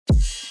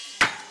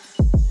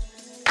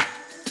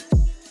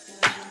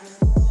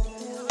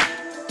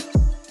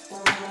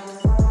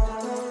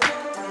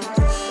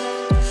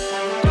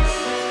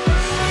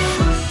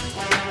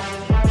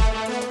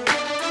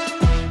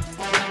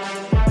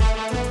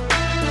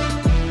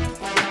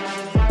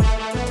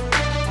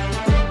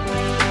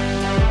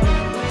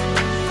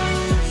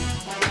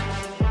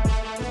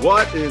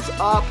What is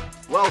up?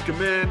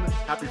 Welcome in.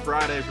 Happy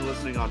Friday if you're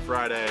listening on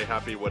Friday.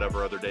 Happy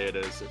whatever other day it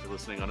is if you're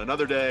listening on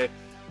another day.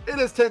 It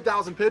is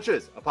 10,000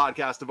 Pitches, a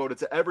podcast devoted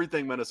to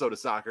everything Minnesota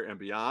soccer and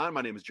beyond.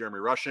 My name is Jeremy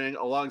Rushing.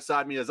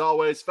 Alongside me, as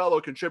always, fellow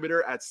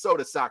contributor at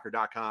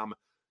sodasoccer.com,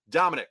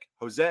 Dominic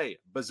Jose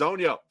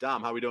Bazonio.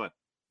 Dom, how we doing?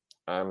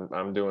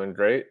 I'm doing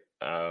great.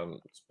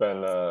 It's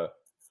been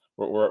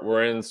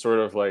we're in sort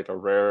of like a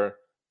rare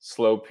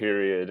slow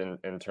period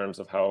in terms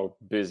of how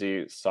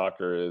busy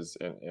soccer is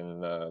in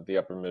the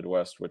upper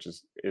Midwest, which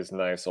is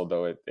nice,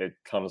 although it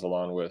comes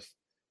along with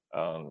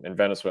in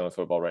Venezuelan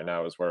football right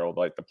now is where all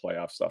like the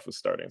playoff stuff is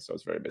starting, so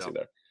it's very busy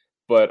there.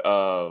 But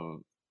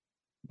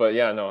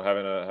yeah, no,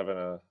 having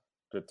a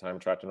good time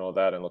tracking all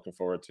that and looking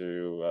forward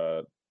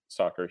to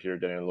soccer here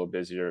getting a little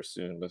busier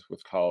soon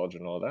with college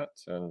and all that,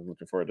 and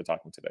looking forward to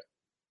talking today.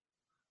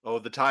 Oh,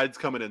 the tide's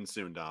coming in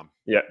soon, Dom.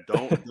 Yeah.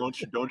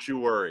 Don't you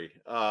worry.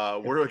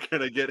 We're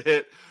gonna get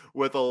hit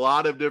with a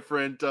lot of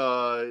different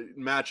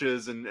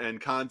matches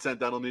and content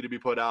that'll need to be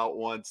put out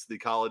once the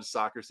college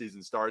soccer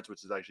season starts,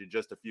 which is actually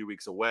just a few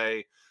weeks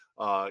away.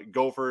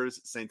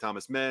 Gophers, St.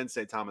 Thomas men,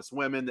 St. Thomas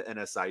women, the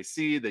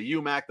NSIC, the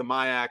UMAC, the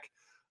MIAC,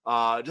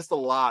 just a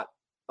lot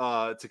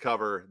to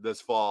cover this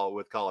fall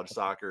with college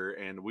soccer,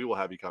 and we will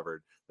have you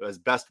covered as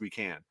best we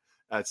can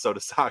at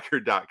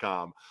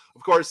sodasoccer.com.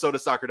 Of course,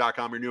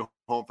 sodasoccer.com, your new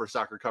home for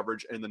soccer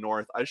coverage in the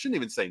North. I shouldn't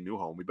even say new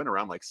home. We've been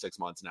around like 6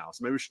 months now,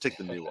 so maybe we should take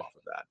the new off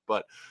of that.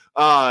 But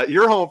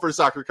your home for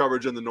soccer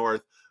coverage in the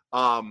North.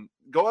 Go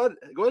ahead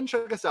and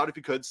check us out if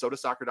you could.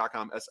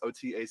 Sodasoccer.com,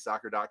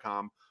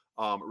 SOTAsoccer.com.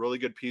 Really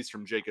good piece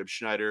from Jacob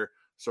Schneider,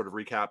 sort of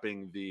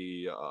recapping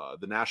the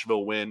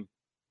Nashville win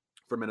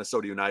for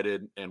Minnesota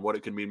United and what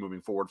it could mean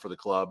moving forward for the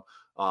club.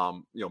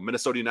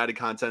 Minnesota United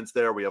content's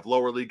there. We have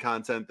lower league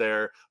content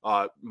there.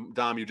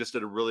 Dom, you just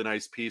did a really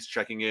nice piece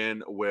checking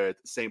in with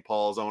St.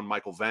 Paul's own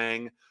Michael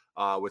Vang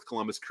with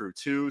Columbus Crew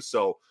 2.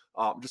 So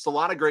just a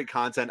lot of great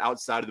content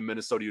outside of the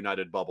Minnesota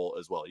United bubble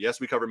as well. Yes,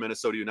 we cover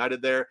Minnesota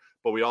United there,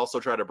 but we also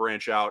try to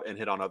branch out and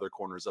hit on other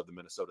corners of the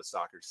Minnesota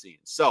soccer scene.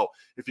 So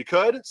if you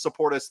could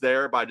support us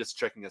there by just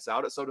checking us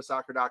out at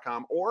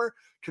sodasoccer.com or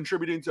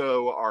contributing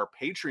to our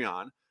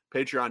Patreon,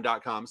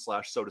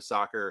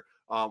 patreon.com/sodasoccer.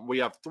 We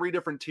have 3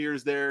 different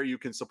tiers there. You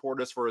can support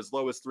us for as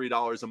low as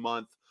 $3 a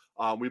month.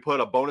 We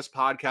put a bonus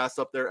podcast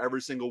up there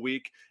every single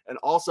week. And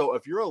also,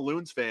 if you're a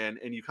Loons fan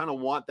and you kind of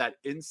want that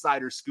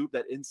insider scoop,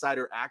 that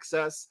insider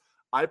access,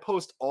 I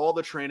post all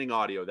the training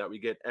audio that we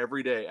get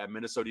every day at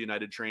Minnesota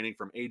United training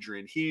from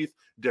Adrian Heath,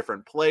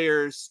 different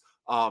players.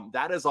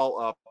 That is all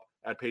up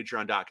at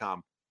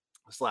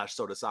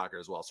patreon.com/sodasoccer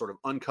as well, sort of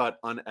uncut,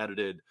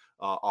 unedited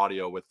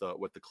audio with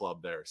the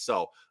club there.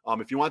 So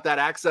if you want that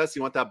access,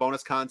 you want that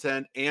bonus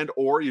content, and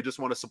or you just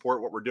want to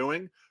support what we're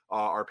doing,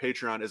 our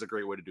Patreon is a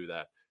great way to do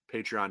that.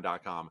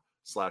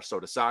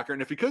 Patreon.com/sodasoccer.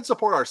 And if you could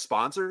support our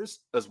sponsors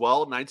as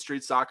well, 9th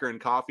Street Soccer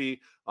and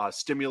Coffee,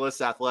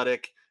 Stimulus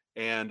Athletic,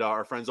 and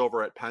our friends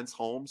over at Pence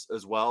Homes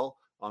as well.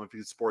 If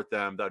you could support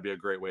them, that'd be a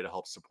great way to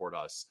help support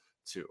us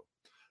too.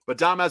 But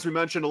Dom, as we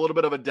mentioned, a little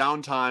bit of a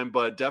downtime,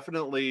 but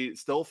definitely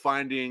still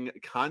finding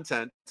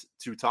content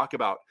to talk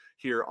about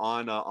here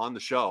on the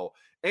show.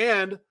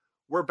 And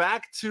we're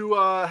back to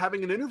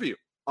having an interview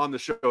on the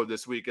show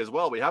this week as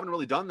well. We haven't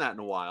really done that in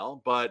a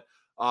while, but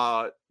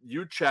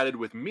you chatted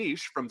with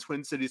Mish from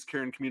Twin Cities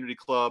Karen Community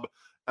Club,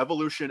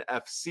 Evolution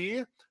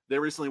FC. They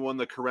recently won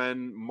the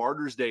Karen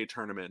Martyrs Day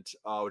tournament,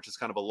 which is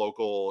kind of a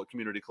local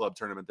community club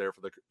tournament there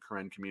for the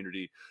Karen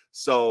community.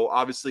 So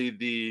obviously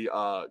the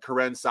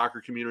Karen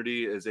soccer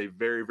community is a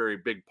very, very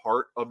big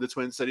part of the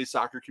Twin Cities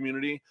soccer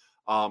community.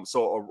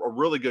 So a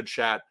really good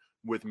chat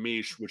with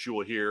Mish, which you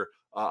will hear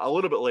a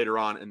little bit later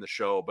on in the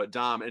show. But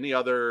Dom, any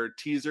other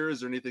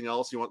teasers or anything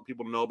else you want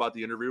people to know about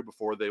the interview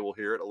before they will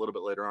hear it a little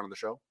bit later on in the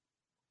show?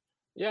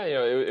 Yeah,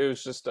 it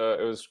was just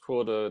it was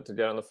cool to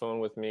get on the phone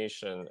with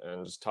Mish and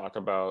just talk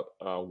about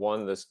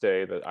this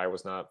day that I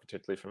was not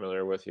particularly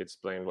familiar with. He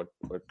explained what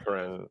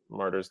Karen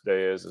Martyrs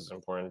Day is an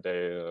important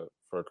day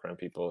for Karen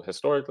people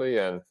historically,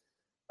 and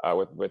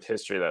with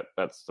history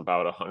that's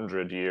about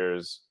 100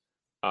 years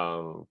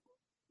old,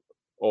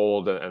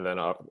 and then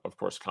of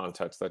course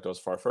context that goes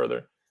far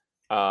further.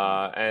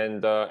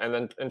 And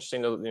then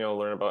interesting to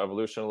learn about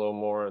Evolution a little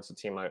more. It's a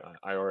team I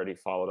already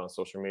followed on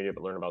social media,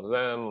 but learn about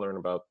them, learn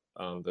about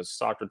the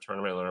soccer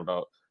tournament, learn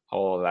about how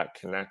all of that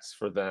connects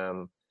for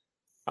them,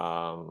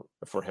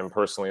 for him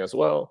personally as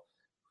well.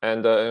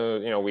 And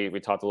we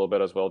talked a little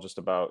bit as well just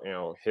about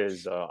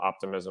his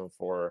optimism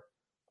for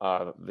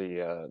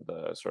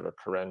the sort of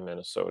Karen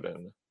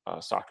Minnesotan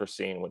soccer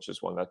scene, which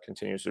is one that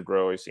continues to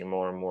grow. You see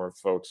more and more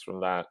folks from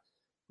that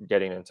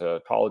getting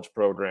into college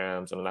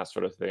programs and that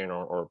sort of thing,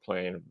 or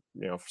playing,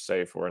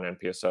 say for an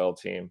NPSL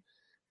team.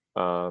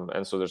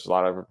 And so there's a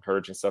lot of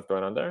encouraging stuff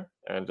going on there.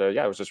 And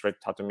it was just great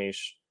to talk to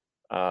Mish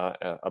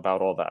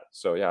about all that.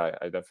 So yeah,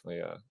 I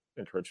definitely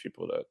encourage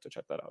people to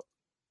check that out.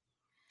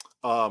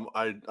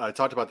 I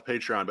talked about the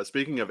Patreon, but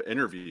speaking of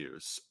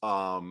interviews,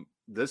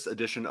 this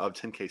edition of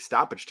 10K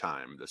Stoppage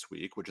Time this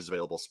week, which is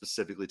available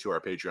specifically to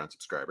our Patreon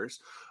subscribers,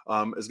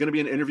 is going to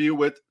be an interview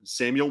with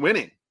Samuel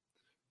Winning.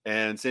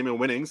 And Samuel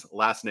Winning's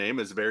last name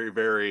is very,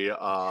 very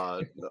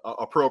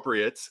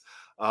appropriate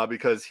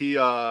because he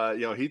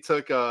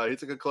took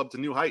a club to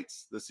new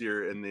heights this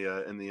year in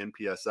the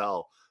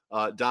NPSL.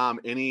 Dom,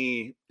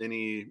 any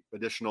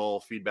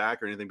additional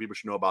feedback or anything people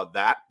should know about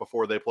that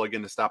before they plug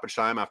into stoppage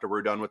time after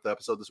we're done with the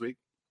episode this week?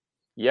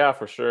 Yeah,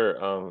 for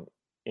sure.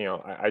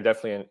 I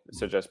definitely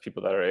suggest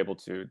people that are able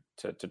to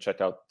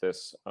check out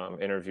this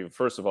interview.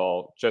 First of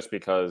all, just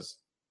because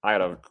I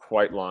had a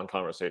quite long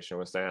conversation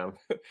with Sam,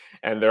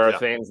 and there are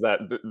things that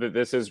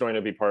this is going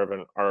to be part of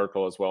an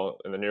article as well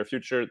in the near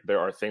future. There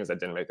are things that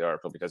didn't make the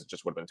article because it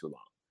just would have been too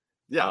long.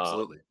 Yeah,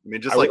 absolutely. I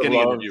mean, just like any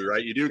interview,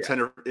 right? You do 10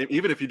 or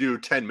even if you do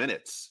 10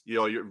 minutes,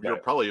 you're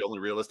probably only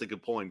realistically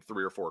pulling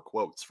 3 or 4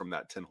 quotes from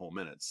that 10 whole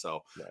minutes.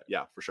 So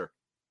yeah, for sure.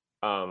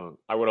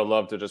 I would have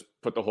loved to just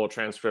put the whole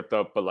transcript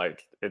up, but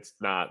like that's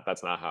not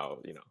how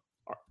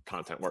our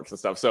content works and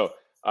stuff. So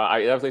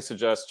I definitely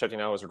suggest checking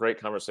out. It was a great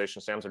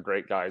conversation. Sam's a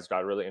great guy. He's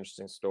got a really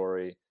interesting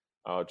story.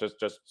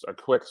 Just a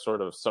quick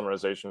sort of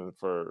summarization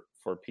for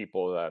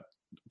people that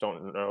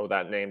don't know,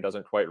 that name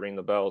doesn't quite ring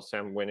the bell.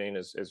 Sam Winning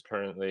is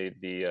currently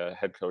the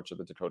head coach of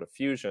the Dakota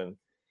Fusion.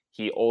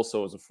 He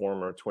also is a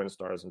former Twin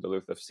Stars and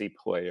Duluth FC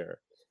player,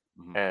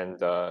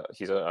 and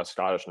he's a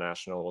Scottish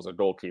national. Was a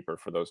goalkeeper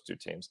for those two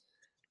teams.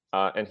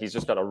 And he's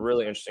just got a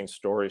really interesting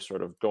story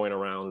sort of going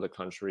around the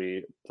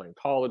country, playing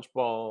college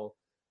ball,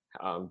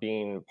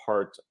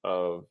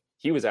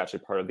 he was actually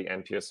part of the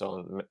NPSL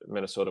in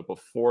Minnesota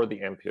before the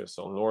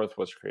NPSL North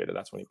was created.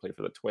 That's when he played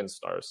for the Twin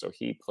Stars. So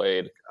he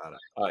played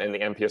in the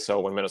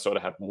NPSL when Minnesota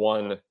had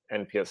one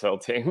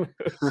NPSL team,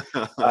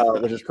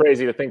 which is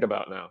crazy to think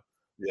about now.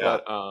 Yeah.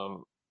 But,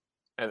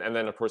 and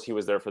then, of course, he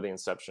was there for the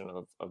inception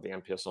of the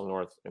NPSL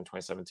North in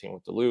 2017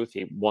 with Duluth.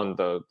 He won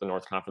the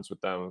North Conference with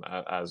them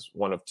as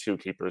one of 2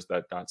 keepers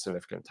that got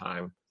significant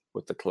time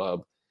with the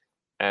club.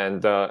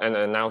 And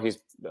now he's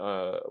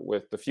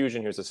with the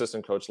Fusion. He was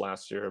assistant coach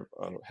last year,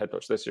 head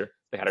coach this year.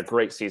 They had a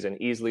great season,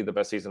 easily the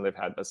best season they've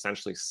had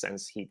essentially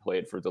since he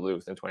played for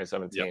Duluth in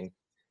 2017. Yep.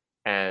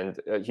 And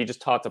he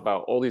just talked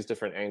about all these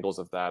different angles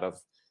of that.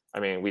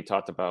 We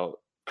talked about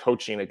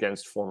coaching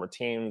against former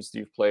teams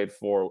you've played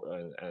for,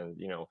 and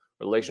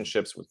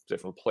relationships with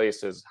different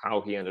places, how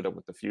he ended up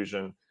with the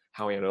Fusion,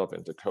 how he ended up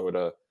in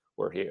Dakota,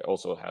 where he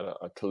also had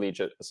a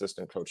collegiate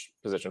assistant coach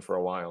position for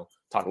a while.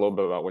 Talk a little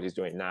bit about what he's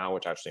doing now,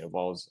 which actually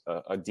involves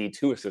a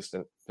D2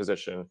 assistant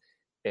position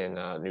in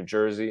New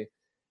Jersey.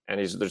 And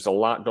there's a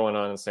lot going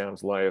on in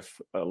Sam's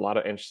life, a lot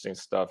of interesting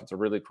stuff. It's a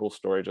really cool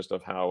story just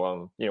of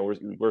how,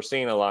 we're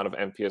seeing a lot of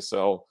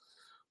NPSL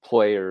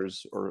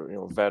players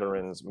or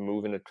veterans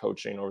move into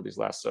coaching over these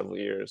last several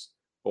years.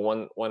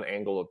 But one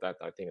angle of that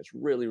I think is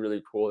really,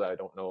 really cool that I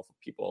don't know if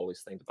people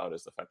always think about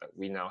is the fact that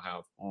we now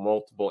have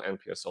multiple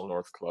NPSL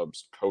North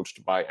clubs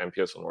coached by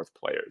NPSL North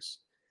players.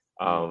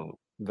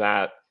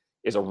 That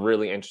is a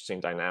really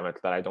interesting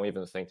dynamic that I don't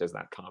even think is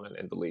that common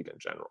in the league in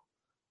general.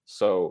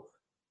 So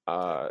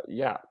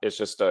it's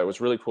just it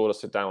was really cool to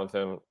sit down with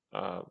him.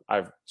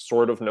 I've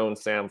sort of known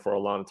Sam for a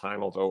long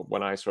time, although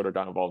when I sort of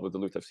got involved with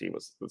Duluth FC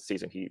was the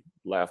season he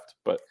left.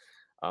 But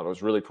it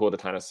was really cool to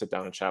kind of sit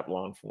down and chat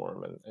long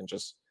form and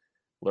just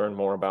learn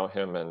more about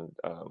him. And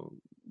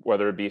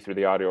whether it be through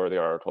the audio or the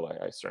article,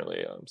 I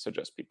certainly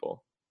suggest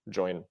people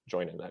join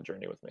in that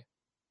journey with me.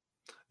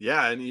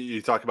 Yeah, and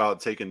you talk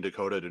about taking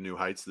Dakota to new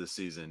heights this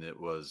season.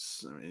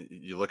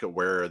 You look at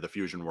where the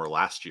Fusion were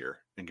last year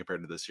and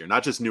compared to this year,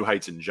 not just new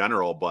heights in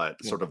general,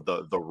 but sort of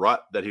the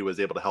rut that he was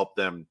able to help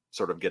them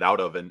sort of get out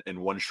of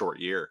in one short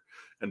year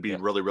and be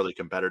really, really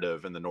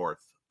competitive in the North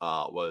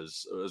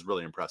was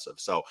really impressive.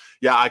 So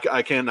yeah,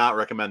 I cannot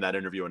recommend that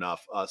interview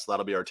enough. So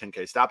that'll be our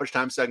 10K stoppage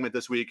time segment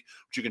this week,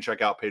 which you can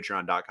check out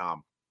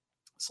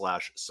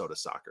patreon.com/Soda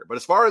Soccer. But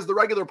as far as the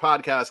regular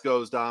podcast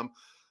goes, Dom,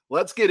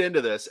 let's get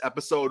into this,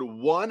 episode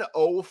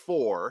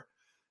 104,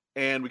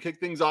 and we kick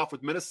things off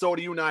with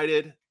Minnesota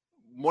United,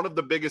 one of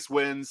the biggest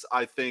wins,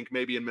 I think,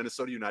 maybe in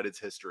Minnesota United's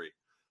history,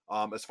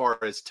 as far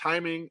as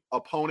timing,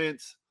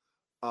 opponent,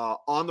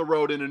 on the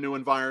road in a new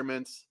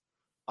environment,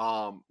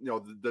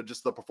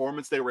 just the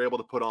performance they were able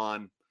to put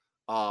on.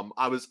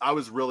 I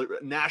was really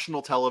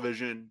national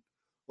television.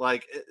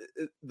 Like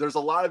there's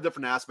a lot of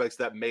different aspects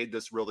that made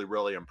this really,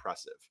 really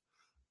impressive.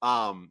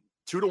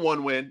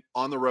 2-1 win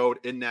on the road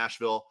in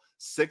Nashville.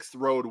 6th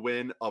road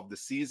win of the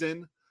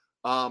season.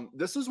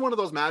 This is one of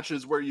those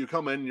matches where you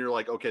come in and you're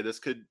like, okay, this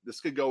could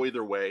go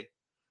either way.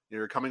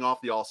 You're coming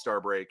off the All-Star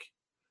break.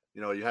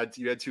 You had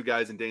 2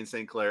 guys in Dane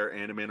St. Clair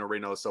and Emmanuel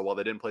Reynoso. While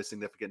they didn't play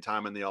significant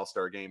time in the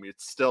All-Star game,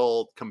 it's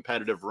still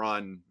competitive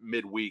run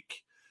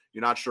midweek.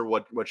 You're not sure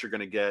what you're going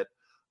to get.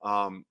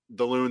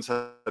 The Loons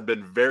have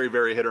been very,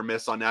 very hit or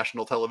miss on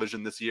national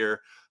television this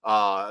year.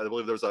 I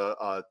believe there was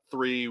a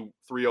 3-0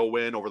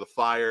 win over the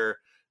Fire,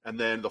 and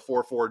then the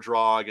 4-4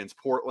 draw against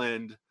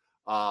Portland,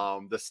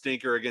 the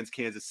stinker against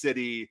Kansas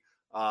City,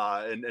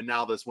 and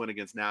now this win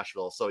against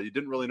Nashville. So you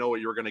didn't really know what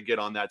you were going to get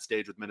on that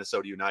stage with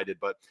Minnesota United,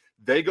 but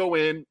they go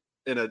in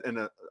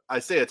a I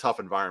say a tough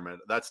environment.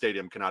 That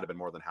stadium cannot have been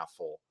more than half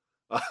full.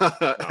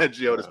 Oh, at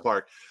Geodis yeah.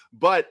 Park.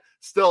 But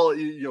still,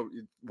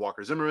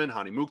 Walker Zimmerman,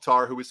 Hani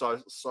Mukhtar, who we saw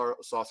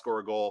score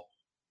a goal.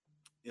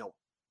 You know,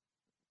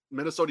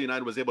 Minnesota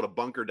United was able to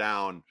bunker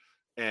down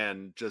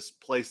and just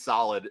play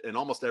solid in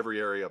almost every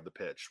area of the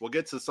pitch. We'll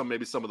get to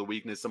maybe some of the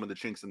weakness, some of the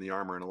chinks in the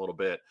armor in a little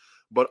bit.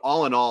 But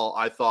all in all,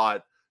 I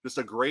thought just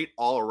a great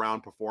all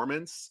around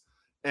performance.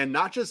 And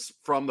not just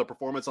from the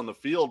performance on the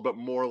field, but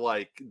more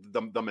like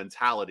the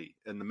mentality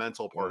and the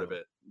mental part of Mm.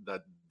 it,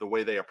 that the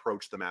way they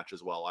approached the match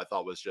as well, I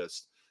thought was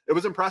just, it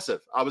was impressive.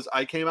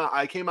 I came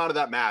out of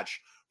that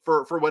match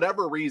for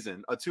whatever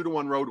reason, a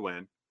 2-1 road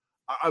win.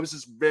 I was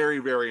just very,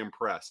 very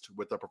impressed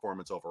with the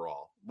performance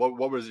overall.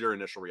 What was your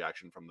initial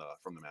reaction from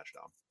the match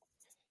down?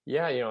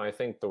 Yeah, I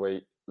think the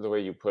way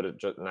you put it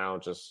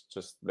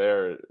just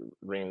there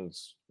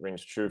rings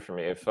true for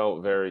me. It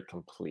felt very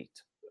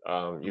complete.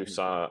 You Mhm.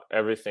 saw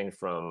everything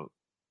from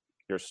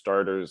your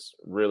starters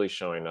really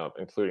showing up,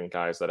 including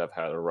guys that have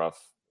had a rough,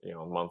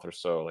 month or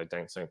so, like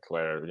Dan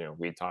Sinclair.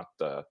 We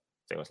talked, I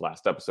think it was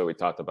last episode, we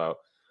talked about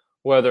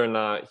whether or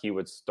not he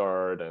would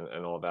start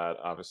and all that.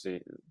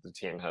 Obviously, the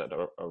team had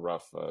a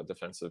rough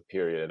defensive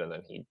period, and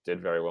then he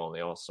did very well in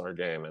the All Star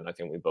game. And I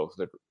think we both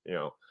did,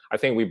 I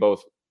think we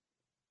both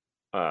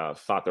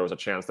thought there was a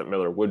chance that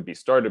Miller would be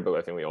started, but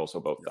I think we also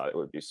both thought it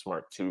would be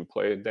smart to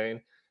play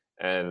Dane.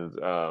 And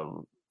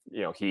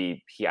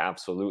he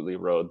absolutely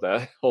rode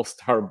that whole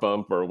star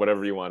bump or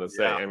whatever you want to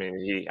say. Yeah. I mean,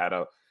 he had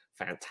a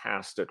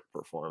fantastic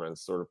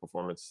performance, sort of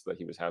performance that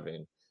he was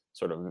having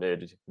sort of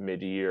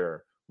mid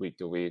year, week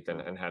to week,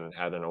 and hadn't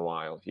had in a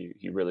while.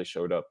 He really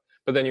showed up.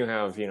 But then you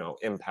have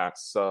impact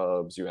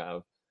subs. You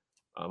have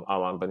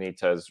Alan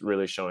Benitez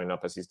really showing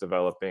up as he's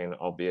developing,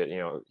 albeit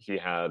he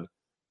had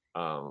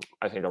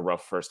I think a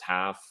rough first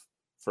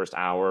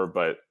hour,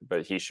 but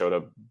he showed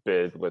up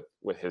big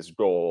with his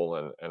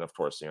goal, and of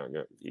course,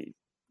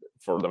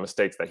 for the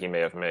mistakes that he may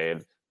have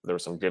made, there were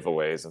some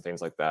giveaways and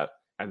things like that.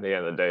 At the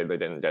end of the day, they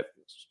didn't get,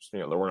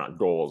 there were not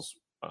goals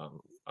um,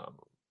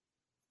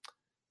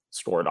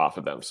 scored off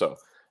of them. So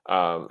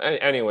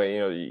anyway,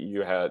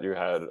 you had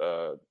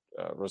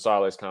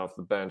Rosales kind of off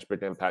the bench,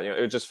 big impact.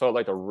 It just felt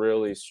like a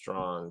really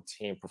strong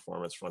team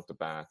performance front to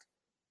back.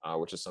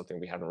 Which is something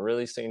we haven't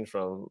really seen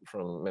from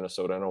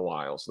Minnesota in a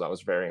while. So that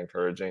was very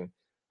encouraging.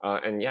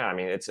 And yeah, I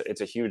mean,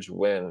 it's a huge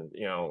win.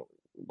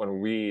 When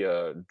we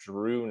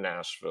drew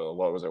Nashville,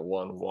 what was it,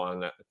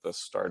 1-1 at the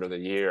start of the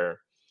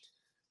year?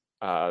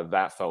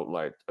 That felt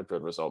like a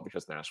good result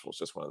because Nashville's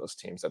just one of those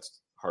teams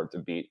that's hard to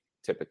beat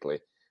typically.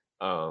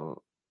 Um,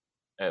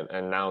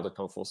 and now to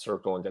come full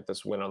circle and get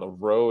this win on the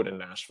road in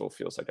Nashville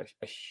feels like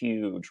a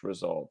huge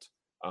result.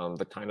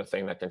 The kind of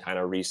thing that can kind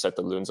of reset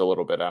the Loons a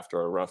little bit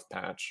after a rough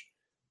patch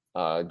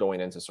going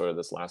into sort of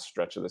this last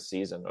stretch of the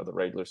season or the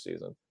regular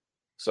season.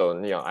 So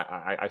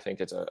I think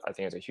it's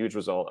a huge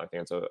result. I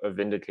think it's a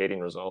vindicating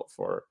result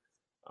for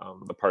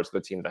the parts of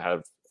the team that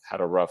have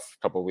had a rough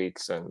couple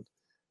weeks, and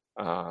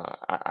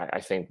I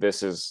think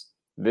this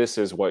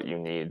is what you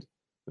need.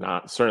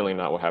 Certainly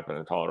not what happened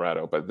in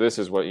Colorado, but this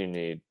is what you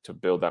need to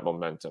build that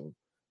momentum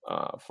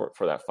for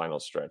that final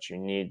stretch. You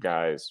need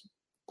guys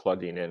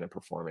plugging in and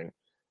performing,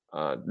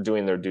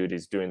 doing their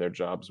duties, doing their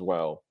jobs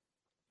well,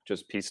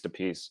 just piece to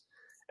piece.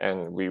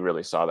 And we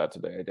really saw that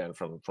today again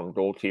from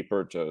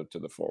goalkeeper to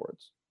the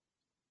forwards.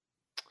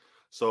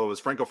 So it was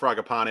Franco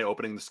Fragapane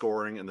opening the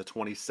scoring in the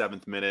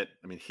 27th minute.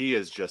 I mean, he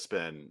has just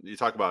been, you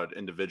talk about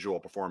individual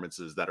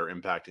performances that are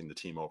impacting the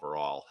team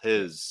overall.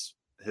 His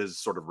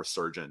sort of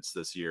resurgence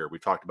this year, we've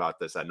talked about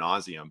this ad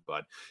nauseum,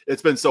 but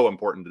it's been so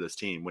important to this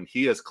team. When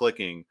he is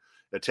clicking,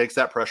 it takes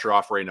that pressure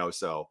off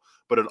Reynoso,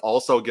 but it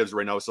also gives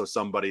Reynoso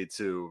somebody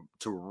to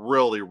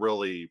really,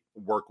 really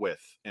work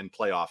with and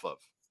play off of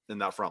in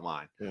that front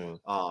line.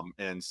 Mm.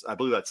 And I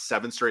believe that's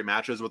 7 straight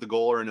matches with a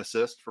goal or an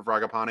assist for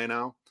Fragapane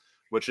now,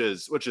 which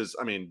is,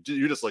 I mean,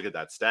 you just look at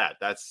that stat.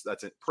 That's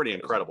pretty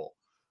incredible.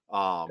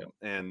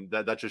 And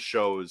that just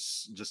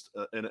shows just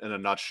in a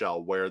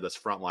nutshell where this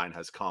front line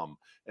has come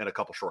in a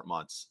couple short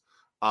months.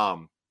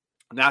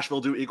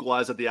 Nashville do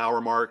equalize at the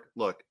hour mark.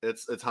 Look,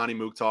 it's Hani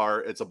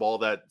Mukhtar. It's a ball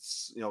that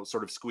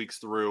sort of squeaks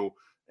through,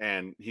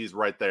 and he's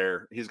right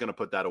there. He's going to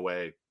put that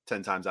away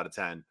 10 times out of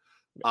 10.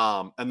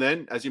 And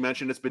then, as you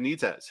mentioned, it's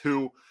Benitez,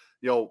 who,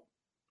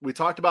 we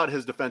talked about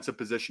his defensive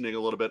positioning a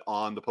little bit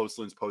on the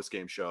Loons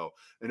post-game show,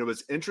 and it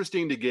was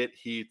interesting to get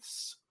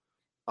Heath's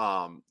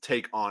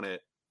take on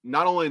it,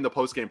 not only in the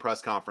post-game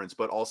press conference,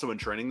 but also in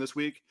training this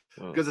week,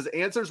 because his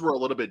answers were a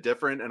little bit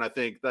different. And I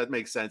think that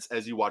makes sense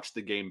as you watch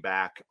the game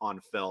back on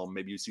film.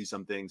 Maybe you see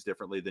some things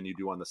differently than you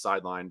do on the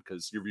sideline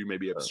because your view may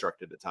be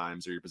obstructed at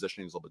times or your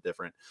positioning is a little bit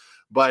different.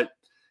 But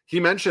he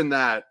mentioned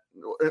that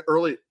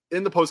early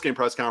in the post-game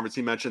press conference,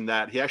 he mentioned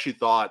that he actually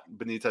thought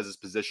Benitez's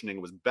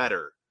positioning was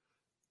better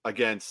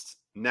against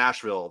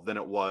Nashville than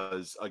it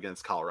was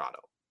against Colorado.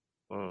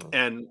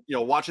 And,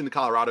 watching the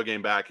Colorado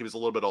game back, he was a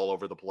little bit all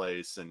over the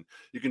place. And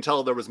you can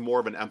tell there was more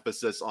of an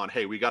emphasis on,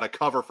 hey, we got to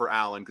cover for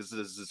Allen because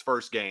this is his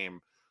first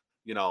game.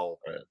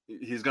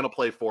 He's going to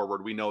play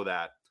forward. We know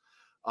that.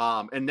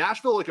 And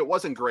Nashville, it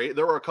wasn't great.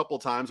 There were a couple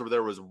times where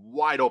there was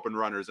wide open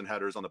runners and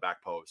headers on the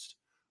back post.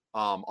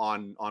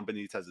 on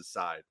Benitez's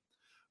side.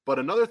 But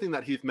another thing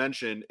that Heath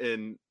mentioned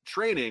in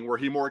training, where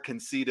he more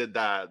conceded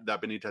that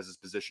Benitez's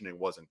positioning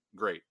wasn't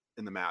great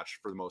in the match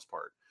for the most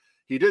part,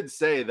 he did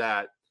say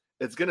that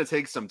it's going to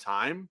take some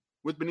time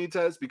with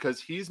Benitez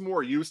because he's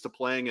more used to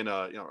playing in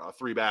a a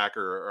 3-back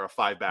or a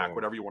 5-back,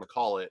 whatever you want to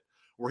call it,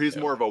 where he's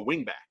more of a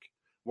wing back,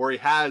 where he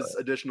has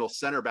additional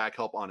center back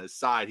help on his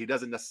side. He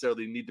doesn't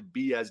necessarily need to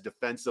be as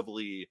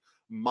defensively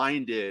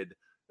minded,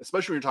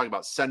 especially when you're talking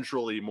about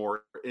centrally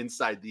more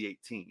inside the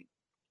 18.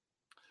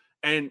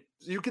 And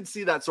you can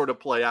see that sort of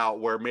play out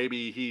where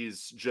maybe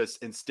he's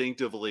just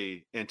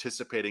instinctively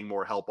anticipating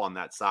more help on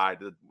that side,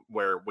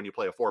 where when you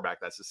play a 4-back,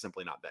 that's just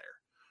simply not there.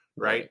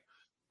 Right.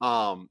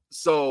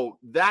 So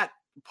that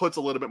puts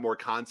a little bit more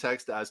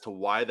context as to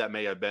why that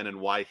may have been and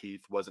why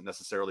Heath wasn't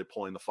necessarily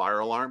pulling the fire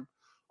alarm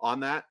on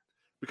that.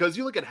 Because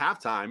you look at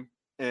halftime,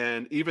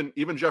 and even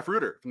Jeff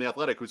Ruder from The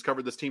Athletic, who's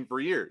covered this team for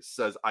years,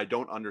 says, I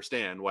don't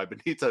understand why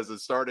Benitez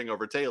is starting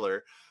over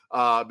Taylor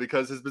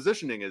because his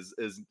positioning is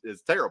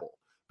terrible.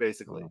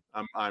 Basically,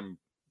 I'm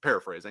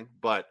paraphrasing,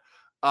 but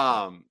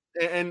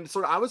and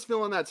sort of I was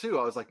feeling that too.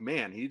 I was like,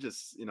 man, he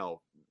just,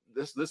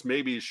 this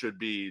maybe should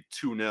be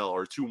 2-0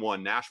 or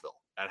 2-1 Nashville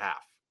at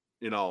half,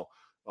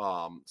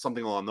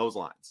 something along those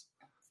lines.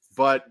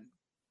 But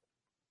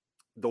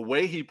the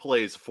way he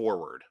plays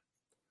forward,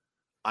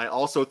 I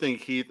also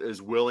think Heath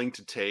is willing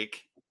to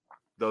take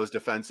those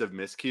defensive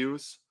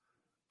miscues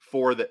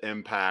for the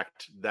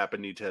impact that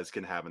Benitez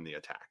can have in the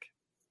attack.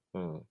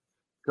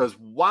 Because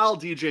while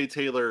DJ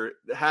Taylor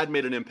had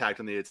made an impact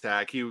in the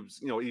attack, he was,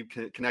 he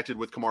connected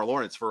with Kemar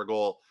Lawrence for a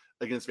goal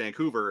against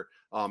Vancouver.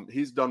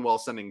 He's done well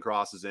sending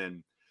crosses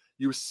in.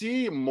 You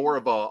see more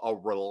of a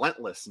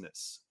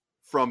relentlessness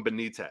from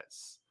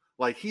Benitez.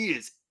 Like, he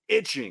is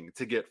itching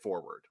to get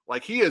forward.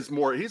 Like, he's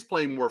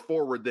playing more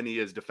forward than he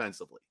is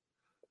defensively,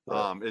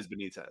 is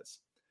Benitez.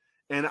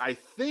 And I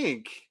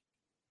think,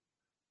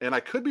 and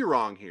I could be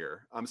wrong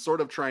here, I'm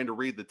sort of trying to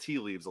read the tea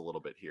leaves a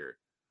little bit here.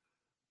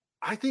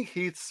 I think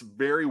Heath's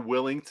very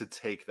willing to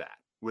take that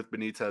with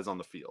Benitez on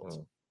the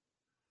field.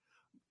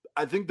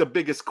 I think the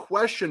biggest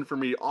question for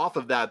me off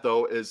of that,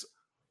 though, is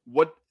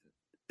what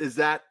is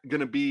that going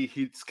to be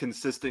Heath's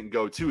consistent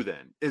go-to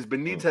then? Is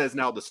Benitez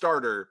now the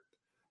starter,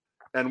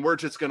 and we're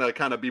just going to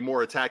kind of be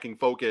more attacking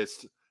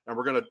focused, and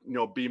we're going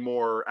to be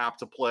more apt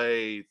to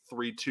play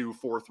 3-2,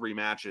 4-3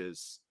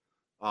 matches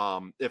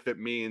if it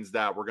means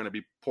that we're going to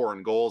be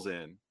pouring goals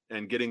in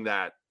and getting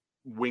that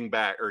wing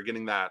back or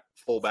getting that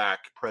fullback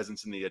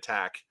presence in the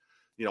attack,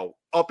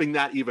 upping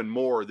that even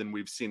more than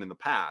we've seen in the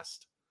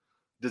past.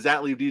 Does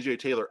that leave DJ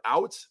Taylor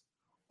out,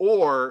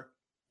 or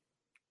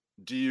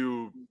do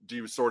you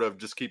sort of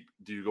just do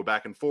you go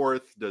back and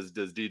forth? Does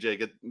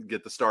DJ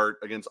get the start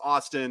against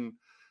Austin?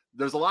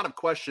 There's a lot of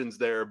questions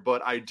there,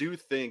 but I do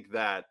think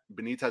that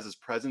Benitez's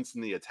presence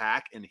in the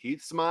attack in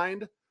Heath's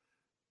mind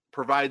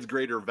provides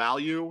greater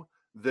value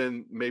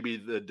than maybe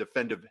the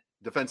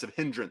defensive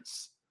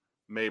hindrance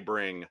may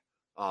bring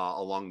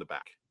along the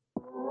back.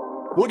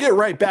 We'll get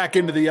right back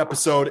into the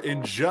episode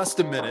in just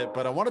a minute,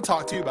 but I want to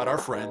talk to you about our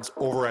friends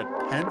over at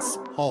Pence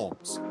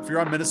Homes. If you're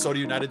on Minnesota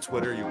United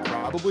Twitter, you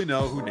probably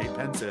know who Nate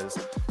Pence is.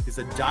 He's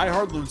a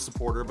diehard Loon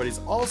supporter, but he's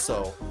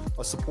also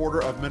a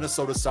supporter of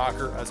Minnesota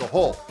soccer as a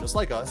whole, just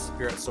like us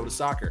here at Soda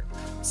Soccer.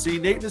 See,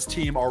 Nate and his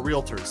team are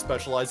realtors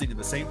specializing in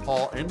the St.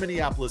 Paul and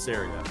Minneapolis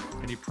area,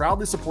 and he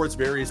proudly supports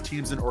various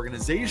teams and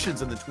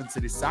organizations in the Twin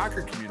Cities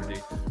soccer community,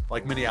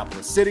 like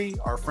Minneapolis City,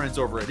 our friends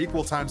over at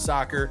Equal Time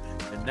Soccer,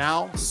 and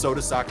now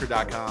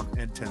SodaSoccer.com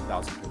and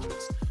 10,000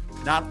 Pitches.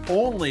 Not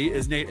only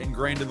is Nate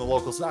ingrained in the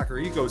local soccer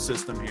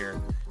ecosystem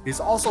here, he's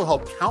also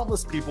helped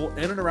countless people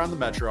in and around the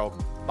metro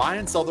buy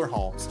and sell their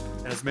homes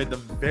and has made them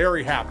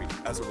very happy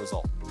as a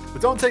result.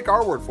 But don't take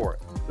our word for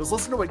it. Just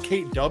listen to what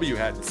Kate W.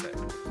 had to say.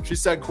 She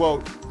said,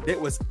 quote, "Nate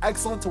was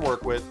excellent to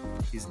work with.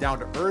 He's down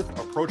to earth,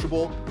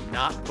 approachable,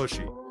 not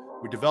pushy.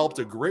 We developed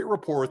a great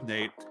rapport with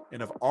Nate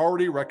and have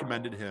already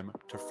recommended him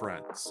to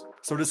friends."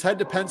 So just head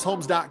to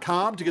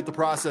pencehomes.com to get the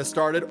process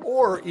started,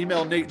 or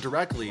email Nate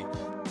directly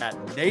at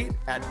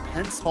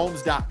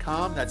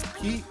nate@pencehomes.com. That's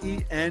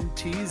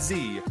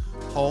PENTZ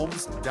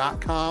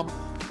homes.com.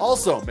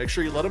 Also, make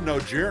sure you let him know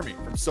Jeremy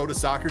from Soda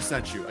Soccer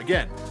sent you.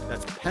 Again,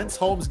 that's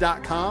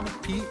pencehomes.com,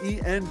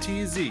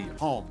 PENTZ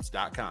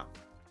homes.com.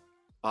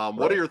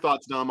 What are your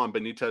thoughts, Dom, on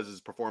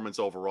Benitez's performance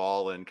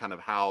overall and kind of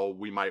how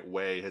we might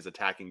weigh his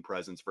attacking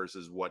presence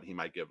versus what he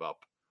might give up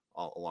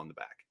along the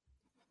back?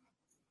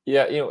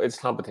 Yeah, it's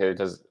complicated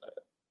because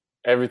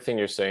everything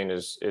you're saying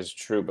is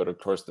true, but of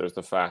course there's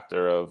the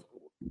factor of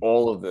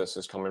all of this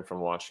is coming from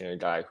watching a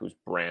guy who's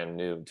brand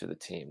new to the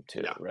team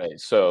too, right?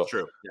 So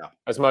true. Yeah.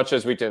 As much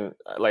as we can,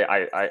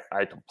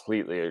 I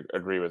completely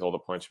agree with all the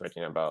points you're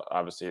making about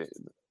obviously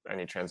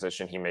any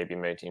transition he may be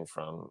making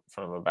from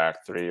a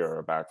back three or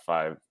a back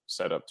five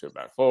setup to a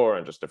back four,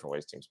 and just different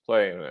ways teams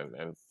play,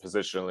 and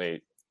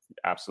positionally,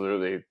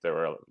 absolutely there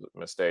were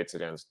mistakes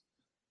against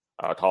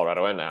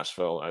Colorado and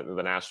Nashville.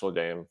 The Nashville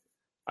game,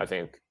 I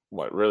think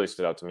what really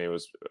stood out to me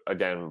was,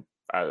 again,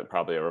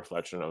 probably a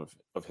reflection of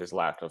his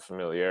lack of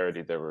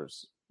familiarity. There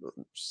was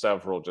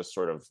several just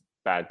sort of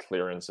bad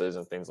clearances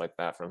and things like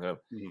that from him.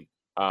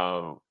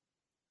 Mhm.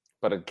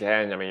 But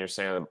again, I mean, you're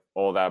saying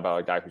all that about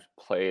a guy who's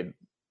played,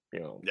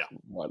 Yeah.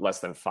 less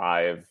than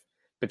 5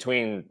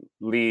 between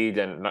league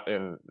and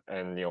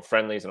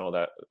friendlies and all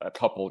that, a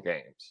couple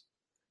games.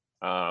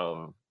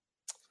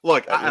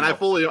 Look, But, I'm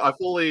fully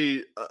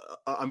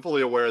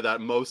aware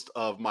that most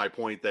of my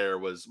point there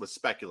was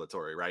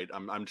speculatory, right?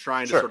 I'm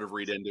trying to Sure. sort of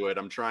read into it.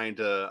 I'm trying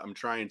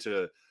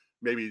to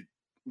maybe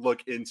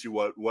look into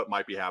what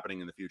might be happening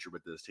in the future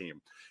with this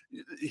team.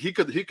 He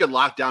could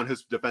lock down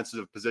his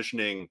defensive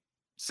positioning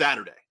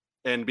Saturday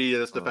and be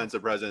this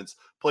defensive presence,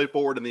 play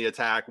forward in the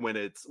attack when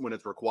it's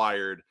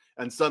required,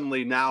 and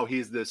suddenly now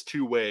he's this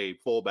two-way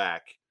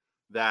fullback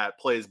that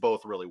plays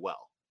both really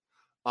well.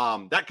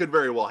 That could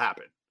very well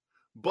happen.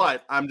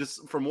 But I'm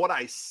just, from what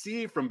I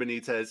see from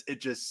Benitez, it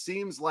just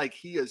seems like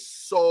he is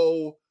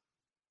so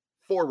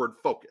forward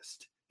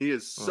focused. He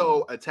is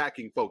so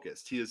attacking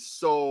focused. He is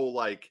so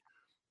like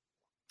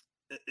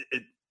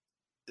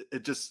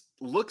it just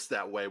looks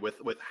that way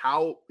with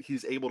how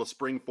he's able to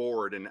spring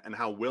forward and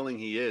how willing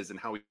he is and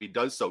how he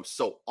does so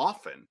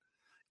often,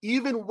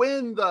 even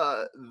when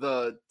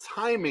the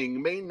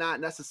timing may not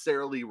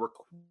necessarily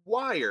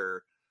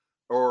require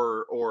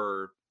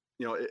or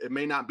it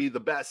may not be the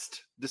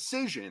best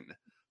decision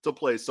to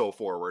play so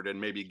forward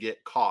and maybe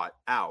get caught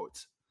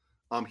out.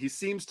 He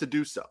seems to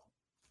do so.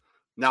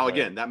 Now,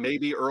 again, that may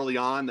be early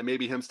on, that may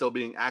be him still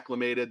being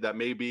acclimated, that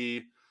may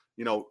be,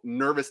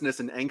 nervousness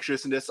and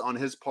anxiousness on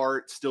his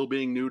part, still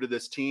being new to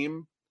this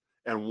team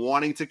and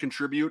wanting to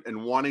contribute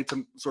and wanting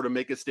to sort of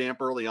make a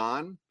stamp early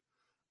on.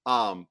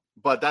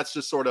 But that's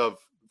just sort of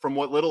from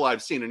what little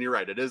I've seen. And you're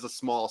right, it is a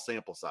small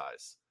sample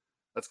size.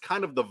 That's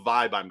kind of the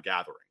vibe I'm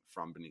gathering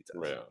from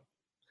Benitez. Yeah.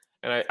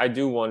 And I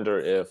do wonder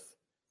if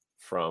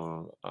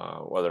from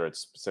whether it's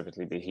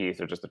specifically the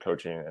Heath or just the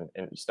coaching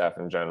and staff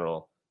in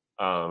general,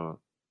 I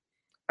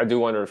do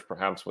wonder if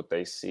perhaps what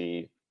they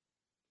see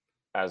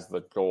as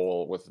the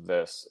goal with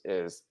this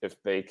is if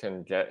they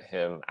can get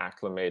him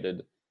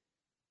acclimated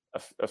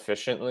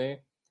efficiently,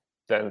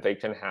 then they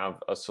can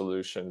have a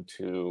solution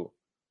to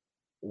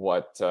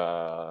what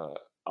a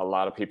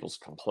lot of people's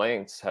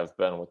complaints have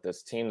been with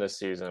this team this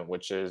season,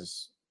 which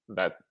is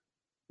that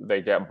they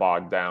get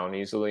bogged down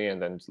easily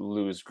and then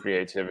lose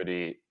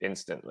creativity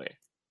instantly.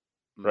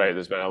 Right.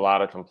 There's been a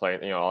lot of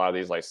complaint, a lot of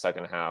these like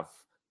second half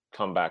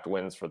comeback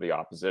wins for the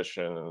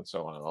opposition and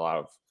so on.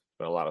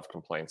 A lot of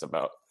complaints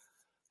about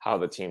how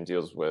the team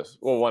deals with,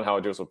 well, one, how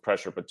it deals with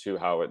pressure, but two,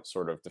 how it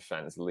sort of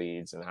defends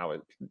leads and how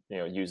it,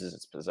 uses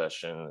its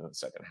possession in the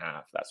second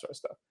half, that sort of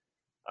stuff.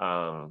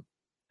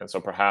 And so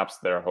perhaps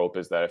their hope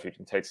is that if you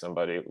can take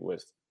somebody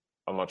with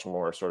a much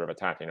more sort of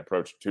attacking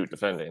approach to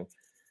defending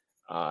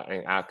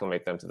and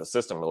acclimate them to the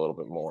system a little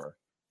bit more,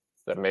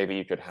 that maybe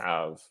you could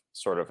have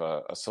sort of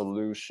a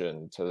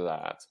solution to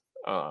that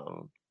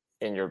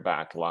in your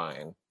back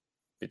line,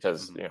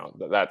 because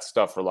that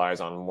stuff relies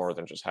on more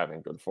than just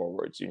having good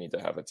forwards. You need to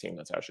have a team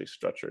that's actually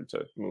structured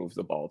to move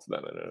the ball to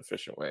them in an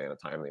efficient way, in a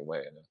timely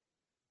way, in an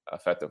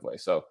effective way.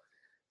 So,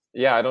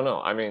 yeah, I don't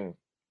know. I mean,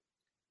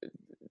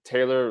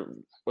 Taylor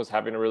was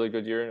having a really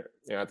good year.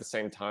 At the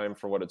same time,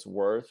 for what it's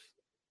worth,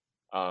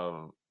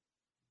 Benitez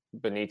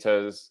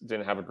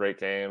didn't have a great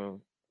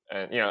game,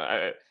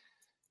 and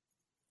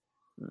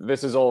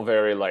this is all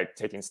very like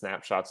taking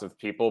snapshots of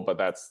people, but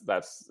that's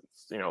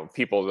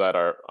people that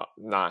are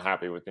not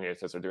happy with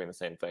Benitez are doing the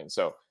same thing.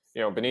 So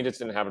Benitez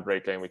didn't have a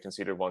great game. We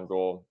conceded 1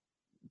 goal.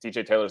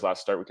 DJ Taylor's last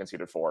start, we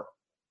conceded 4.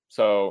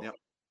 So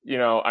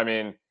I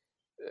mean,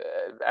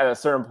 at a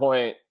certain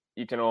point,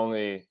 you can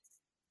only,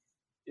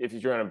 if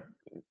you're going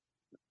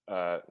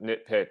to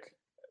nitpick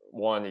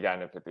one, you got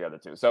to nitpick the other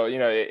two. So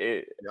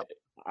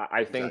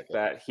I think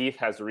that Heath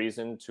has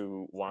reason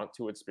to want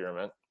to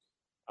experiment.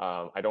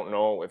 I don't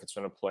know if it's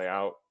going to play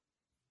out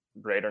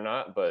great or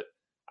not, but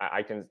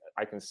I can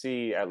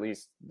see at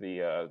least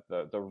the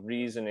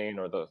reasoning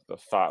or the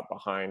thought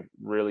behind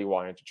really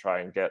wanting to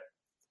try and get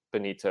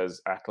Benitez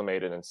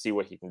acclimated and see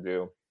what he can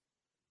do.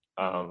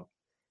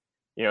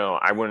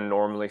 I wouldn't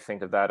normally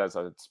think of that as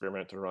an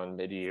experiment to run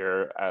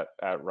mid-year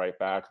at right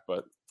back,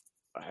 but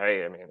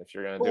hey, I mean, if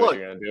you're going to do it,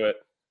 you're going to do it.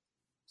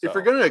 So. If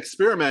you're going to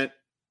experiment,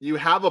 you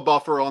have a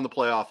buffer on the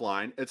playoff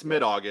line. It's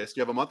mid-August.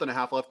 You have a month and a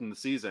half left in the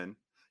season.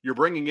 You're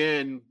bringing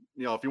in,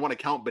 if you want to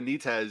count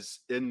Benitez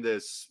in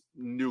this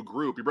new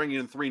group, you're bringing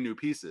in 3 new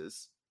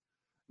pieces.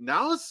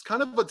 Now is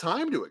kind of a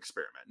time to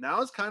experiment.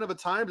 Now is kind of a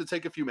time to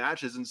take a few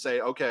matches and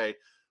say, okay,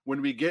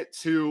 when we get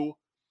to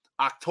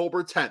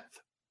October 10th,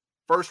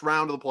 first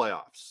round of the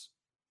playoffs,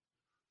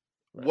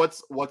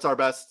 what's our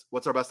best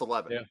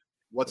 11? Yeah.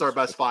 What's our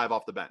best 5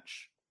 off the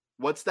bench?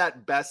 What's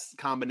that best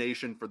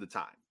combination for the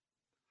time?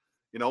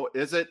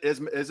 Is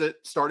it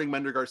starting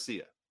Mender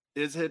Garcia?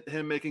 Is it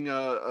him making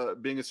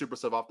being a super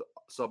sub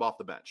off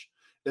the bench?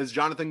 Is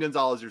Jonathan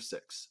Gonzalez your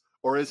 6,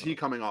 or is he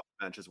coming off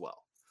the bench as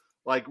well?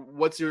 Like,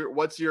 what's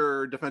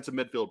your defensive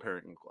midfield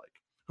pairing look like?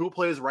 Who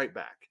plays right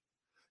back?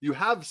 You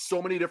have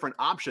so many different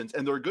options,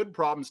 and they're good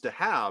problems to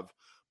have,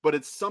 but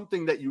it's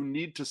something that you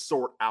need to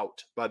sort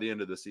out by the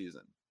end of the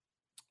season.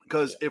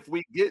 Because if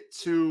we get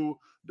to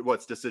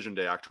what's decision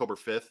day, October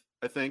 5th,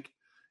 I think,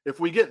 if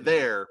we get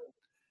there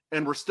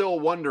and we're still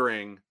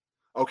wondering,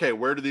 okay,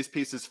 where do these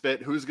pieces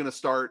fit? Who's going to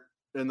start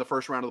in the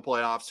first round of the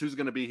playoffs? Who's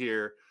going to be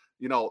here?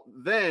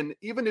 Then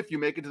even if you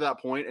make it to that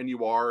point and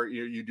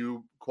you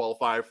do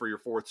qualify for your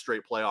fourth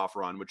straight playoff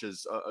run, which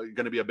is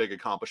going to be a big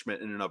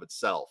accomplishment in and of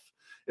itself.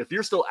 If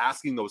you're still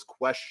asking those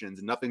questions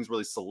and nothing's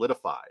really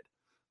solidified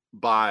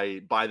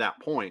by that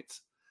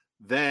point,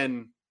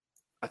 then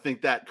I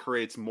think that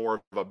creates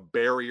more of a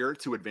barrier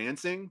to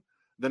advancing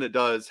than it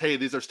does, hey,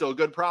 these are still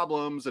good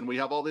problems and we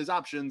have all these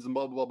options and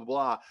blah, blah, blah, blah,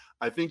 blah.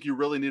 I think you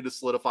really need to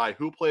solidify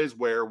who plays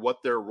where,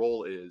 what their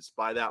role is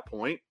by that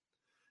point.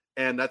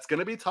 And that's going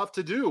to be tough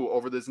to do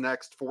over this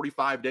next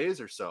 45 days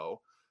or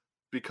so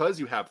because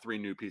you have 3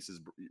 new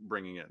pieces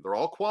bringing in. They're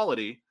all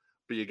quality,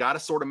 but you got to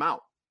sort them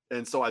out.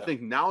 And so I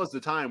think now is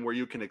the time where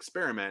you can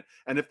experiment.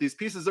 And if these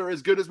pieces are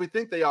as good as we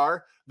think they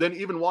are, then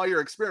even while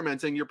you're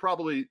experimenting, you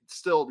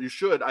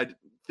should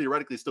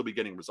theoretically still be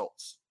getting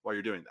results while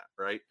you're doing that.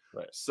 Right.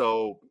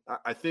 So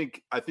I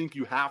think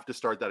you have to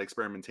start that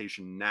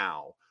experimentation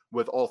now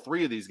with all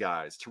 3 of these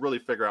guys to really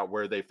figure out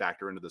where they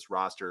factor into this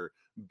roster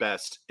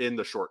best in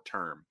the short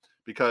term.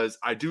 Because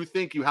I do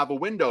think you have a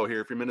window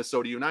here if you're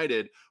Minnesota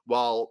United,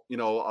 while,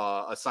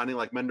 a signing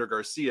like Mender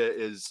Garcia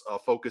is a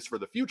focus for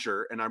the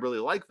future. And I really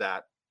like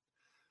that.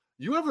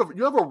 You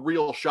have a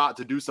real shot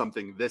to do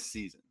something this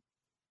season.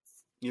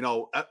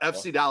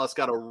 FC Dallas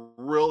got a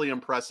really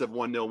impressive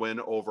 1-0 win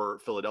over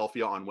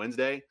Philadelphia on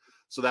Wednesday.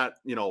 So that,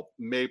 you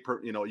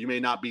may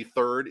not be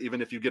third,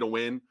 even if you get a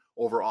win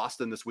over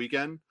Austin this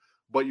weekend,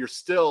 but you're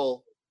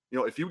still,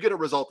 if you get a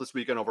result this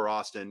weekend over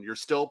Austin, you're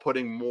still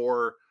putting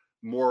more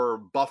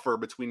buffer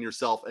between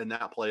yourself and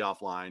that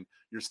playoff line.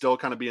 You're still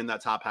kind of being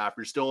that top half.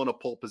 You're still in a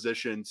pole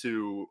position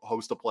to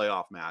host a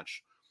playoff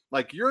match.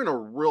 Like, you're in a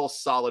real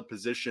solid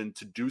position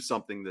to do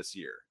something this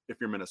year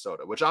if you're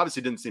Minnesota, which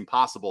obviously didn't seem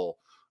possible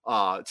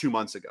 2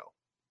 months ago.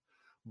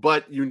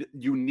 But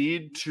you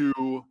need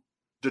to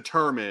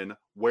determine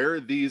where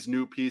these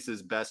new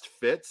pieces best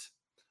fit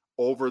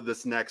over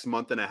this next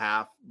month and a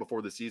half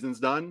before the season's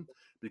done.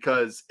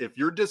 Because if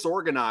you're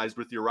disorganized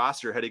with your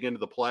roster heading into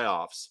the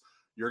playoffs,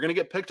 you're going to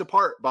get picked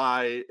apart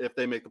by, if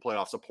they make the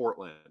playoffs, a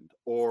Portland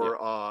or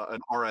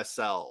an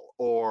RSL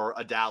or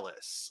a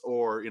Dallas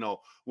or,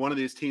 one of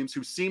these teams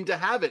who seem to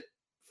have it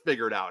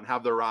figured out and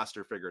have their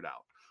roster figured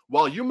out.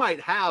 While you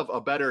might have a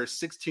better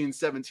 16,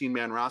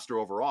 17-man roster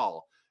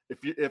overall,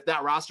 if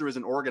that roster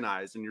isn't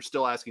organized and you're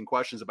still asking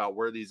questions about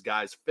where these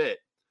guys fit,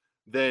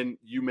 then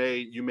you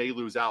may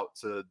lose out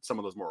to some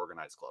of those more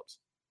organized clubs.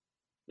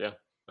 Yeah,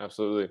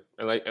 absolutely.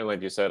 And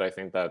like you said, I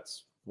think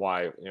that's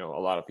why, a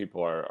lot of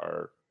people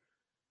are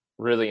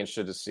really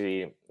interested to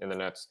see in the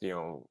next,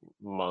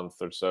 month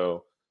or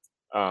so,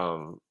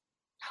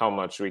 how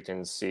much we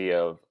can see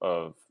of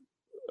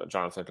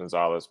Jonathan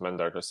Gonzalez,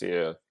 Mender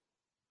Garcia,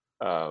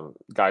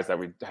 guys that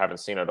we haven't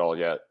seen at all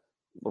yet.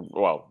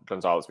 Well,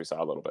 Gonzalez we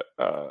saw a little bit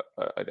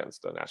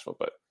against Nashville,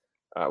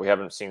 but we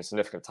haven't seen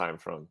significant time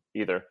from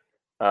either.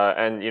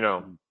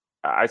 And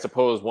I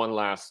suppose one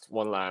last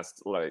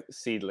like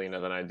seedling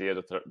of an idea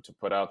to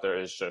put out there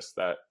is just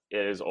that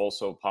it is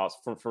also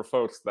possible for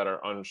folks that are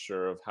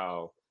unsure of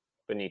how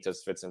Benitez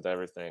fits into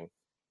everything.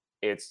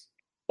 It's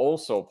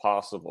also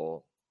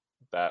possible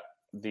that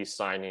these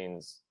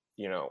signings,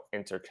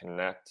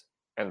 interconnect,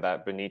 and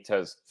that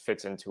Benitez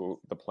fits into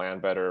the plan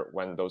better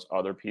when those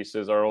other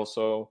pieces are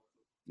also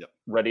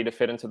ready to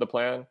fit into the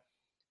plan.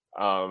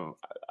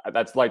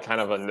 That's like kind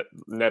of a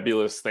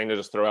nebulous thing to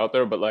just throw out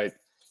there, but like,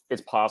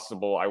 it's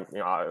possible. I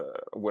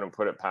wouldn't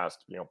put it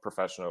past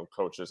professional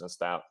coaches and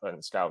staff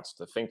and scouts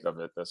to think of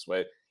it this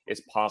way.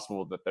 It's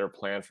possible that their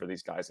plan for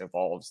these guys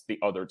involves the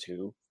other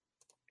two,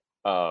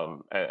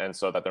 and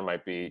so that there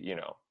might be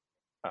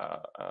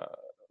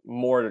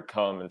more to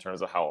come in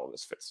terms of how all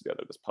this fits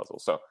together, this puzzle.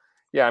 So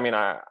yeah, I mean,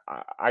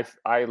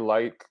 I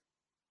like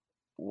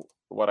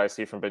what I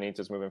see from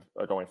Benitez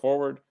going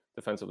forward.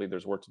 Defensively,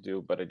 there's work to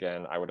do, but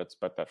again, I would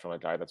expect that from a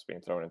guy that's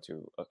being thrown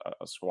into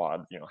a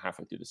squad,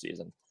 halfway through the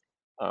season.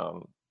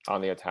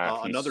 On the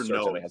attack, another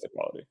certainly note has the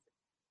quality.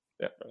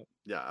 Yeah, right.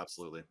 Yeah,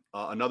 absolutely.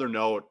 Another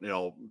note,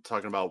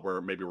 talking about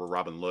where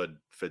Robin Lod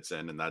fits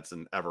in, and that's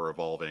an ever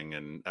evolving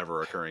and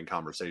ever occurring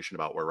conversation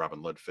about where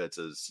Robin Lod fits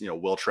is,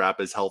 Will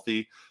Trapp is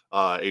healthy.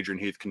 Adrian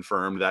Heath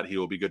confirmed that he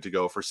will be good to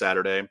go for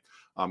Saturday.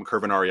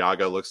 Kervin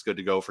Arriaga looks good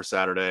to go for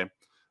Saturday.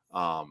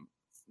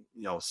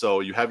 So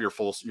you have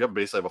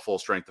basically have a full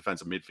strength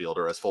defensive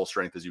midfielder, as full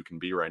strength as you can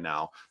be right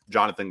now.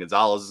 Jonathan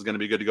Gonzalez is going to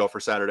be good to go for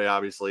Saturday,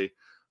 obviously.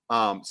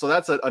 So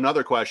that's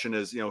another question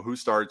is, who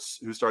starts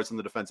in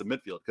the defensive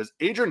midfield? Because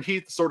Adrian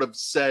Heath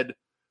said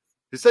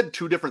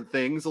two different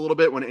things a little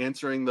bit when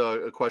answering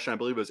the question. I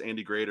believe it was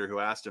Andy Grader who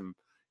asked him,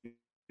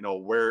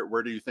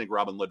 where do you think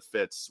Robin Lod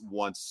fits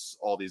once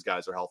all these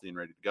guys are healthy and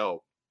ready to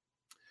go?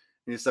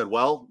 And he said,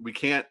 well, we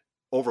can't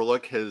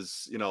overlook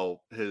his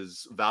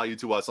value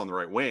to us on the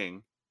right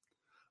wing,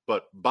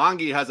 but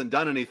Bongi hasn't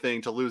done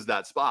anything to lose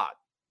that spot.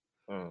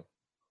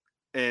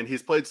 And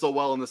he's played so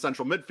well in the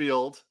central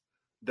midfield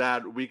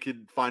that we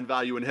could find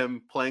value in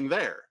him playing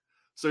there.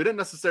 So he didn't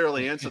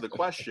necessarily answer the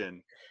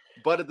question,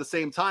 but at the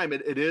same time,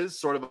 it is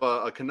sort of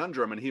a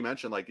conundrum. And he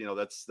mentioned, like,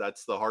 that's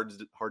the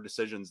hard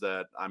decisions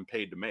that I'm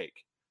paid to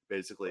make.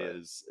 Basically, Right.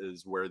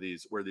 is where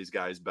these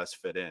guys best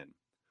fit in.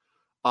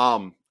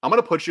 I'm going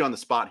to put you on the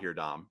spot here,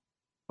 Dom.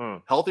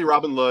 Healthy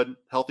Robin Lod,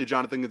 healthy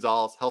Jonathan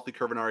Gonzalez, healthy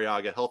Kervin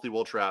Arriaga, healthy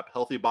Will Trapp,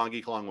 healthy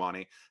Bongi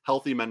Kalangwani,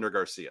 healthy Mender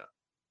Garcia.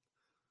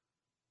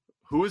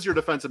 Who is your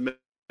defensive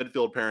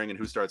midfield pairing, and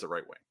who starts at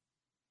right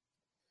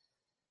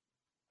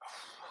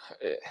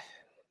wing?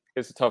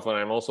 It's a tough one.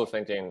 I'm also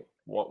thinking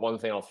one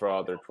thing I'll throw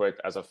out there quick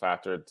as a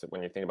factor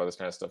when you think about this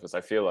kind of stuff is I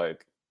feel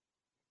like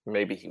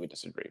maybe he would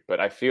disagree, but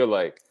I feel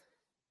like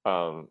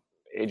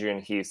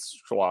Adrian Heath's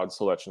squad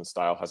selection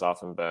style has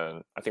often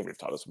been, I think we've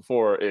taught this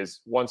before,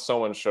 is once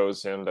someone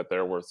shows him that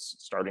they're worth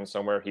starting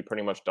somewhere, he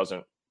pretty much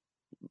doesn't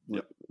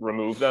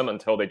remove them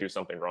until they do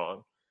something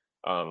wrong.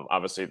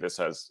 Obviously, this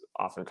has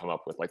often come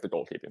up with like the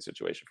goalkeeping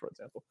situation, for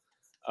example.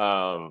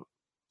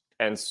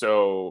 And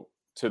so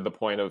to the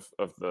point of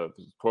the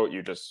quote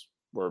you just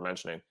were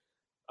mentioning,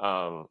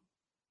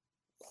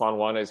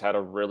 Hlongwane's had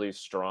a really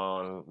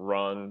strong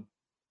run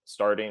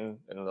starting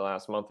in the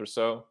last month or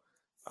so.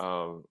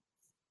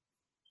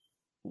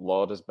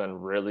 Lod has been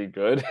really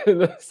good in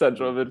the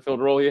central midfield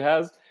role he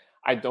has.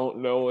 I don't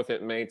know if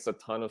it makes a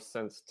ton of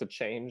sense to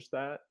change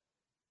that.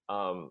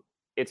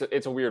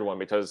 It's a weird one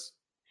because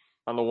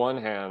on the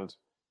one hand,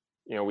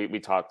 we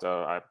talked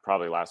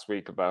probably last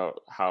week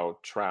about how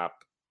Trapp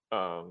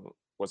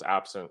was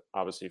absent,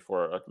 obviously,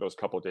 for those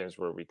couple of games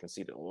where we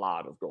conceded a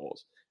lot of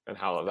goals, and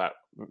how that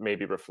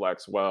maybe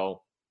reflects,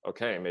 well,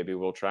 okay, maybe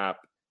Will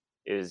Trapp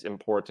is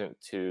important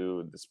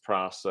to this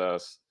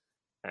process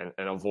and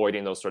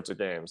avoiding those sorts of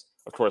games.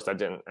 Of course, that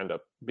didn't end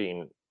up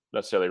being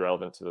necessarily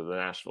relevant to the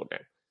Nashville game.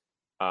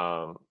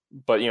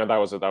 But that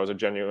was a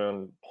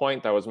genuine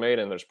point that was made,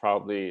 and there's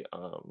probably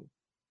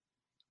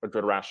a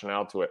good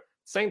rationale to it.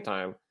 Same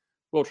time,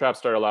 Will Trapp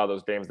started a lot of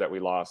those games that we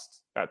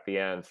lost at the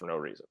end for no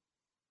reason.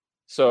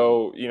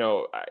 So you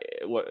don't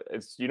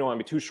want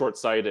to be too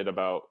short-sighted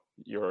about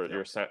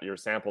your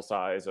sample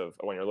size of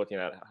when you're looking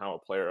at how a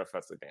player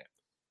affects the game.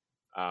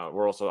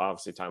 We're also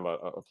obviously talking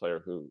about a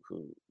player who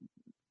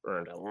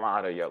earned a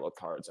lot of yellow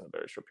cards in a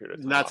very short period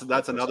of time. And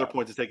that's another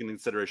point to take into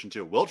consideration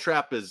too. Will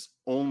Trapp is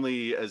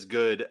only as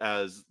good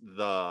as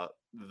the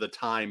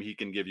time he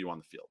can give you on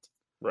the field.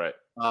 Right.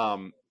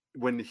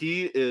 When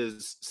he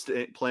is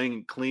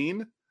playing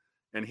clean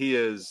and he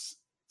is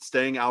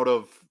staying out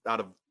of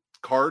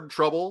card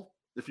trouble,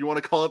 if you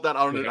want to call it that,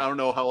 I don't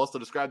know how else to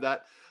describe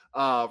that,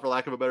 for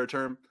lack of a better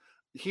term.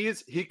 He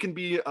can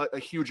be a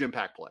huge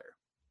impact player.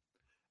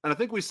 And I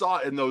think we saw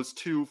in those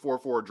 2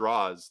 4-4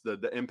 draws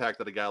the impact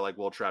that a guy like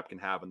Will Trapp can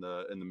have in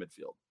the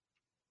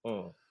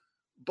midfield.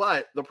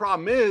 But the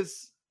problem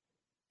is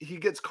he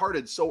gets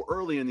carded so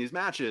early in these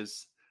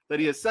matches that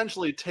he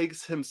essentially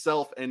takes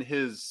himself and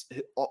his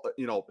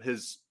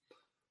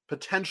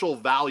potential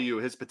value,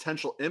 his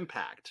potential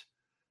impact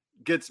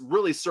gets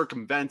really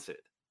circumvented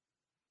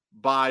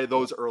by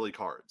those early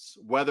cards,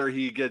 whether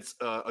he gets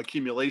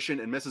accumulation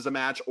and misses a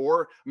match,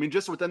 or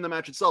just within the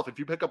match itself, if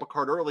you pick up a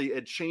card early,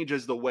 it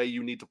changes the way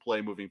you need to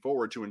play moving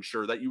forward to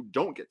ensure that you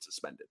don't get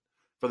suspended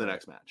for the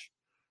next match.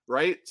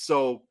 Right.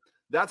 So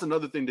that's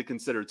another thing to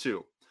consider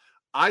too.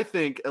 I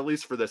think, at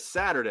least for this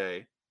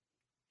Saturday,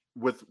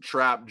 with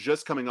Trapp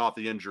just coming off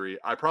the injury,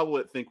 I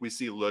probably think we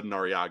see Lod and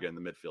Arriaga in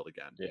the midfield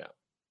again. Yeah.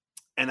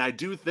 And I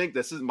do think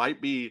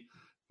might be,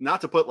 not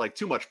to put like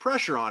too much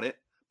pressure on it,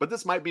 but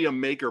this might be a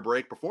make or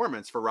break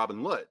performance for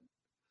Robin Lod.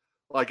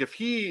 Like if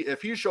he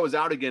shows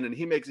out again and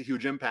he makes a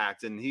huge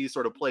impact and he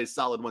sort of plays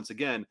solid once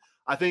again,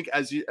 I think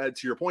to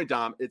your point,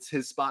 Dom, it's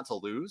his spot to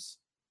lose.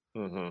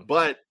 Mm-hmm.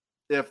 But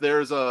if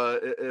there's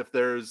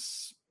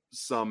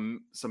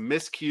some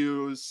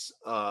miscues,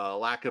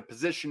 lack of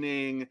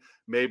positioning,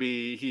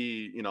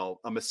 maybe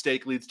a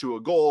mistake leads to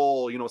a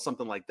goal,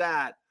 something like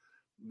that,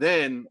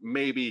 then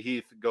maybe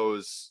Heath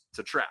goes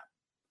to Trapp.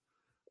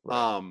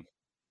 Right.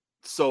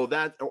 So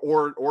that,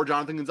 or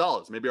Jonathan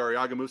Gonzalez, maybe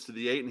Arriaga moves to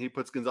the 8 and he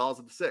puts Gonzalez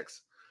at the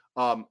 6.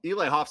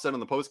 Eli Hoff said on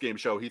the post-game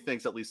show, he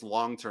thinks at least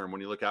long-term,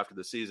 when you look after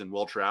the season,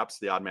 Will Trapp's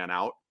the odd man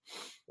out.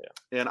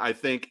 Yeah. And I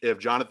think if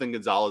Jonathan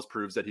Gonzalez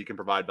proves that he can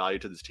provide value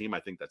to this team, I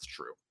think that's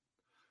true.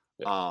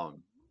 Yeah.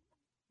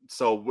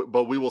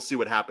 But we will see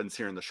what happens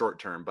here in the short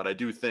term. But I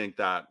do think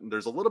that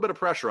there's a little bit of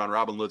pressure on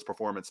Robin Lod's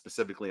performance,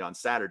 specifically on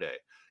Saturday,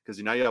 because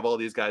you have all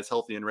these guys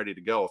healthy and ready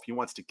to go. If he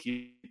wants to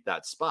keep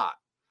that spot,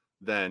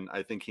 then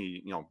I think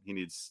he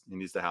needs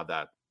to have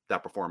that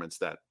performance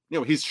that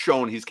he's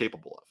shown he's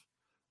capable of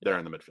there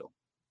in the midfield.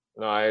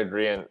 No, I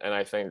agree, and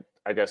I think,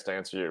 I guess, to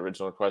answer your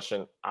original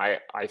question, I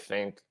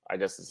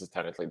guess this is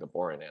technically the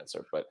boring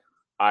answer, but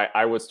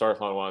I would start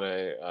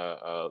Hlongwane,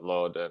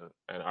 Lod,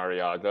 and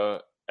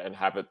Arriaga, and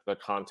have it, the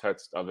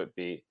context of it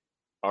be,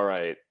 all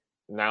right,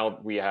 now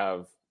we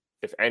have,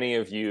 if any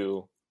of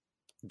you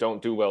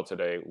don't do well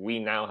today, we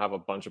now have a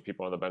bunch of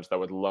people on the bench that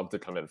would love to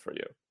come in for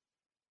you.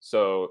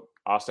 So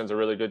Austin's a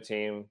really good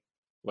team.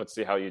 Let's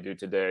see how you do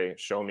today.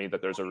 Show me that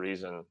there's a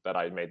reason that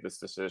I made this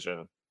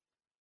decision.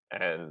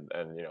 and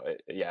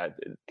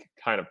it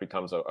kind of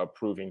becomes a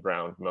proving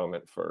ground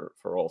moment for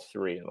all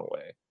three in a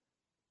way.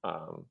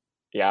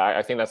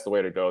 I think that's the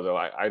way to go, though.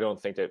 I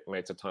don't think it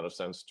makes a ton of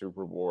sense to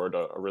reward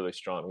a really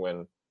strong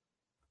win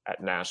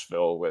at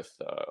Nashville with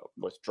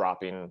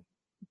dropping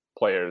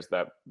players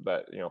that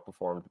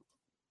performed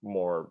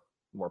more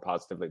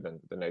positively than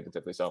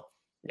negatively. So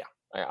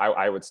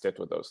I would stick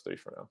with those three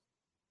for now.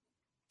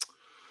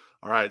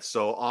 All right,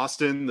 so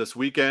Austin this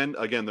weekend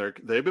again.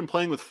 They've been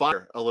playing with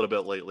fire a little bit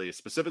lately,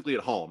 specifically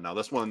at home. Now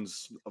this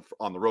one's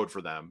on the road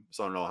for them,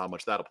 so I don't know how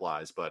much that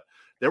applies. But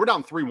they were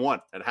down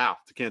 3-1 at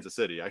half to Kansas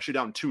City. Actually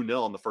down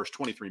 2-0 in the first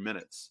 23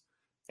 minutes,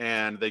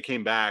 and they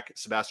came back.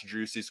 Sebastian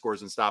Driussi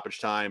scores in stoppage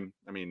time.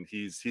 I mean,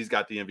 he's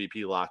got the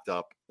MVP locked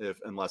up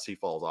unless he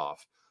falls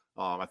off.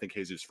 I think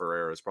Jesus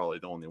Ferreira is probably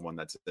the only one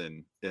that's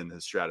in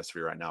his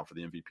stratosphere right now for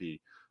the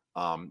MVP.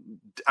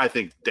 I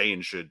think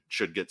Dane should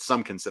get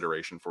some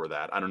consideration for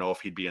that. I don't know if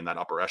he'd be in that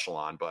upper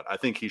echelon, but I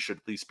think he should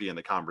at least be in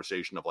the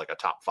conversation of like a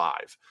top 5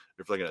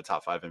 if we're looking at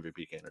top 5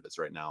 MVP candidates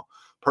right now,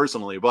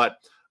 personally. But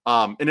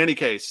in any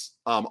case,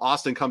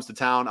 Austin comes to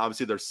town.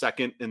 Obviously, they're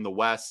second in the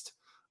West.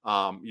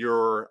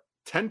 You're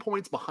 10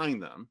 points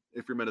behind them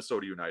if you're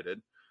Minnesota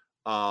United.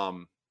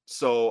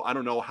 So I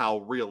don't know how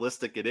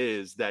realistic it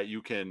is that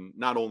you can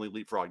not only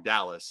leapfrog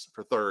Dallas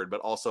for third,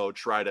 but also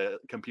try to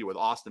compete with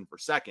Austin for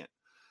second.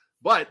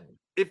 But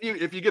if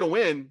you get a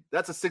win,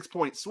 that's a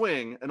 6-point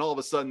swing, and all of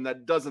a sudden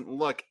that doesn't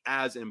look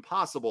as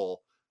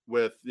impossible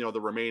with the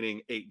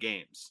remaining 8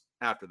 games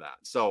after that.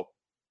 So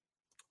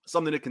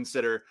something to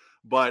consider.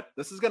 But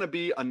this is going to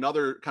be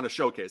another kind of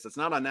showcase. It's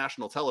not on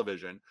national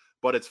television,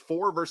 but it's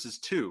 4 versus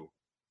 2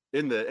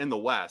 in the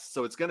West.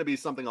 So it's going to be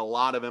something a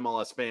lot of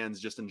MLS fans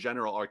just in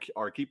general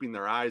are keeping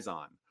their eyes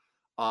on.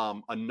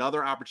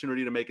 Another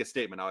opportunity to make a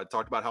statement. I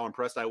talked about how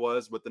impressed I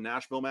was with the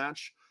Nashville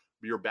match.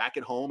 You're back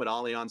at home at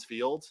Allianz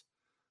Field.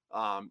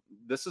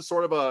 This is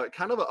sort of a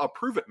kind of a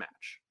prove it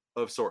match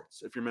of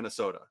sorts. If you're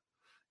Minnesota,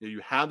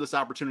 you have this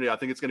opportunity. I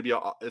think it's going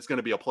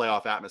to be a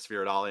playoff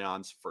atmosphere at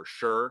Allianz for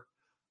sure.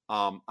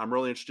 I'm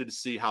really interested to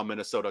see how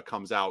Minnesota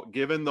comes out,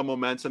 given the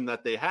momentum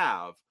that they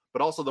have,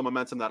 but also the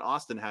momentum that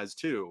Austin has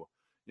too.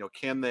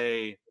 Can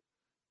they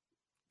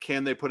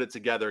put it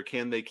together?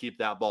 Can they keep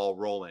that ball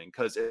rolling?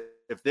 Because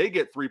if they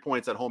get 3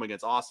 points at home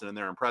against Austin and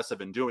they're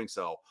impressive in doing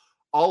so,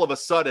 all of a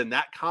sudden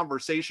that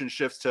conversation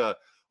shifts to,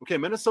 okay,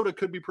 Minnesota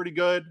could be pretty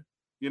good.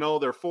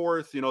 They're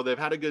fourth. They've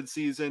had a good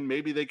season.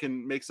 Maybe they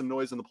can make some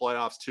noise in the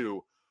playoffs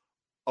too.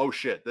 Oh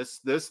shit,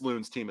 this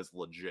Loons team is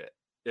legit.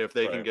 If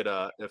they can get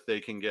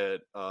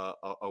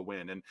a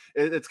win, and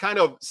it's kind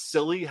of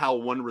silly how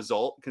one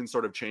result can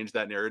sort of change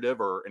that narrative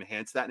or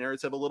enhance that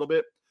narrative a little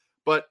bit,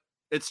 but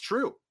it's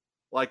true.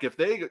 Like if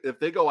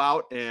they go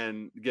out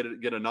and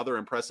get another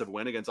impressive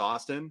win against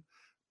Austin,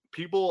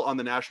 people on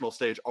the national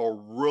stage are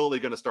really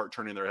going to start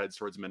turning their heads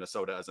towards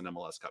Minnesota as an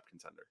MLS Cup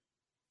contender.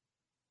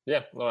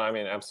 Yeah, well, I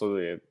mean,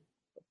 absolutely.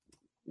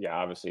 Yeah,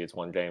 obviously it's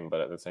one game,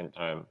 but at the same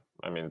time,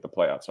 I mean, the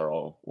playoffs are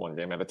all one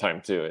game at a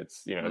time too.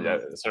 It's at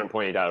a certain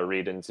point you got to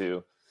read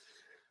into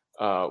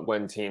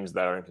when teams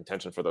that are in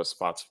contention for those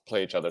spots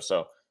play each other.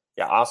 So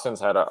yeah, Austin's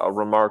had a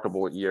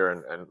remarkable year,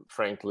 and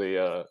frankly,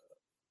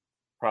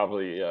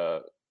 probably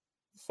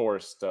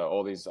forced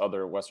all these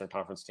other Western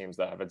Conference teams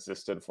that have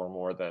existed for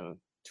more than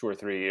 2 or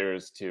 3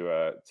 years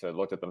to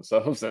look at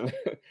themselves and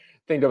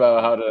think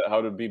about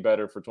how to be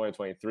better for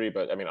 2023.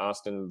 But I mean,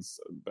 Austin's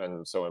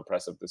been so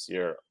impressive this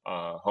year,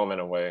 home and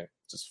away,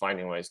 just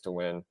finding ways to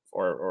win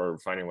or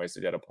finding ways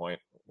to get a point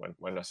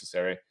when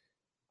necessary.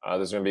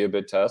 There's going to be a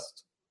big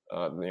test.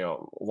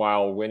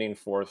 While winning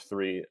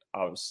 4-3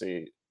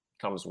 obviously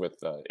comes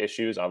with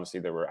issues. Obviously,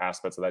 there were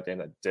aspects of that game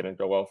that didn't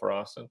go well for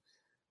Austin.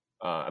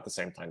 At the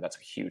same time, that's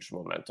a huge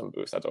momentum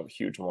boost. That's a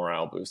huge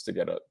morale boost to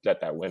get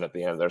that win at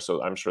the end there.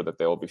 So I'm sure that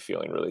they'll be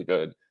feeling really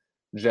good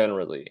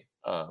generally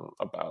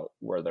about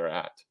where they're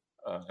at.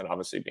 And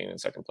obviously being in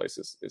second place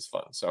is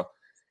fun. So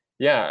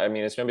yeah, I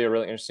mean, it's going to be a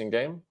really interesting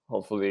game.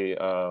 Hopefully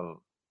the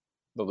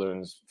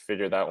Loons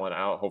figure that one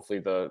out.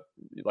 Hopefully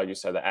like you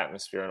said, the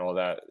atmosphere and all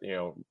that,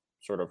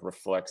 sort of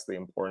reflects the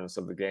importance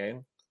of the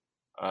game.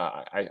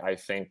 I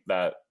think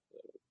that,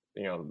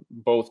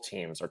 both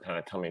teams are kind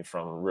of coming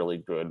from really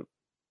good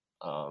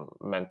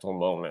mental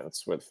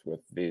moments with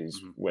these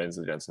wins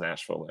against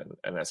Nashville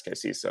and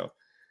SKC. So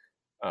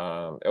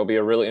it'll be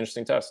a really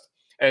interesting test.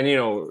 And,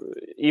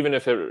 even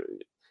if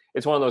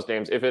it's one of those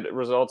games, if it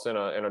results in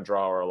a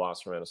draw or a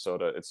loss for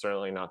Minnesota, it's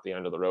certainly not the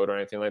end of the road or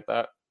anything like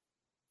that.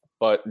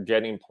 But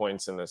getting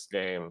points in this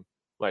game,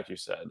 like you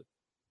said,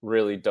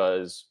 really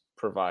does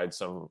provide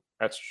some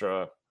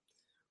extra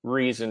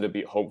reason to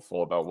be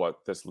hopeful about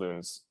what this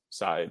Loons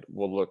side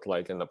will look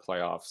like in the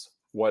playoffs,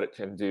 what it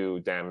can do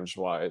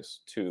damage-wise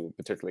to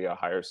particularly a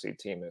higher seed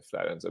team if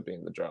that ends up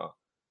being the draw.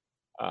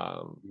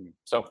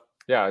 So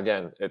yeah,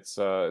 again, it's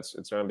going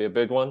to be a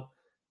big one.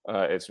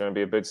 It's going to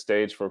be a big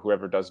stage for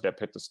whoever does get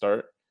picked to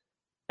start,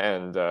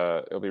 and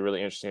it'll be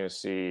really interesting to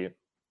see,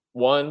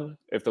 one,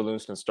 if the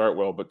Loons can start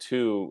well, but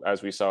two,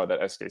 as we saw that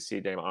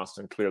SKC game,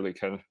 Austin clearly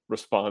can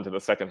respond to the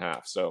second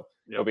half. So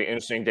It'll be an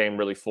interesting game,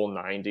 really full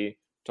 90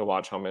 to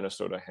watch how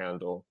Minnesota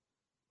handle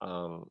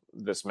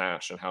this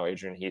match and how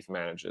Adrian Heath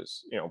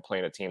manages,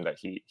 playing a team that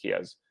he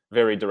has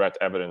very direct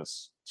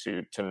evidence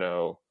to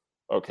know,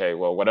 okay,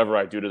 well, whatever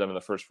I do to them in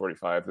the first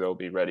 45, they'll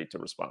be ready to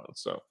respond.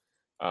 So,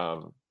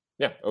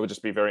 it would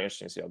just be very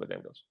interesting to see how the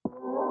game goes.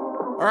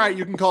 All right,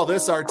 you can call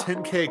this our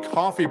 10K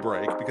coffee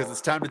break because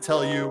it's time to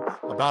tell you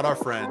about our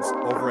friends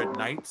over at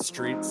 9th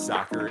Street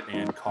Soccer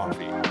and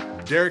Coffee.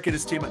 Derek and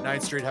his team at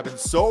 9th Street have been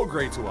so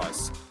great to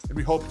us, and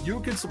we hope you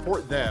can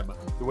support them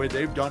the way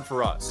they've done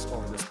for us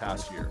over this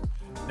past year.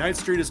 9th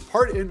Street is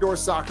part indoor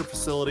soccer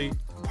facility,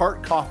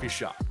 part coffee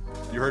shop.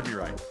 You heard me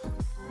right.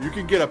 You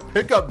can get a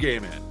pickup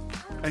game in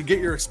and get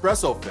your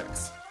espresso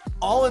fix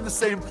all in the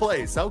same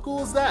place. How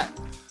cool is that?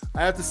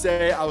 I have to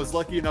say, I was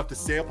lucky enough to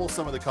sample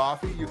some of the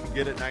coffee you can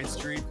get at 9th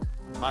Street.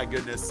 My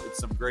goodness, it's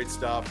some great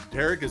stuff.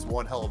 Derek is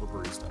one hell of a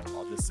barista.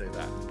 I'll just say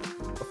that.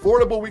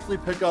 Affordable weekly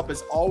pickup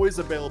is always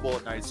available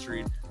at 9th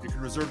Street. You can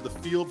reserve the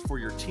field for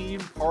your team,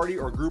 party,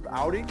 or group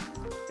outing.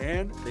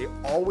 And they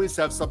always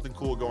have something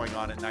cool going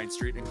on at 9th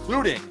Street,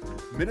 including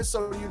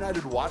Minnesota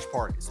United watch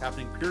parties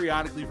happening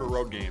periodically for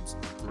road games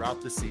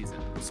throughout the season.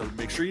 So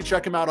make sure you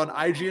check them out on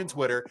IG and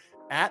Twitter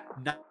at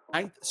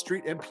 9th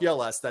Street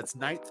MPLS. That's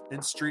 9th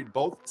and Street,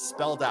 both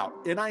spelled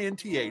out.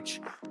 NINTH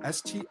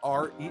STREET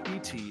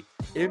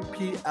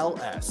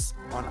MPLS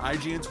on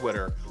IG and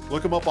Twitter.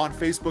 Look them up on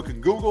Facebook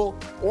and Google,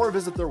 or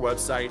visit their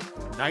website,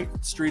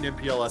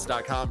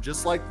 9thstreetmpls.com,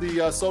 just like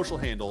the social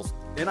handles,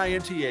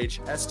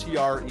 NINTH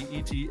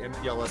STREET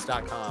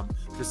MPLS.com,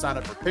 to sign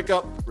up for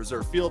pickup,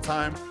 reserve field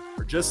time,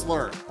 or just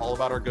learn all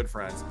about our good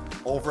friends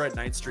over at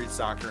 9th Street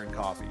Soccer and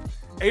Coffee.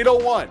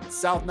 801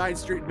 South 9th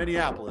Street,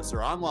 Minneapolis,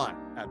 or online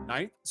at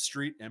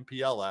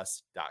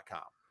 9thstreetmpls.com.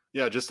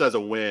 Yeah, just as a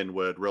win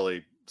would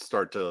really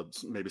start to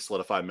maybe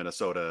solidify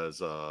Minnesota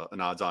as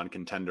an odds-on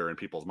contender in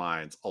people's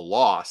minds. A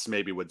loss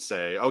maybe would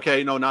say,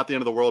 okay, no, not the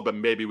end of the world, but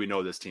maybe we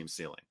know this team's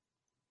ceiling.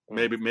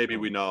 Maybe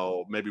we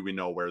know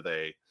where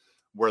they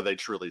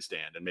truly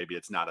stand, and maybe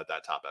it's not at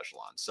that top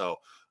echelon. So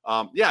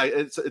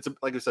it's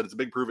like I said, it's a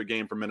big prove-it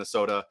game for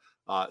Minnesota.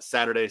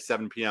 Saturday,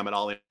 7 p.m. at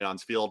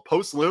Allianz Field.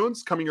 Post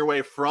Loons coming your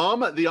way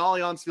from the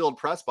Allianz Field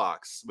press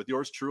box with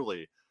yours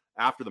truly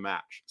after the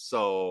match.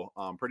 So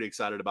I'm pretty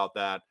excited about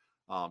that.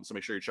 So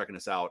make sure you're checking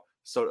us out.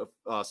 So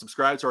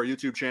subscribe to our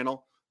YouTube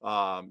channel.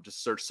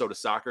 Just search Soda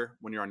Soccer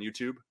when you're on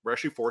YouTube. We're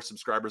actually 4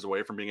 subscribers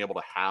away from being able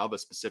to have a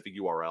specific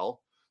URL.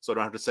 So I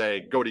don't have to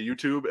say, go to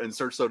YouTube and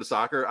search Soda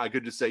Soccer. I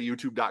could just say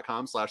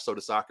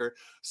youtube.com/Soda Soccer.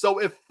 So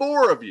if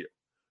 4 of you,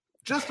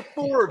 just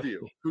 4 of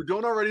you who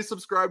don't already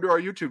subscribe to our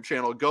YouTube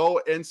channel, go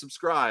and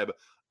subscribe,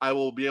 I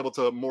will be able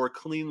to more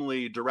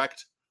cleanly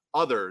direct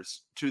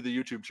others to the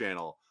YouTube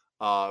channel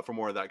for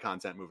more of that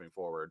content moving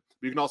forward.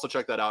 You can also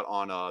check that out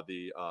on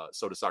the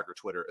Soda Soccer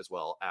Twitter as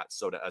well, at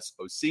Soda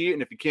SOC.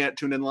 And if you can't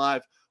tune in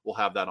live, we'll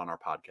have that on our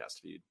podcast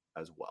feed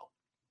as well.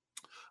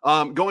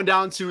 Going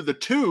down to the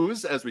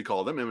twos, as we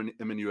call them, in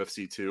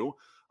UFC 2.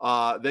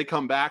 They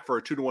come back for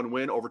a 2-1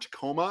 win over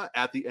Tacoma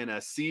at the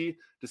NSC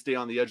to stay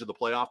on the edge of the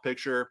playoff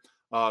picture.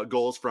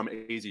 Goals from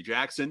AZ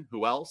Jackson,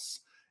 who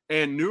else?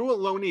 And new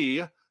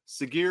loanee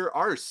Sagir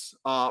Ars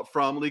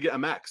from Liga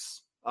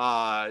MX.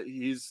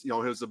 He was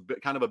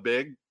kind of a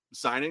big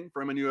signing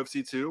from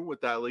UFC 2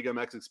 with that Liga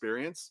MX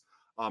experience.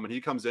 And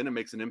he comes in and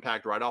makes an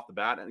impact right off the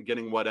bat and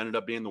getting what ended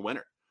up being the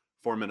winner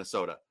for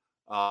Minnesota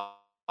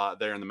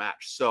there in the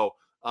match. So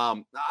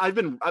I've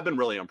been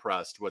really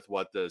impressed with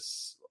what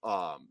this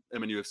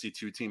MNUFC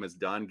 2 team has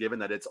done, given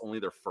that it's only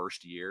their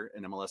first year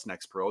in MLS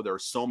Next Pro. There are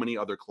so many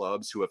other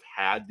clubs who have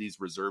had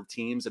these reserve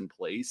teams in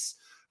place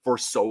for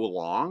so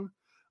long.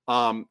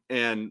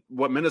 And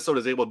what Minnesota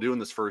is able to do in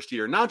this first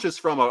year, not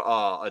just from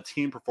a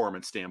team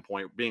performance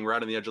standpoint, being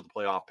right on the edge of the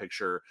playoff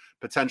picture,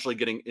 potentially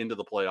getting into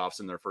the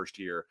playoffs in their first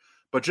year,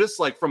 but just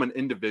like from an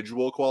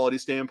individual quality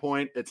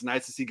standpoint, it's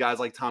nice to see guys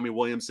like Tommy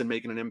Williamson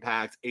making an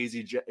impact. AZ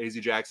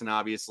Jackson,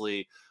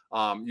 obviously,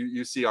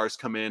 you see ours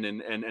come in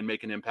and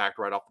make an impact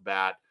right off the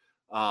bat.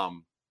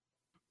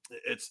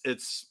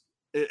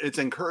 It's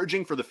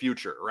encouraging for the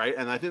future, right?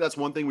 And I think that's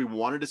one thing we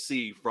wanted to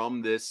see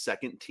from this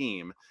second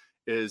team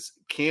is,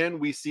 can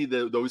we see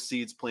those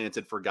seeds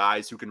planted for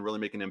guys who can really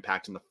make an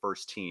impact in the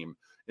first team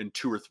in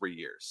 2 or 3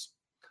 years?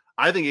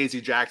 I think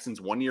AZ Jackson's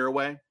 1 year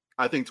away.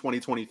 I think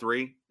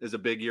 2023 is a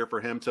big year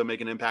for him to make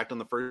an impact on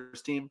the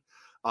first team.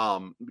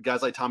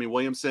 Guys like Tommy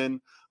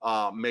Williamson,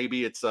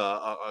 maybe it's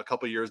a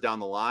couple years down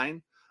the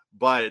line,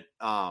 but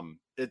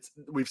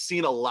we've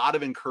seen a lot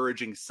of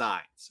encouraging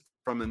signs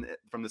from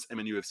this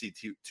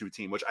MNUFC 2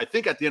 team, which I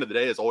think at the end of the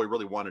day is all we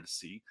really wanted to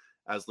see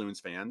as Loons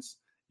fans.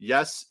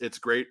 Yes, it's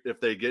great if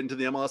they get into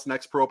the MLS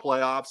Next Pro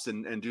playoffs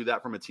and do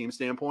that from a team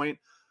standpoint,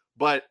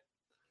 but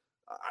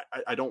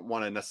I don't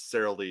want to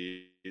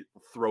necessarily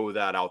throw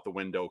that out the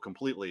window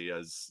completely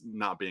as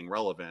not being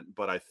relevant.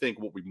 But I think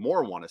what we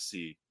more want to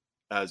see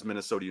as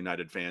Minnesota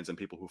United fans and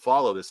people who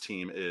follow this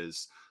team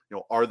is,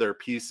 are there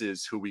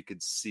pieces who we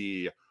could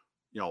see,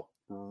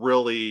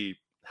 really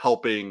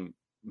helping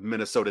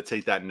Minnesota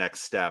take that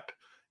next step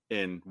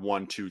in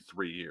 1, 2,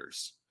 3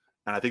 years?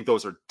 And I think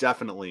those are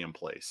definitely in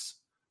place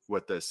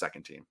with the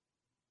second team.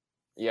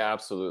 Yeah,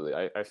 absolutely.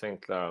 I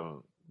think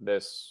and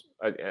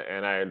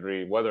I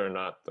agree, whether or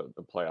not the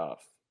playoff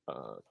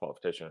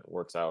qualification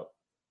works out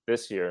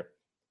this year,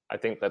 I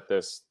think that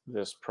this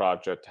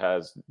project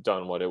has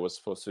done what it was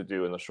supposed to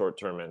do in the short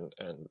term,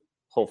 and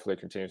hopefully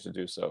continues to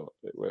do so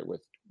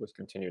with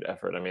continued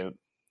effort. I mean,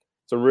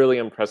 it's a really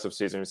impressive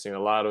season. We've seen a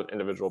lot of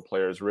individual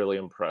players really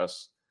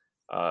impress.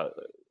 Uh,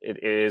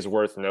 it is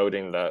worth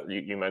noting that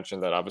you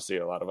mentioned that obviously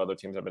a lot of other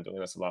teams have been doing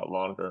this a lot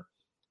longer.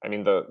 I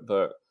mean,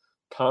 the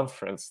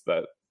conference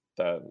that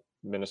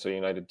Minnesota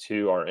United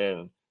 2 are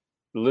in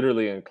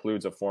literally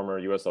includes a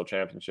former USL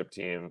Championship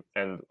team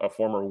and a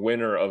former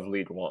winner of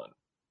League One,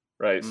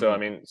 right? So, I Mhm.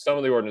 mean, some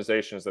of the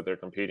organizations that they're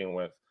competing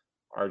with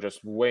are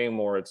just way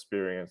more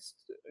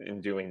experienced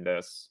in doing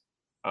this.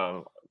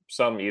 Um,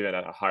 some even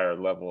at a higher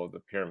level of the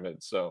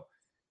pyramid. So,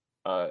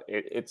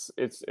 it's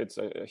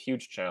a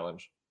huge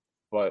challenge,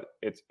 but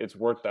it's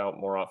worked out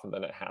more often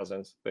than it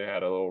hasn't. They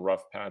had a little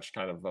rough patch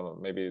kind of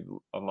maybe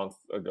a month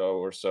ago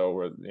or so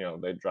where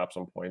they dropped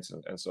some points,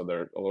 and so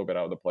they're a little bit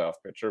out of the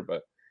playoff picture,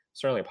 but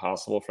certainly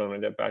possible for them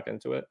to get back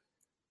into it.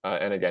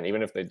 And again,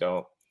 even if they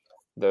don't,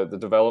 the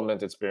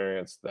development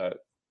experience that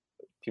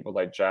people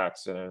like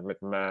Jackson and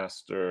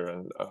McMaster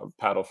and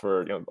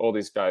Paddleford, all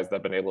these guys that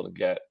have been able to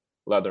get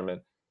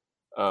Leatherman,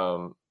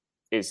 um,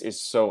 is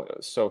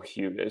so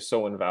huge, is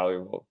so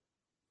invaluable.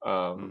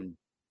 Um,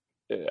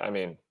 Mhm. I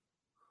mean,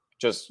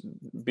 just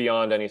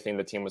beyond anything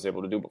the team was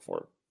able to do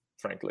before.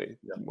 Frankly,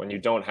 Yeah. when you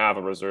don't have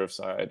a reserve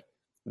side,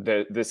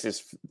 this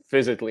is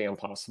physically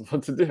impossible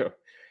to do.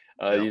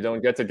 Yeah. You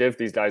don't get to give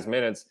these guys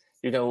minutes.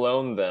 You can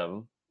loan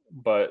them,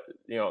 but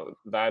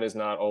that is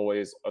not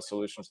always a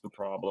solution to the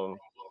problem.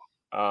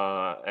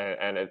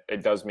 And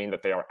it does mean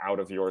that they are out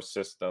of your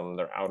system.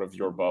 They're out of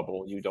your Mhm.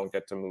 bubble. You don't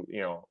get to move,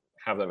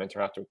 have them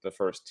interact with the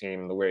first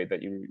team the way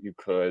that you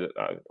could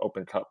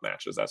open cup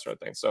matches, that sort of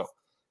thing. So,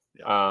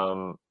 Yeah.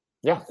 um,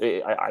 yeah,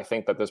 I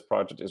think that this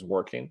project is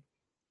working.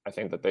 I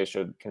think that they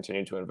should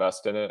continue to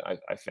invest in it.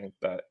 I think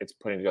that it's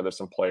putting together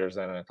some players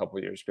that in a couple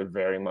of years could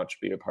very much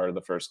be a part of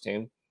the first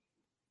team.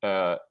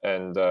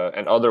 And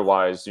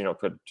otherwise,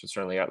 could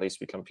certainly at least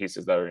become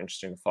pieces that are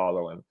interesting to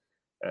follow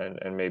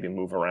and maybe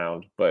move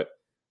around. But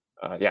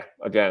yeah,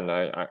 again,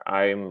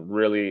 I'm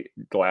really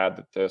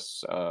glad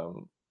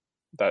that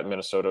that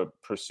Minnesota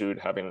pursued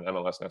having an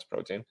MLS Next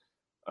Pro team,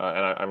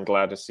 and I'm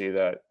glad to see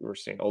that we're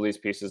seeing all these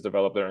pieces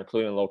develop there,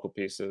 including local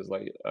pieces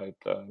like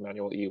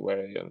Manuel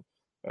Iwe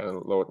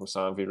and Loic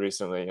Musambi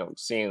recently.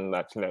 Seeing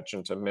that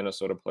connection to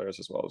Minnesota players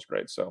as well is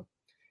great. So,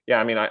 yeah,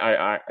 I mean,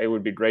 it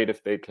would be great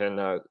if they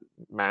can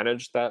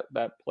manage that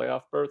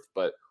playoff berth,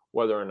 but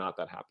whether or not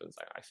that happens,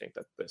 I think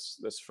that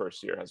this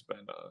first year has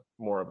been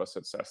more of a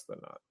success than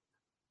not.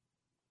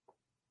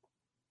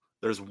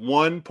 There's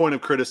one point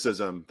of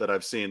criticism that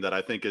I've seen that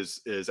I think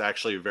is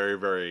actually very,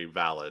 very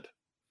valid.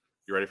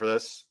 You ready for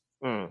this?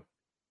 Mm.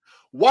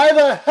 Why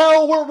the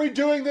hell weren't we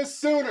doing this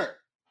sooner?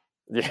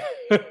 Yeah.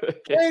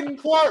 Aiden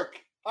Clark,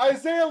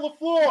 Isaiah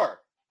LaFleur.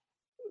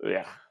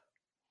 Yeah.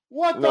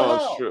 What the No,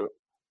 it's hell? true.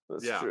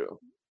 That's Yeah. true.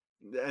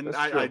 And That's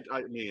I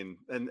true. mean,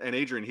 and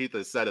Adrian Heath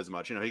has said as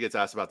much. He gets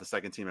asked about the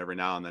second team every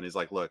now and then. He's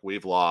like, look,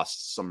 we've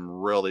lost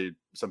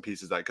some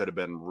pieces that could have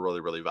been really,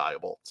 really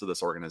valuable to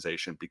this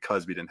organization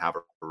because we didn't have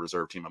a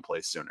reserve team in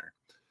place sooner.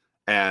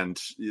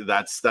 And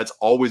that's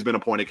always been a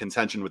point of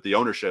contention with the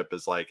ownership,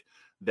 is like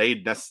they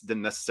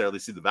didn't necessarily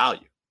see the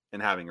value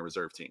in having a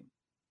reserve team.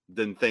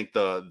 Didn't think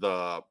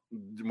the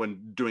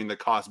when doing the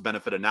cost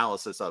benefit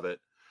analysis of it,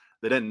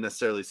 they didn't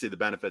necessarily see the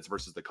benefits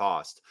versus the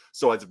cost.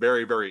 So it's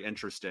very, very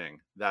interesting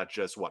that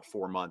just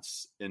 4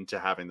 months into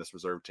having this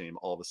reserve team,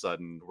 all of a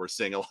sudden we're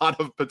seeing a lot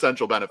of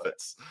potential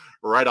benefits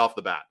right off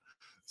the bat.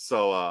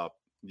 So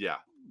yeah,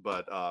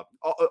 but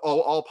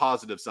all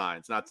positive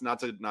signs. Not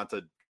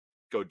to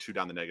go too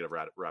down the negative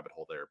rabbit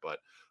hole there, but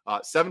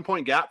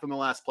 7-point gap from the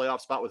last playoff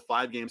spot with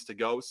 5 games to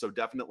go. So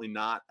definitely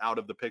not out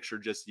of the picture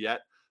just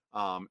yet.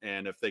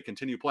 And if they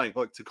continue playing,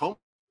 look, Tacoma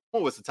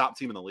was the top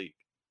team in the league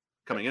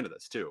coming into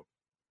this too.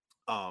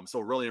 So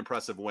a really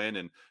impressive win.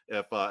 And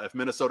if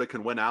Minnesota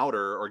can win out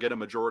or get a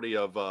majority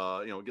of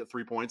get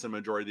 3 points in a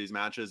majority of these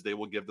matches, they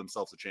will give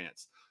themselves a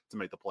chance to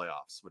make the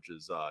playoffs, which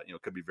is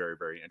could be very,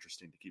 very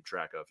interesting to keep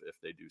track of if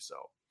they do so.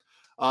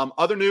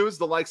 Other news,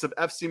 the likes of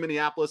FC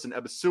Minneapolis and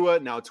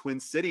Ebusua, now Twin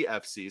City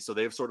FC, so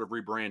they've sort of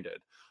rebranded,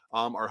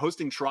 are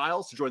hosting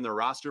trials to join their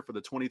roster for the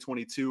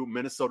 2022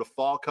 Minnesota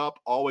Fall Cup.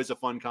 Always a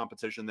fun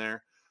competition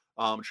there.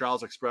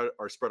 Trials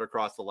are spread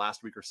across the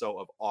last week or so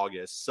of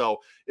August. So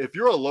if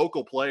you're a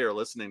local player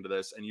listening to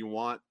this and you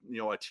want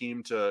a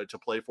team to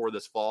play for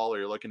this fall, or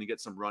you're looking to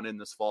get some run in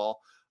this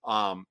fall,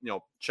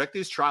 check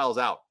these trials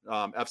out.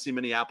 FC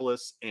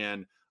Minneapolis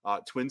and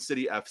Twin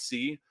City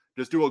FC.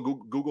 Just do a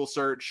Google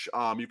search.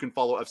 You can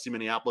follow FC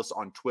Minneapolis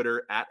on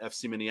Twitter at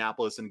FC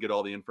Minneapolis and get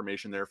all the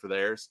information there for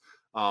theirs.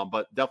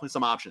 But definitely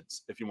some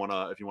options if you want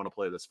to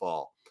play this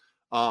fall.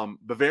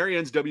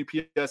 Bavarians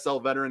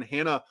WPSL veteran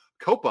Hannah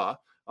Copa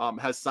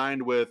has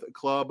signed with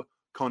Club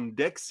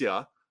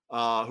Condexia,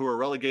 who were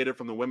relegated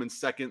from the women's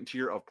second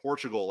tier of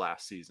Portugal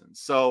last season.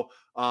 So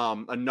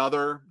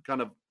another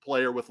kind of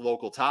player with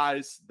local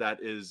ties that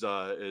is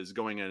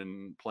going in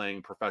and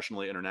playing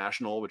professionally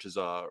international, which is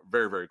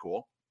very, very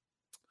cool.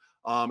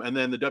 And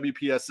then the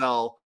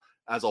WPSL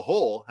as a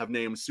whole have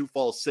named Sioux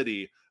Falls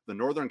City the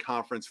Northern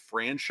Conference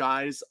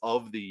Franchise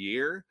of the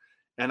Year,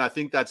 and I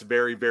think that's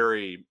very,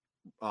 very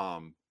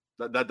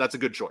that's a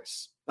good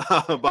choice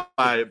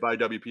by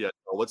WPSL.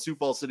 What Sioux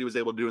Falls City was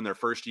able to do in their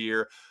first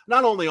year,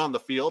 not only on the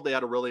field, they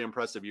had a really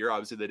impressive year.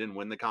 Obviously, they didn't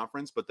win the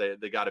conference, but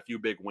they got a few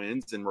big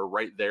wins and were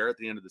right there at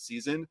the end of the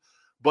season.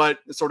 But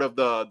sort of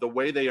the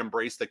way they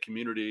embraced the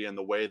community and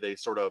the way they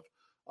sort of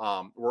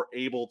were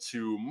able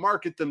to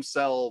market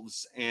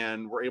themselves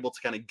and were able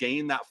to kind of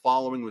gain that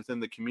following within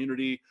the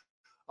community.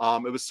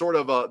 It was sort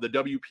of the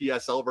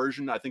WPSL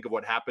version, I think, of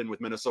what happened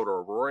with Minnesota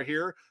Aurora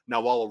here.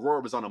 Now, while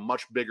Aurora was on a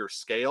much bigger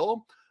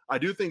scale, I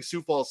do think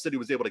Sioux Falls City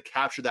was able to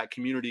capture that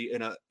community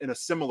in a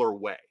similar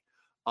way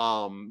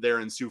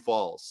there in Sioux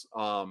Falls.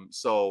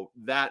 So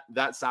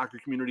that soccer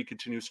community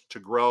continues to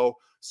grow.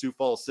 Sioux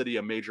Falls City,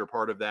 a major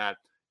part of that,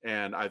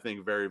 and I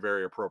think very,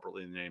 very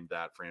appropriately named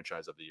that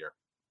Franchise of the Year.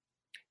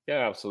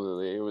 Yeah,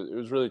 absolutely. It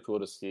was really cool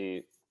to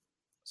see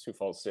Sioux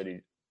Falls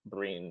City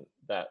bring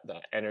that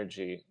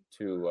energy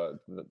to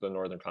the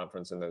Northern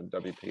Conference and the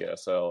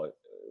WPSL.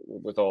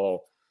 With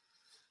all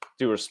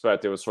due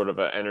respect, it was sort of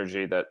an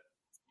energy that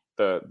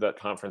the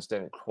conference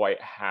didn't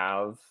quite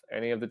have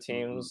any of the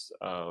teams.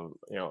 You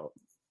know,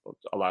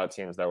 a lot of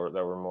teams that were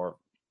more,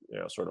 you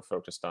know, sort of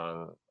focused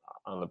on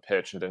the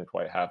pitch and didn't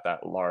quite have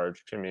that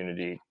large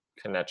community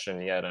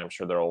connection yet. I'm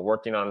sure they're all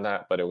working on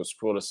that, but it was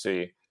cool to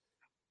see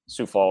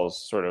Sioux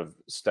Falls sort of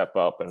step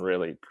up and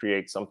really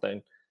create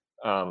something.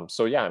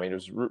 So yeah, I mean, it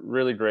was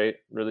really great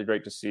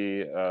to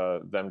see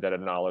them get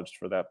acknowledged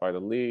for that by the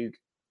league.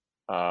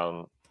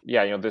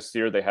 Yeah, you know, this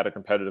year they had a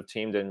competitive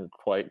team, didn't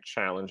quite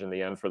challenge in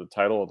the end for the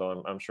title,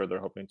 although I'm sure they're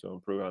hoping to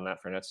improve on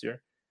that for next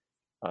year.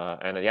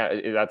 And yeah,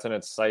 that's an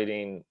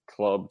exciting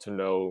club to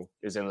know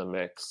is in the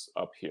mix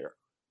up here.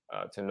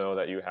 To know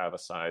that you have a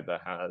side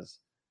that has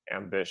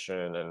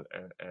ambition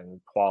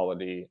and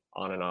quality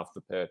on and off the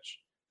pitch,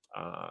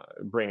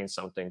 bringing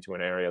something to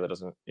an area that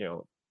doesn't, you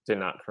know, did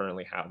not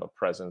currently have a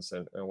presence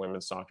in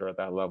women's soccer at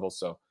that level.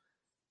 So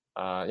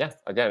yeah,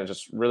 again,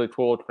 just really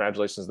cool.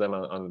 Congratulations to them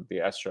on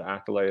the extra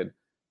accolade,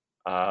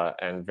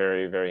 and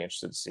very, very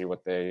interested to see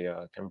what they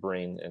can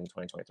bring in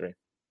 2023.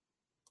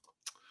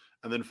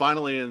 And then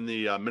finally, in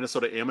the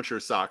Minnesota Amateur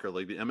Soccer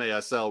League, the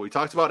MASL, we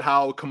talked about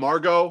how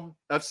Camargo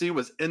FC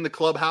was in the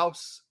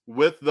clubhouse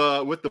with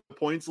the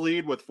points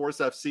lead, with Force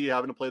FC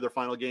having to play their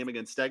final game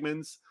against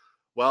Stegmans.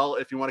 Well,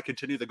 if you want to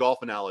continue the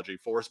golf analogy,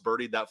 Force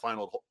birdied that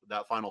final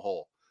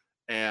hole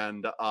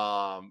and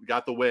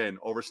got the win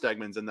over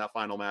Stegmans in that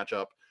final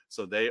matchup.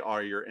 So they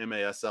are your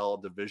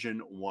MASL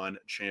Division I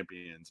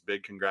champions.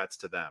 Big congrats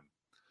to them.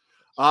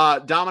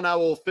 Dom and I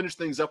will finish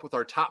things up with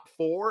our top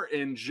four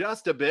in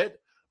just a bit.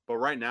 But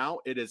right now,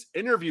 it is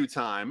interview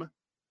time.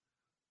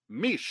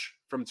 Mish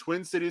from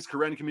Twin Cities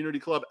Karen Community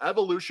Club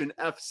Evolution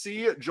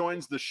FC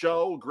joins the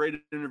show.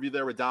 Great interview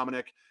there with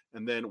Dominic.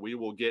 And then we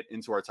will get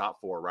into our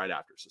top four right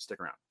after. So stick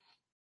around.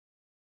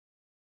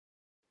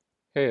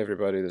 Hey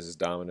everybody, this is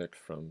Dominic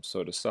from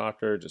Soda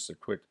Soccer. Just a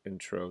quick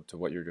intro to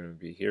what you're going to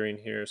be hearing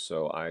here.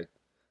 So I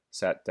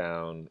sat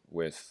down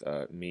with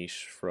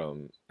Mish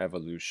from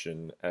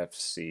Evolution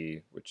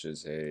FC, which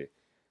is a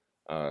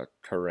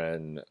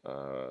Karen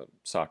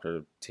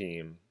soccer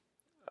team,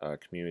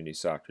 community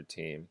soccer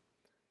team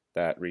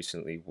that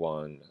recently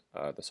won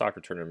the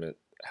soccer tournament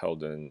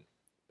held in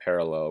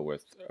parallel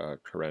with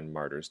Karen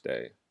Martyrs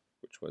Day,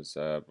 which was,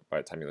 by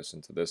the time you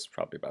listen to this,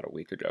 probably about a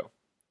week ago.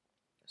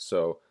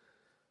 So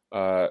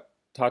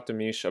talk to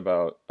Mish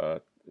about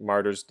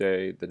Martyrs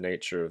Day, the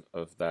nature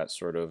of that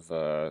sort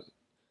of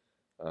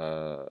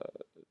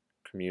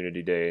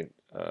community day,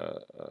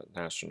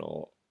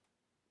 national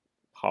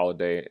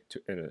holiday,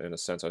 in a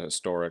sense, a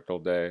historical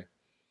day.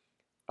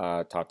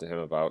 Talk to him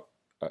about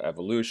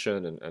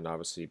evolution and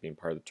obviously being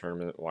part of the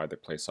tournament, why they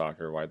play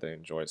soccer, why they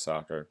enjoy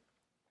soccer.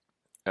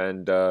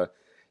 And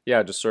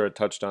yeah, just sort of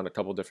touched on a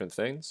couple different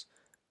things.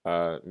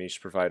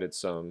 Mish provided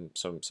some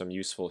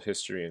useful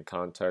history and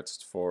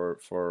context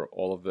for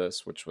all of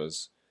this, which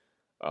was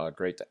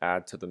great to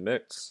add to the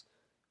mix.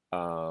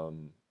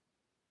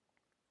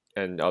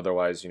 And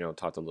otherwise, you know,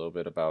 talked a little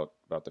bit about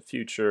the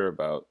future,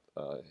 about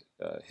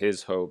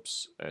his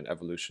hopes and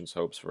Evolution's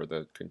hopes for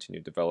the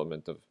continued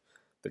development of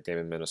the game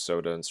in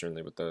Minnesota and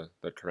certainly with the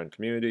current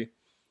community.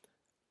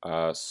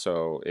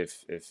 So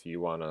if you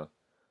want to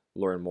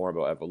learn more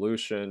about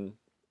Evolution,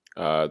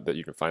 that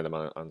you can find them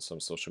on some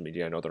social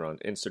media. I know they're on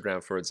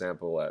Instagram, for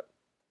example, at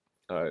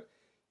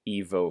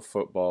Evo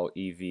Football,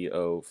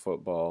 EVO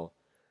Football,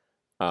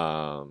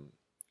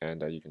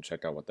 and you can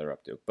check out what they're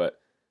up to. But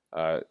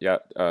yeah,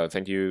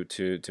 thank you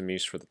to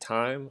Mish for the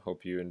time.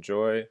 Hope you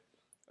enjoy.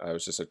 It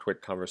was just a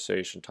quick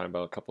conversation, talking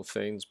about a couple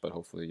things, but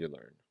hopefully you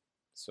learned.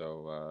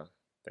 So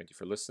thank you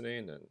for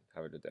listening and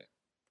have a good day.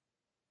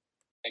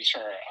 Thanks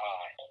for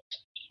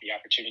the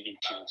opportunity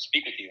to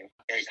speak with you.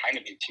 Very kind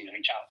of you to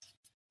reach out.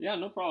 Yeah,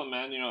 no problem,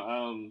 man. You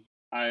know,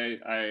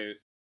 I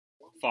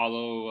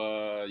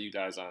follow you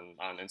guys on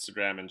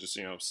Instagram and just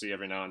see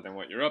every now and then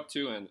what you're up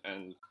to,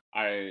 and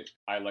I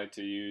like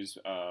to use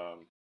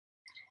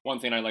one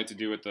thing I like to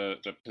do with the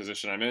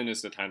position I'm in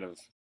is to kind of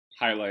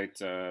highlight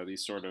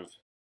these sort of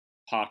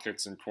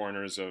pockets and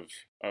corners of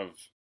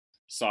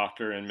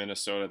soccer in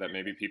Minnesota that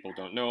maybe people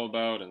don't know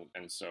about,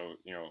 and so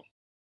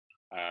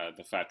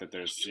the fact that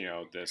there's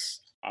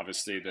this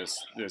obviously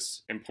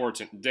this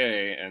important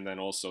day, and then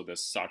also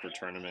this soccer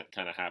tournament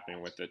kind of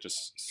happening with it,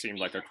 just seemed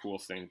like a cool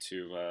thing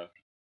to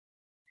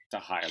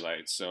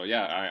highlight. So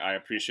yeah, I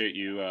appreciate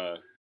you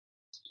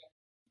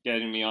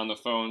getting me on the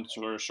phone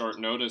for a short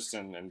notice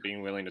and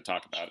being willing to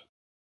talk about it.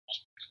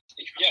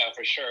 Yeah,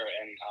 for sure,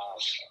 and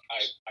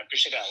I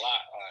appreciate that a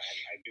lot, and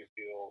I do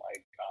feel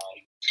like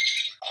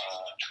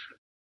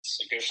it's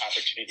a good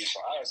opportunity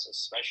for us,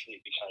 especially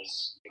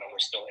because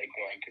we're still a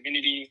growing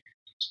community,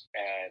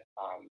 and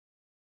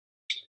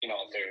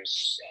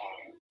there's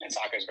and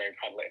soccer is very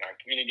prevalent in our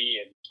community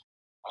and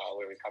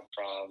where we come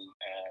from,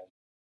 and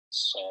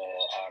so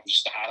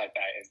just to highlight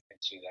that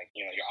into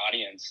your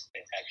audience,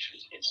 it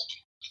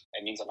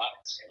means a lot,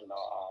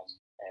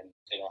 and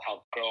it'll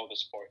help grow the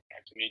sport in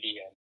our community,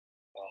 and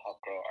it'll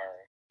help grow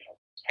our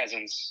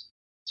presence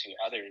to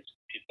other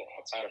people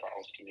outside of our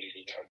own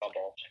community or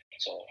bubble.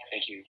 So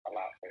thank you a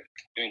lot for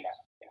doing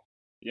that.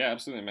 Yeah,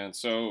 absolutely, man.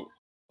 So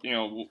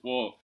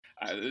we'll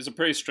there's a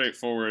pretty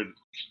straightforward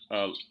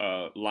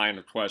line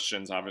of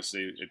questions.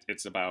 Obviously,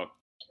 it's about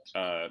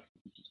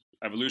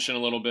evolution a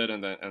little bit,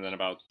 and then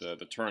about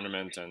the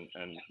tournament and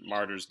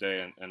Martyrs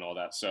Day and all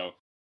that. So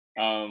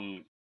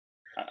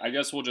I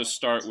guess we'll just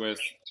start with,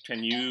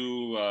 can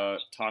you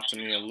talk to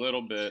me a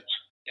little bit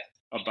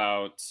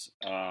about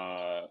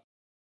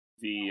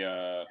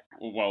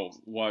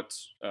what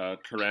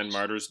Keren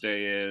Martyrs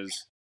Day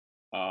is,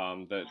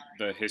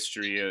 the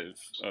history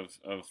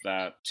of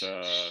that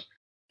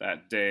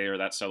day or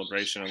that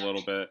celebration a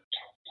little bit,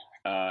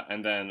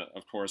 and then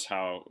of course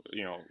how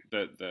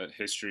the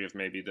history of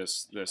maybe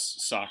this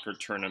soccer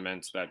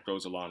tournament that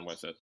goes along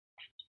with it.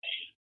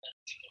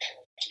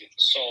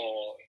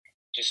 So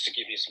just to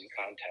give you some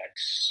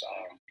context,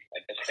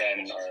 like the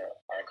Karen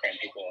are Karen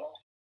people,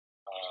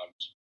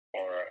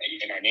 or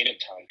in our native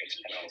tongue, it's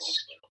pronounced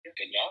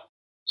Ganya.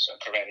 So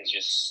Karen is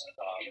just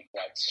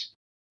what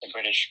the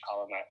British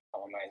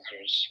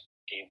colonizers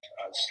gave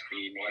us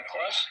the name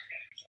for us.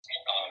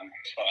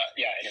 But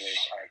yeah, anyways,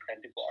 our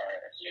Karen people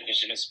are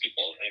indigenous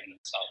people in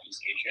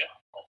Southeast Asia,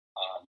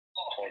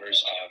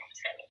 borders of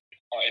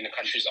in the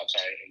countries in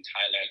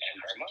Thailand and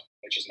Burma,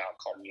 which is now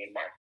called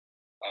Myanmar.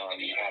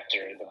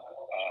 After the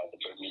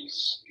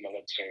Burmese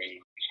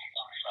military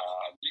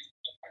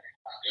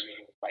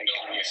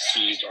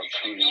seized or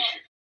coup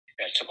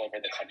that took over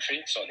the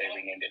country, so they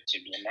renamed it to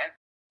Myanmar.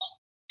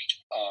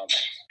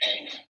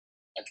 And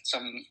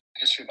some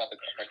history about the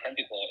Karen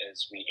people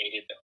is we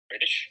aided the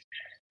British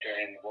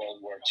during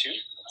World War II,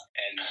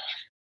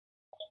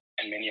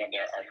 and many of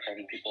our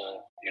Karen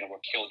people,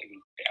 were killed in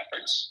the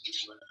efforts.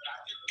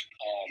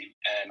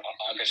 And on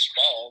August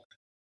 12th,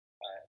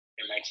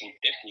 in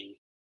 1950,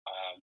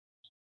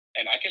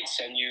 and I can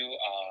send you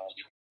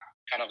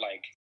kind of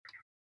like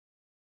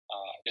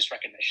this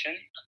recognition.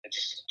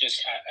 It's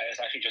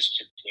actually just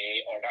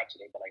today, or not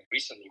today, but like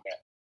recently,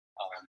 that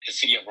the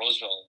city of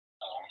Roseville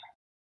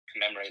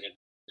commemorated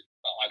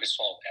August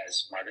 12th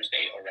as Martyrs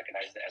Day, or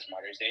recognized it as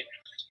Martyrs Day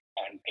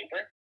on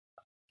paper.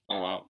 Oh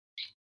wow!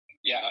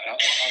 Yeah,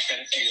 I'll send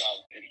it to you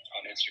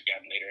on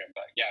Instagram later.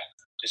 But yeah,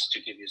 just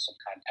to give you some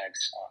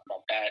context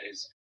about that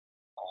is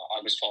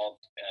August 12th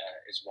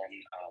is when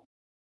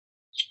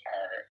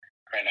our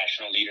current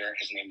national leader,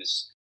 his name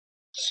is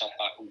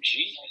Safa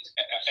Uji,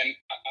 and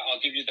I'll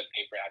give you the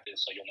paper after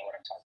this so you'll know what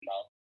I'm talking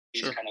about.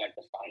 He's kind of like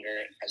the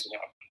founder and president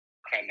of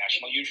Karen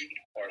National Union,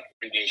 or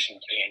abbreviation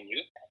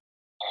KNU.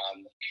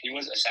 He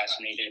was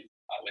assassinated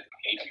with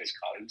 8 of his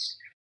colleagues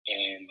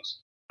in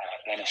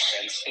one of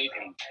Karen State,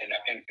 in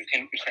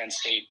Karen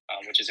State,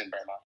 which is in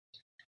Burma,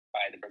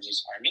 by the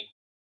Burmese army.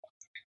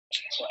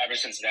 So ever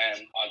since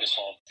then, August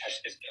 12th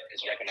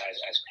is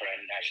recognized as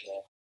Karen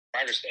National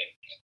Martyrs Day.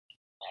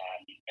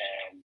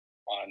 And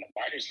on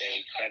Martyrs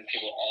Day, Karen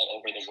people all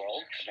over the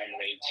world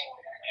commemorate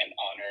and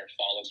honor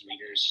fallen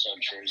leaders,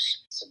 soldiers,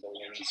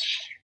 civilians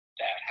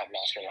that have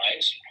lost their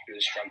lives through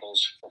the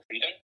struggles for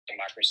freedom,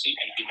 democracy,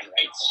 and human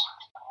rights.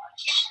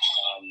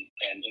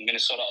 And in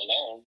Minnesota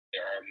alone,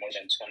 there are more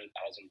than 20,000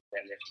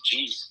 Karen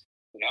refugees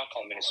who now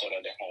call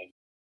Minnesota their home,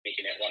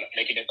 making it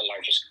the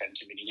largest Karen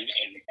community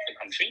in the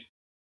country.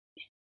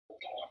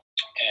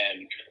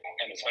 And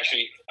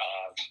especially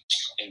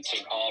in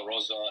St. Paul,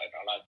 Roseville, and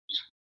a lot of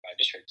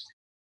districts,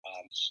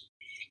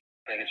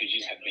 Karen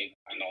refugees have made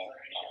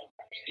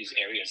these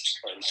areas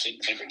or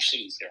neighboring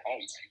cities their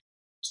homes.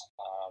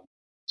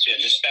 So yeah,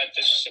 just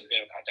a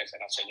bit of context, and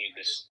I'll send you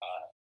this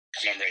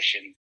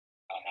commemoration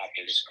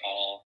after this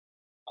call.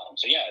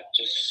 So yeah,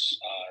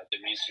 just the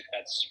music.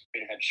 That's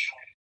pretty much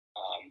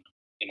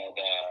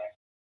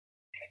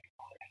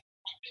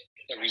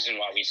the reason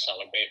why we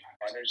celebrate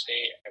Martyrs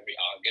Day every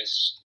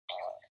August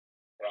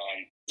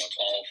around 12.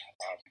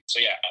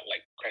 So yeah,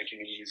 like Karen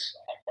communities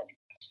from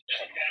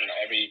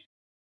every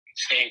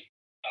state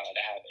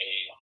that have a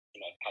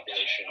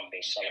population,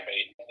 they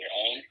celebrate their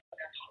own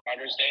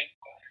Martyrs Day.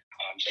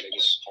 So they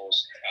just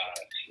host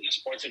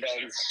sports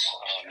events,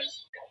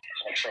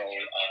 cultural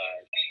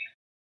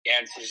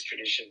dances,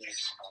 traditions.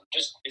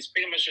 Just it's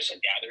pretty much just a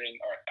gathering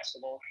or a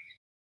festival.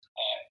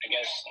 I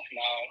guess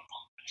now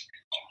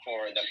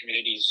for the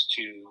communities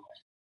to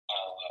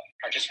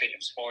participate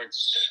in sports,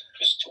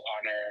 just to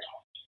honor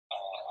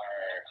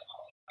our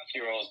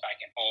heroes back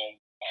at home,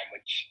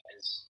 which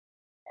is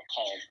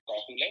called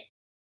Gohule,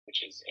 which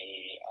is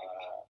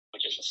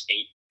a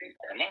state in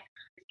Burma.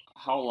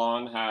 How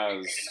long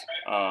has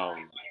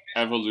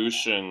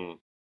evolution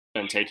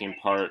been taking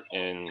part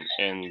in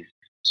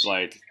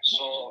like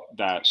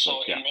that?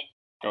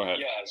 Go ahead.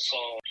 Yeah,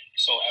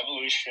 so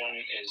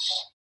evolution is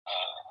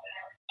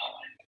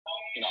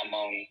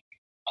among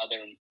other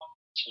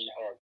team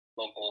or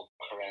local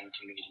Karen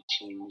community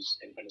teams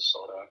in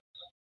Minnesota.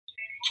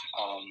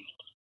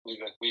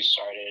 We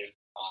started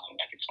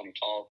back in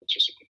 2012 with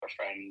just a group of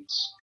friends,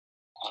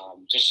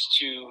 just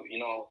to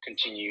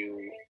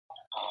continue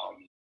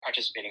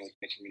participating with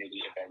the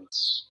community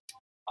events,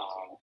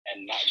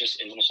 and not just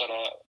in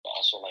Minnesota, but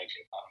also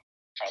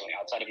traveling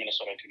outside of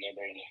Minnesota to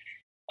neighboring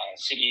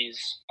cities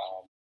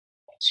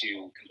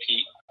to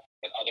compete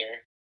with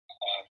other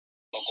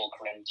local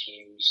Karen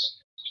teams.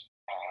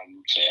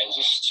 So yeah,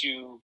 just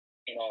to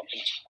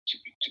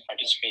to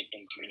participate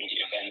in community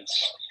events,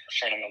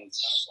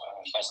 tournaments,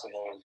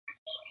 festivals,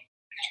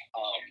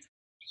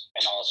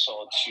 and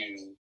also to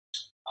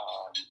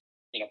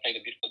play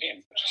the beautiful game,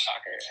 which is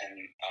soccer, and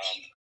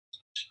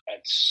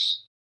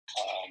that's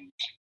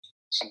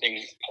something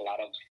a lot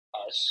of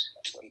us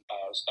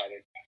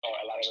started, or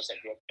a lot of us that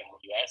grew up in the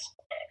U.S.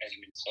 and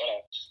Minnesota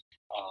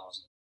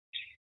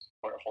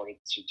were afforded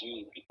to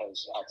do,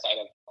 because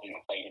outside of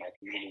playing in our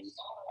community,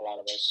 a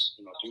lot of us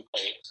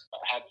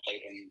have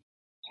played in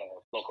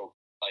local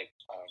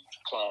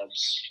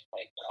clubs,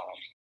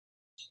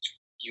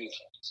 youth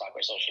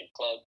soccer association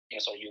club,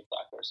 Minnesota Youth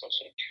Soccer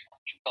Association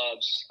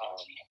clubs,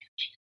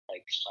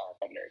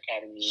 Thunder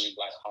Academy,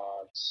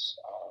 Blackhawks,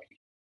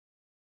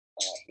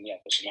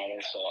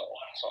 so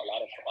a lot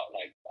of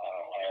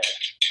our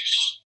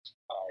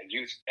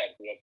youth that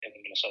grew up in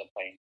Minnesota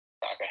playing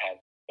soccer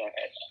have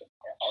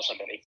also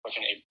been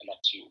fortunate enough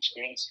to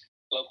experience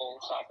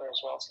local soccer as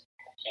well,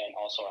 and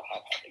also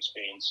have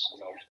experience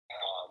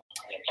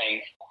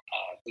playing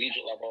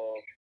collegiate level,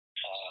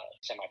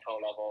 semi-pro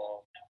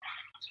level,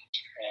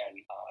 and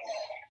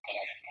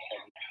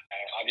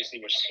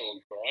obviously we're still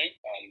growing.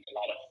 A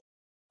lot of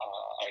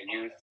our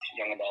youth,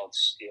 young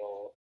adults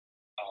still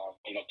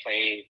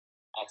play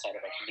outside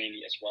of our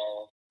community as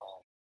well,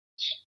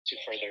 to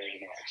further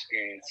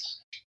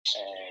experience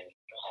and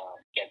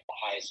get the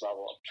highest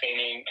level of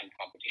training and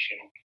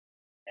competition,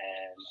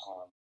 and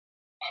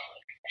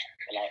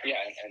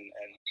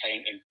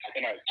playing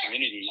within our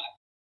community,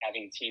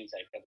 having teams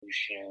like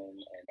Evolution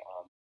and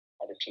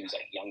other teams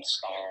like Young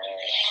Star,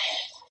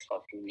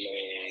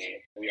 Gohule,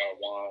 We Are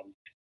One.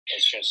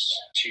 It's just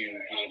to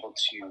be able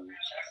to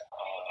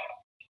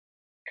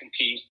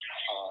compete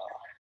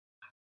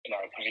in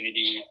our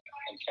community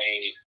and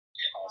play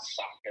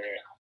soccer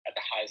at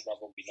the highest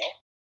level we know.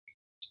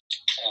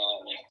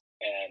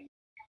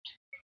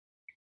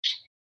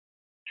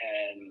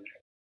 And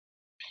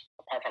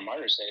apart from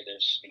Martyrs Day,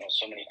 there's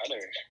so many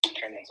other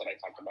tournaments that I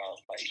talked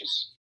about,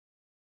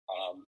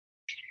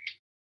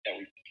 that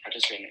we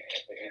participate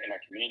in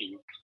our community.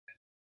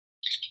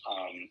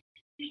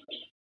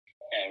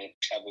 And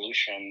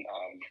Evolution,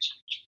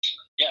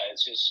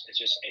 it's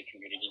just a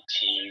community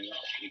team.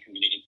 We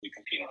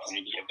compete in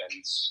community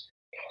events,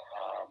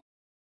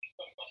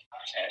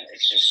 and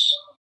it's just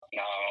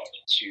now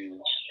to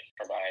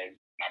provide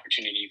an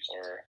opportunity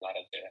for a lot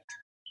of the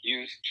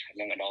youth,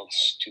 young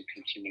adults to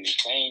continue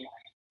playing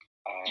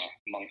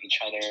among each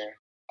other,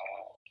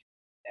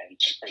 and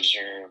to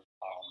preserve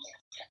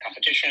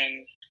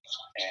competition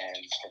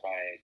and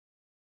provide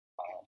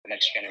the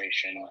next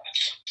generation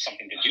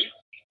something to do,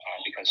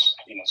 because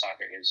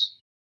soccer is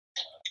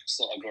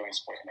still a growing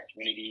sport in our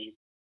community,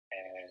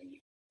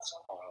 and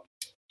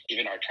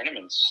even our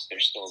tournaments,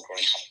 there's still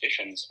growing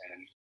competitions,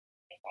 and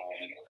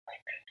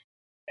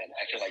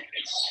I feel like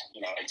it's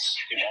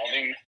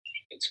evolving,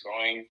 it's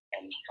growing,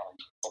 and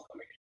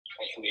hopefully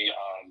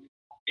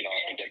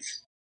it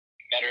gets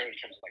better in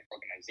terms of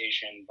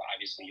organization. But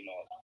obviously, in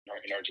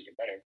order to get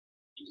better,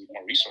 you need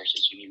more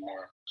resources, you need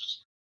more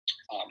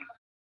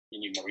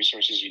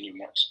resources, you need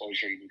more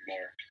exposure, you need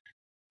more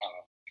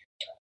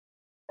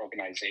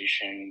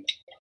organization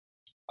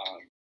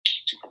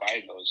to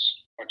provide those,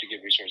 or to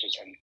give resources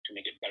and to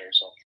make it better.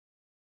 So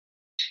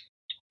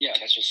yeah,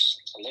 that's just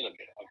a little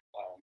bit of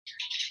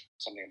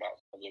something about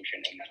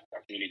Evolution and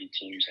our community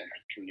teams and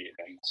our community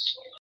events.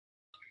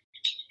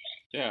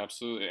 Yeah,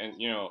 absolutely. And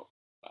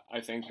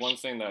I think one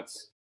thing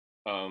that's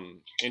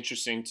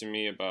interesting to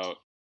me about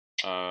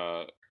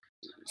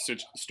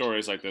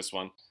stories like this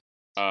one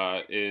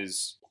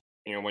is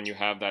when you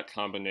have that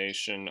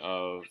combination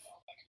of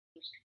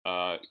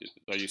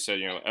like you said,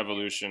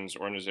 Evolution's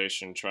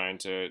organization trying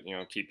to,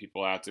 keep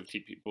people active,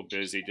 keep people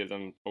busy, give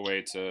them a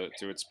way to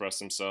express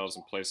themselves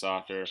and play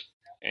soccer.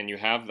 And you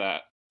have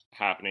that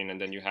happening, and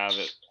then you have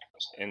it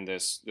in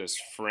this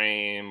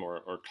frame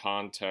or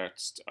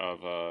context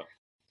of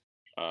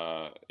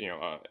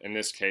in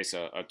this case,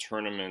 a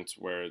tournament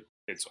where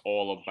it's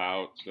all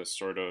about this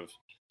sort of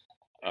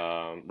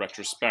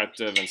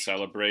retrospective and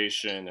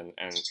celebration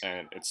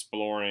and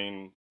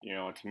exploring,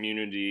 a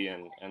community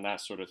and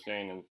that sort of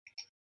thing. And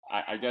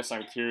I guess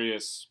I'm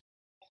curious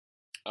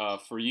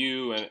for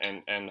you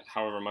and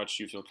however much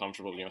you feel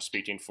comfortable,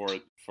 speaking for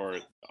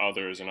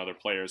others and other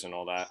players and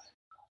all that,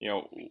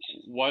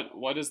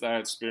 what is that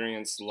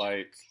experience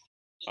like?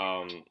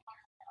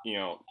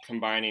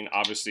 Combining,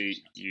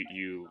 obviously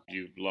you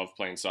love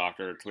playing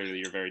soccer. Clearly,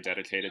 you're very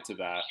dedicated to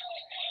that,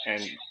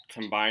 and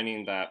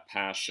combining that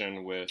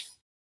passion with,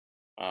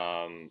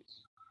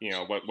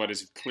 what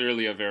is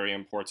clearly a very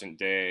important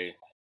day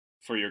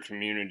for your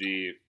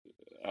community,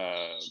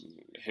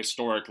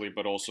 historically,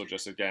 but also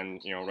just again,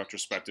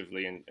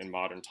 retrospectively in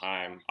modern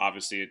time.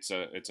 Obviously, it's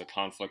a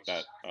conflict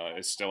that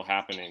is still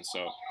happening.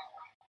 So,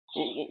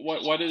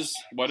 what is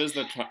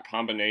the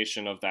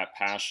combination of that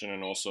passion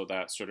and also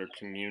that sort of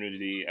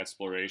community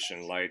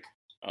exploration like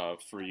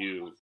for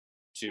you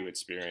to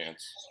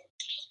experience?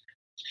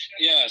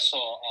 Yeah, so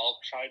I'll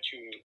try to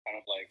kind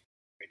of like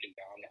break it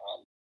down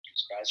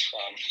as best.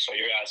 So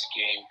you're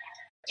asking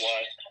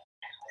what,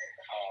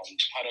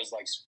 how does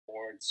like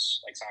sports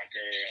like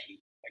soccer and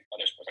like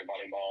other sports like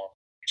volleyball,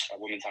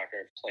 women's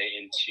soccer play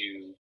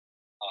into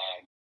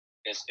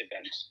this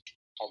event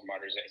called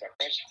Martyrs Day? Is that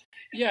correct?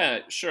 Yeah,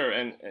 sure.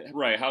 And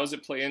right, how does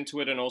it play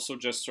into it? And also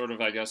just sort of,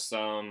 I guess,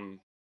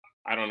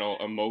 I don't know,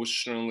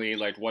 emotionally,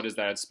 like what is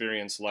that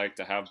experience like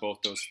to have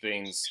both those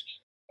things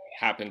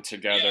happen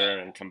together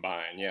and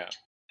combine? Yeah.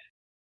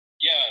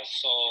 Yeah,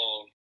 so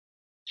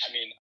I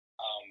mean,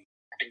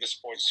 I think the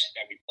sports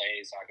that we play,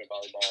 soccer,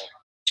 volleyball,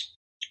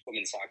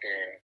 women's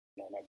soccer,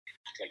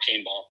 like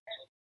cane ball,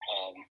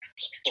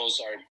 those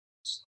are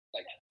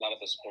like a lot of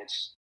the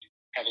sports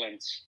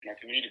prevalent in our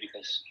community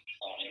because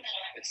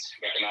it's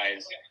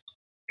recognized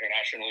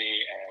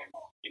internationally, and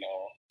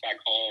back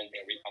home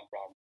where we come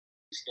from,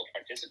 we still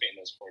participate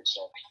in those sports.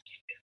 So,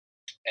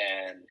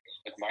 and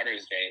with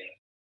Martyrs Day,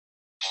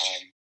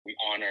 we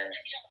honor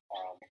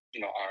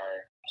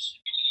our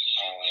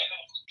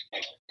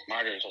like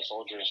martyrs or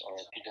soldiers or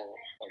people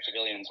or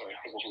civilians or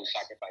people who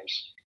sacrifice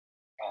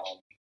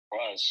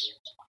for us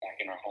back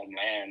in our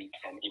homeland,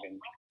 and even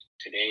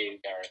today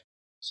they are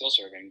still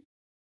serving.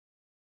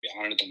 We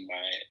honor them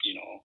by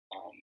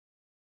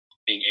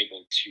being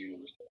able to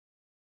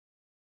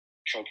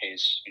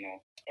showcase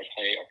or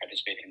play or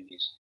participate in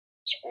these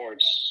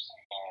sports,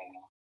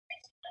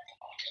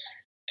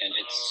 and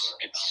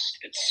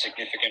it's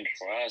significant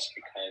for us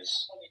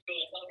because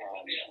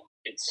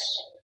it's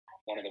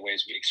one of the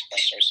ways we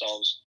express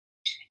ourselves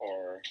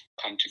or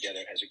come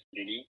together as a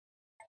community,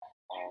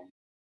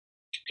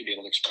 to be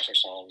able to express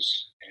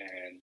ourselves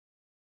and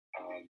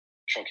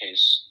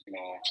showcase a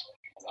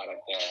lot of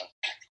the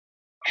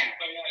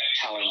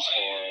talents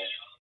or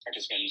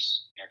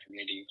participants in our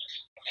community,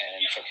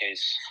 and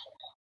showcase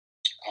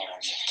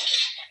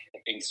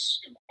the things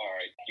our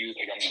youth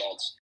or young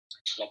adults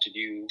love to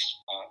do,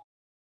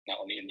 not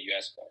only in the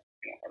U.S. but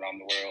around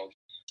the world.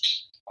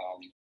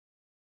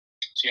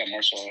 So yeah,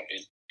 more so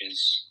it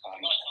is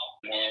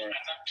more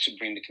to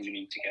bring the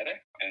community together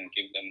and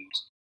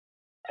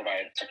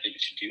provide something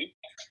to do.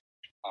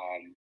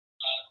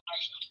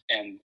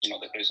 And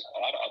there's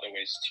a lot of other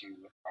ways to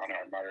honor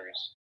our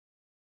martyrs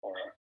or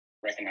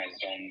recognize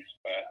them,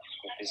 but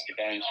with this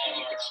event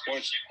and with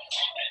sports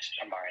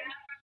combined,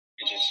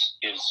 it just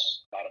gives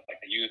a lot of like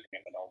the youth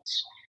and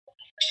adults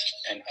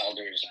and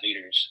elders,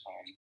 leaders,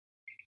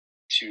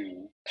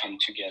 to come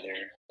together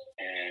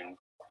and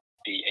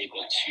be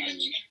able to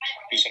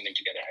do something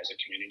together as a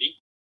community,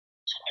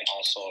 and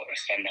also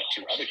extend that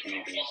to other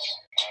communities,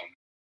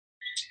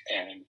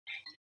 and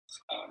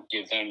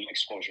give them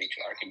exposure to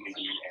our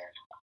community, and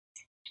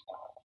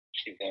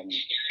give them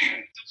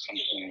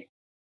something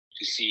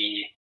to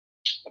see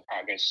the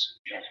progress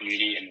in our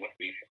community and what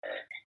we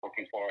are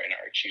working for and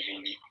are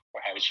achieving or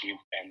have achieved,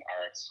 and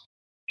our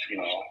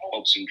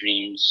hopes and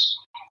dreams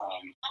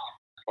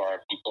for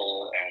our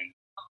people and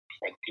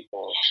for the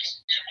people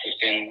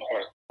within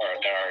or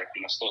that are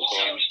still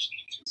growing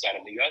inside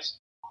of the U.S.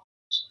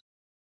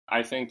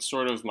 I think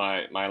sort of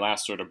my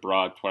last sort of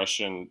broad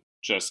question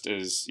just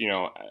is,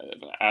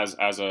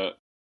 as a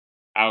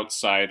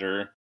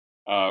outsider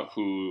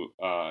who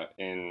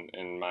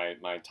in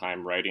my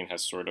time writing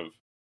has sort of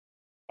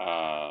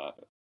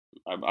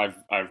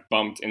I've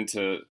bumped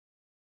into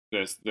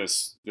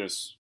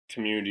this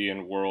community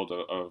and world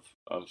of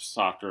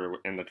soccer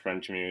in the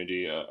Trend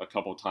community a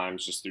couple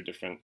times, just through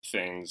different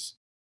things,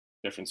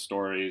 different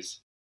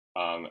stories,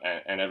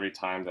 and every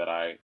time that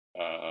I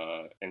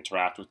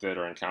interact with it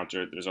or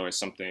encounter it, there's always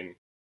something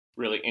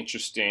really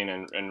interesting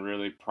and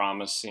really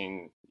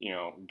promising,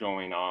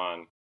 going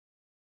on.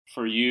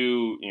 For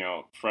you,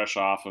 fresh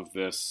off of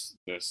this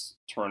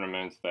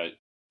tournament that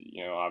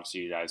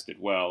obviously you guys did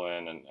well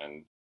in,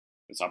 and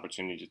this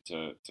opportunity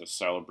to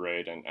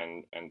celebrate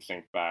and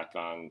think back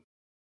on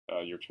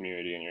your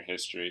community and your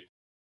history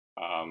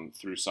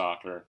through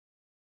soccer.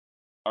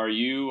 Are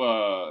you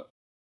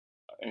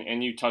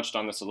and you touched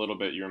on this a little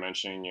bit. You were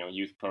mentioning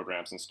youth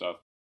programs and stuff.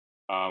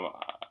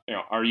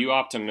 Are you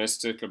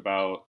optimistic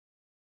about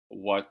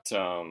what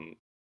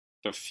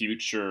the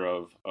future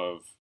of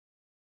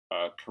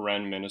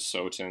Karen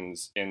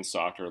Minnesotans in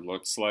soccer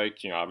looks like?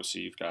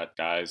 Obviously you've got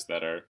guys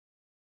that are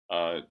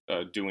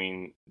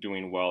doing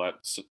well at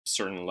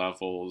certain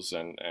levels,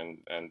 and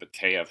the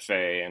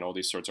KFA and all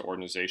these sorts of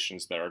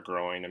organizations that are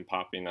growing and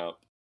popping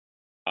up.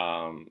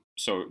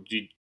 So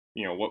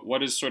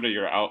what is sort of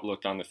your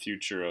outlook on the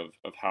future of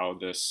how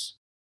this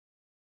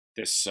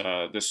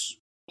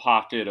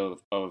pocket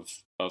of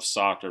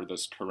soccer,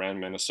 this Karen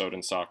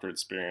Minnesotan soccer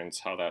experience,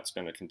 how that's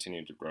going to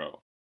continue to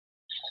grow?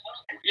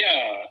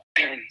 Yeah,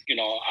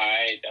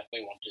 I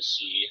definitely want to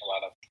see a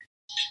lot of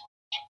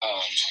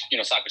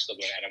soccer still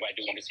going, and I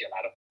do want to see a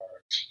lot of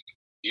our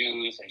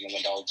youth and young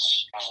adults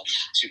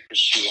to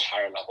pursue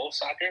higher level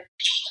soccer,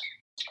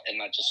 and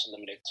not just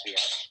limited to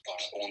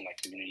our own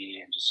community,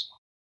 and just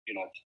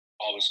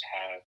always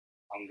have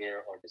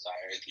hunger or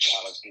desire to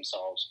challenge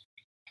themselves,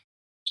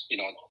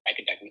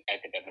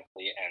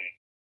 academically and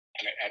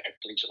at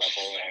collegiate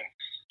level, and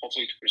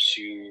hopefully to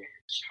pursue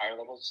higher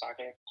levels of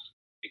soccer,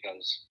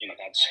 because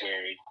that's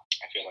where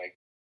I feel like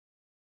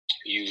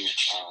you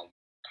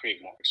create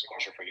more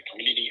exposure for your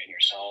community and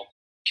yourself,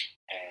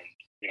 and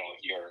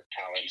your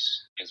talents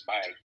is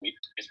by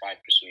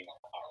pursuing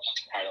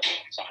higher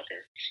level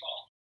soccer,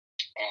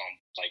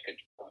 like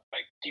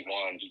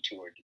D1,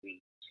 D2, or D3,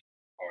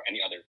 or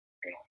any other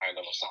high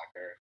level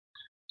soccer.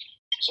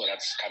 So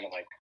that's kind of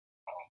like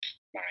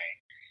my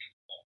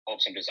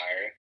hopes and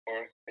desire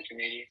for the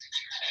community,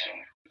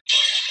 and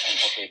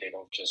hopefully they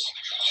don't just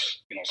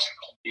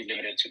be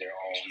limited to their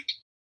own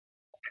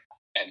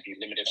and be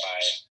limited by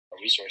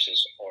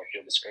resources or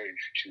feel discouraged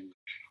to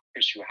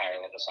pursue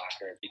higher level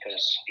soccer,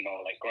 because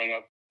growing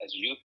up as a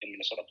youth in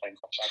Minnesota playing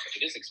club soccer,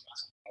 it is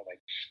expensive.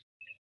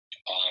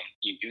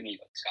 You do need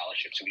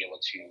scholarships to be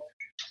able to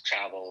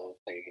travel,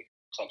 play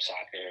club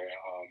soccer.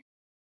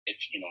 If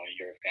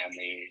your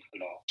family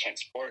can't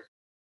support,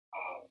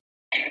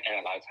 and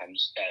a lot of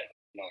times that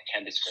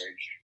can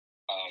discourage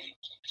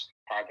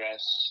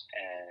progress,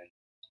 and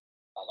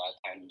a lot of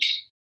times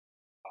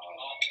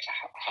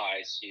how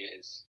I see it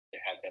is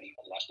there have been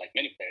a lot, like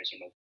many players,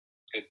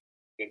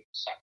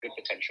 good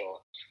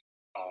potential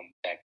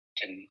that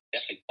can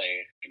definitely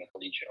play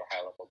collegiate or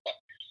high level, but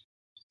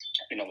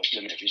with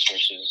limited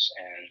resources,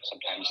 and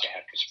sometimes they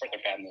have to support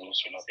their families.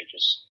 They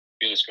just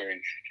feel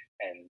discouraged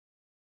and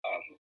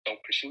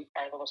don't pursue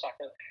high level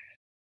soccer.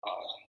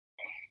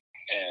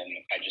 And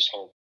I just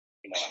hope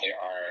there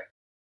are,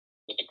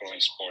 with the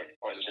growing sport,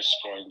 or this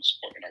growing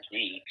sport in our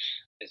community,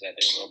 is that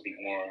there will be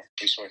more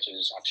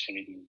resources,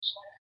 opportunities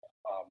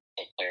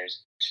for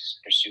players to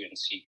pursue and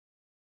seek,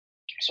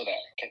 so that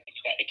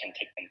it can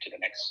take them to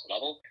the next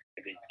level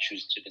if they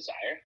choose to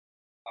desire,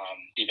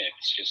 even if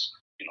it's just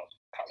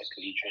college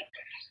collegiate.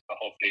 But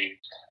hopefully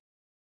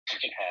we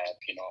can have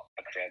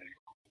a Karen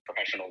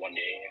professional one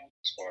day,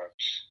 or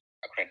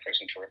a Karen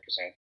person to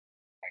represent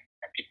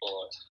our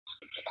people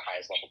at the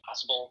highest level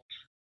possible,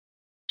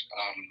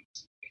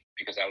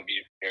 because that would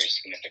be very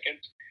significant,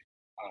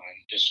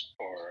 just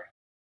for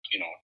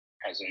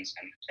presence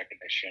and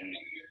recognition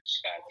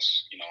that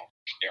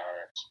there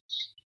are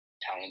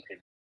talented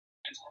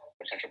and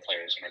potential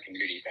players in our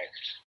community that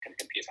can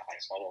compete at the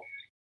highest level.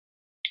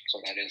 So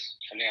that is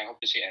something I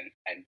hope to see. And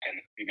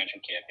you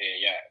mentioned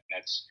KFA, yeah,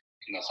 that's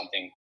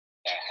something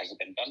that hasn't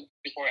been done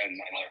before, and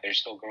they're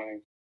still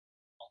growing,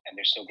 and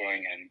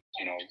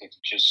with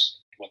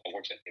just what the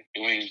work that they're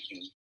doing,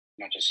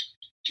 not just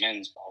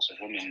men's but also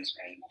women's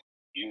and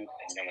youth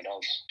and young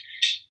adults,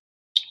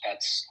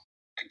 that's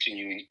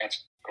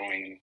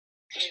growing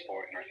the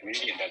sport in our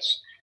community, and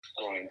that's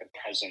growing the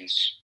presence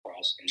for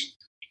us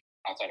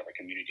outside of our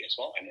community as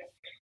well. And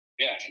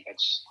yeah, and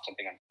that's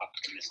something I'm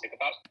optimistic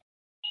about,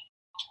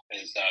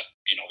 is that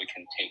we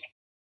can take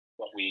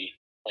what we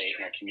play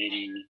in our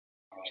community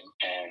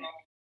and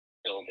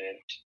build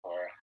it,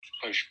 or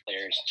push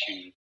players to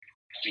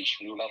reach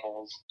new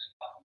levels,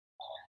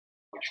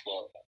 which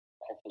will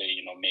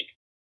hopefully make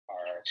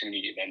our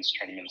community events,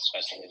 tournaments,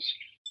 festivals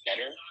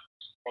better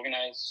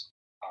organized,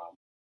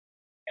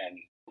 and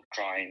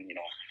drawing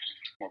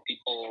more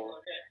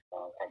people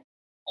from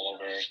all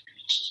over.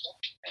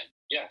 And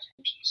yeah,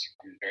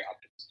 I'm very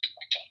optimistic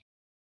about that.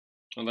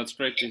 Well, that's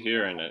great to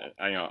hear, and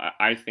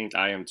I think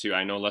I am too.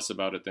 I know less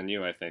about it than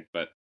you, I think,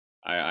 but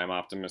I'm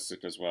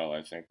optimistic as well.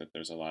 I think that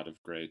there's a lot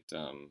of great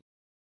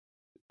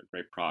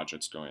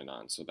projects going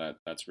on, so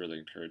that's really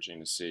encouraging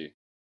to see.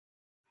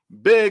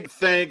 Big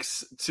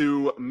thanks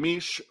to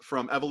Mish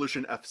from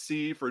Evolution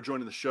FC for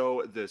joining the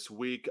show this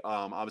week.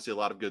 Obviously, a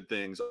lot of good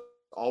things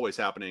always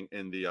happening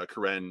in the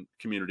Karen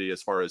community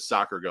as far as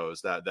soccer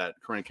goes. That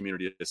Karen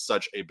community is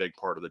such a big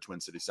part of the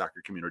Twin Cities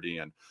soccer community.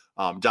 And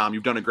Dom,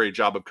 you've done a great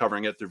job of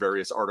covering it through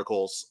various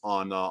articles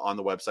on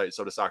the website,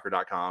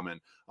 sodasoccer.com,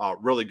 and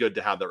really good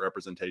to have that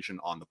representation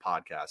on the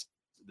podcast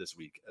this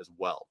week as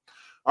well.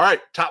 All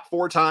right, top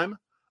 4 time.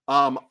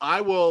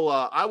 I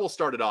will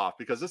start it off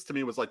because this to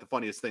me was like the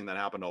funniest thing that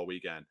happened all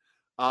weekend.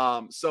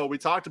 So we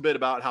talked a bit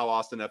about how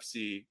Austin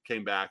FC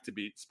came back to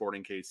beat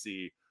Sporting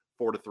KC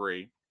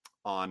 4-3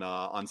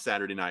 on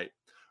Saturday night.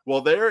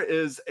 Well, there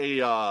is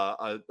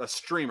a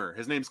streamer.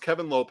 His name's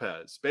Kevin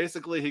Lopez.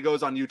 Basically, he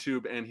goes on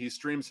YouTube and he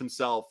streams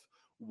himself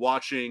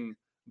watching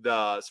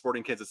the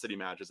Sporting Kansas City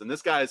matches. And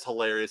this guy is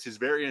hilarious. He's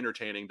very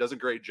entertaining, does a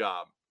great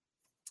job.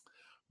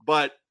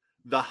 But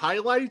the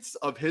highlights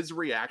of his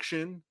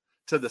reaction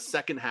to the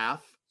second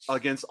half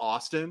against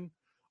Austin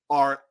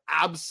are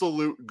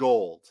absolute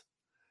gold.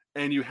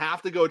 And you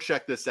have to go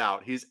check this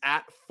out. He's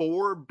at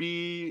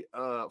 4B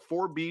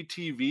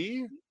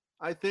TV,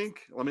 I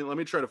think. Let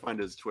me try to find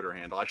his Twitter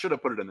handle. I should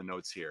have put it in the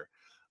notes here.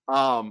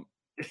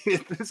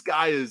 This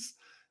guy is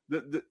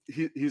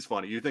he's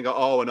funny. You think,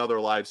 oh, another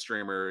live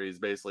streamer. He's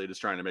basically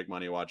just trying to make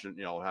money watching,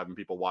 having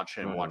people watch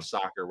him watch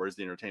soccer. Where's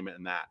the entertainment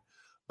in that?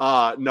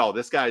 No,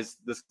 this guy's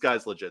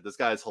legit. This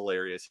guy's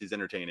hilarious. He's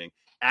entertaining.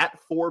 At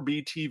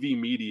 4B TV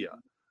Media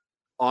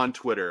on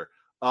Twitter.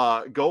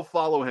 Go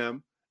follow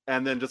him.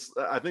 And then just,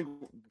 I think,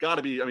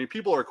 gotta be. I mean,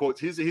 people are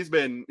quotes. He's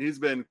been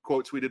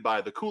quote tweeted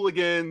by the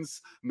Cooligans,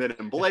 Men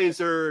in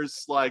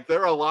Blazers. Like,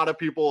 there are a lot of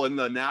people in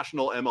the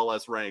national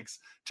MLS ranks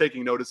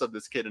taking notice of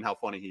this kid and how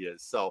funny he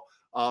is. So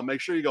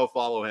make sure you go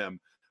follow him.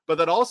 But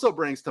that also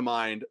brings to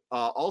mind,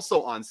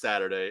 also on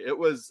Saturday, it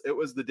was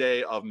the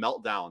day of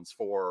meltdowns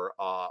for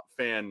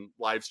fan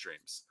live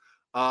streams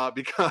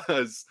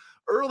because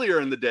earlier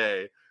in the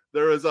day,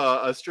 there was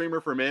a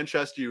streamer for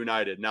Manchester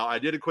United. Now, I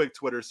did a quick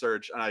Twitter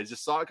search, and I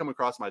just saw it come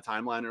across my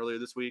timeline earlier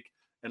this week,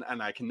 and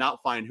I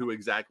cannot find who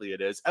exactly it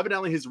is.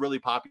 Evidently, he's really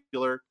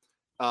popular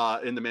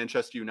in the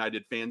Manchester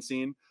United fan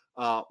scene,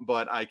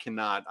 but I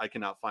cannot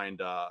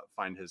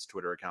find his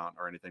Twitter account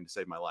or anything to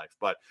save my life.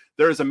 But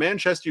there is a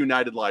Manchester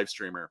United live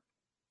streamer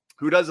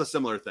who does a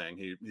similar thing.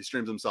 He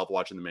streams himself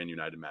watching the Man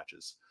United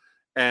matches.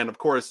 And, of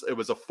course, it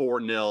was a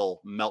 4-0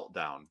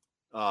 meltdown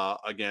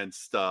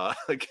against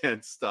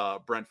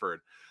Brentford.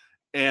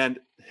 And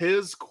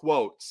his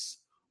quotes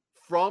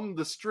from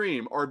the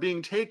stream are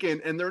being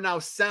taken, and they're now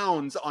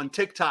sounds on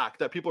TikTok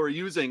that people are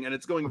using, and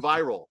it's going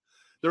viral.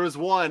 There was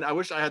one, I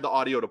wish I had the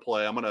audio to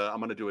play. I'm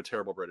gonna do a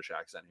terrible British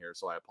accent here,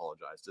 so I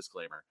apologize.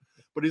 Disclaimer.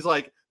 But he's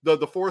like, the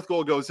fourth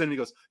goal goes in, and he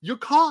goes, "You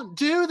can't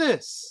do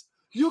this.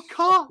 You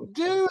can't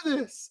do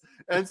this."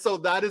 And so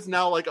that is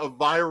now like a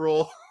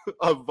viral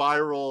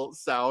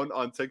sound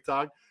on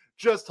TikTok.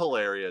 Just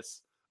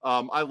hilarious.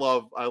 I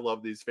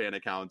love these fan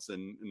accounts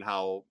and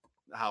how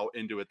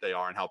into it they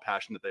are and how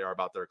passionate they are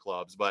about their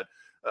clubs. But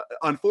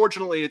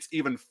unfortunately, it's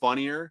even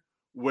funnier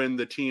when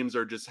the teams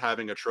are just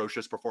having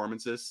atrocious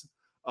performances.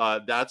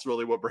 That's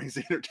really what brings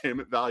the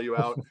entertainment value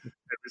out. And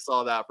we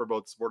saw that for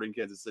both Sporting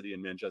Kansas City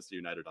and Manchester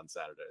United on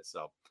Saturday.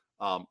 So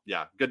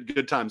yeah,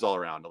 good times all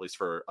around, at least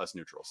for us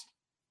neutrals.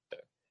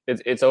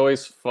 It's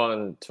always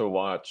fun to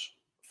watch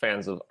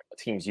fans of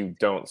teams you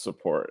don't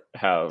support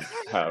have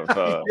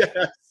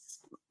yes.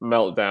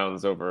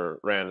 meltdowns over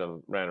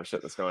random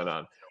shit that's going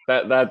on.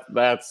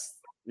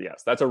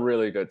 That's a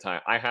really good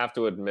time. I have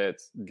to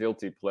admit,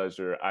 guilty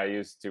pleasure. I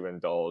used to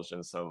indulge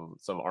in some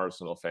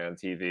Arsenal fan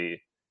TV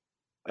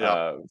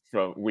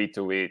from week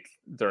to week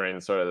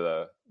during sort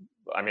of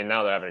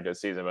now they're having a good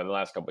season, but in the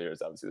last couple of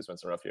years, obviously there's been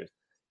some rough years.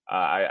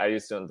 I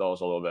used to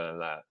indulge a little bit in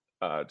that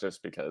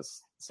just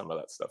because some of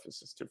that stuff is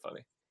just too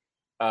funny.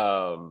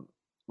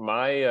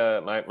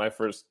 My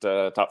first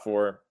top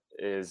 4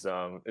 is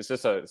it's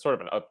just a sort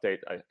of an update.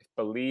 I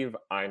believe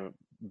I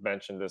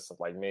mentioned this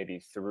like maybe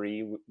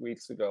 3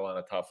 weeks ago on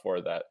a top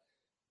 4 that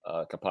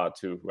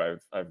Kapatu, who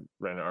I've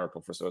written an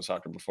article for Soda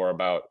Soccer before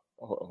about.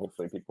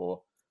 Hopefully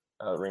people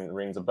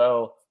rings a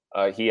bell.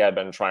 He had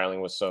been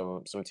trialing with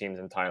some teams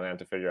in Thailand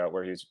to figure out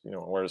where his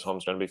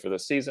home's going to be for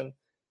this season.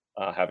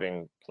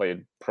 Having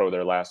played pro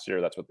there last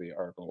year, that's what the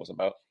article was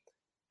about.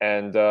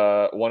 And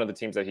one of the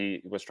teams that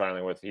he was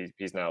trialing with,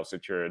 he's now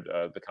secured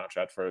the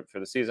contract for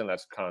the season.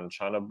 That's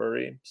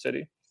Kanchanaburi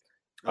City.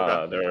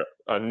 Okay.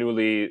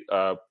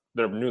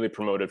 They're newly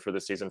promoted for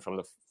the season from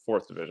the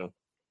 4th division.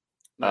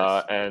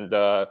 Nice.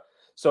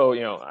 So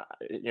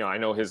I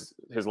know his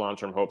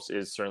long-term hopes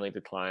is certainly to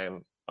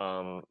climb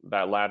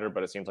that ladder,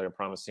 but it seems like a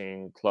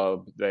promising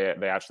club. They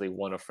actually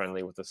won a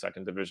friendly with the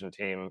 2nd division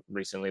team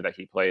recently that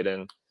he played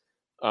in.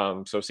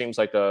 So it seems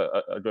like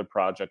a good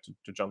project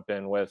to jump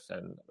in with,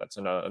 and that's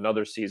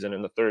another season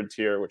in the 3rd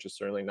tier, which is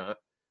certainly not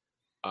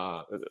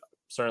a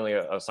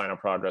sign of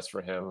progress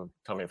for him,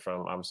 coming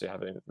from obviously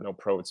having no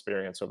pro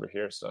experience over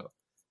here. So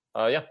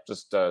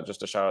just a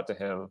shout out to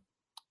him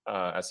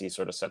as he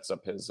sort of sets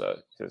up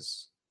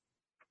his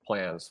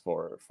plans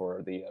for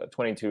the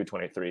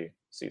 22-23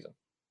 season.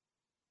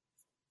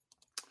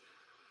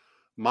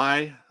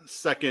 My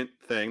second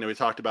thing that we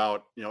talked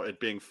about, it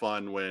being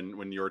fun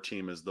when your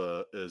team is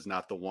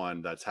not the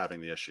one that's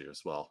having the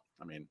issues. Well,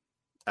 I mean,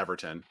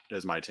 Everton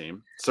is my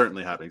team,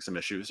 certainly having some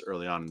issues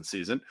early on in the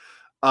season.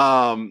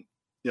 The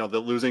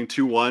losing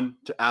 2-1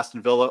 to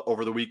Aston Villa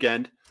over the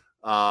weekend.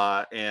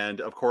 And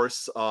of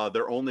course,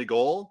 their only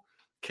goal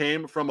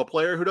came from a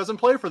player who doesn't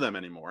play for them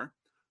anymore.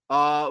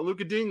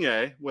 Luca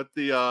Digne with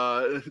the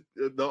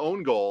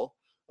own goal,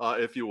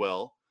 if you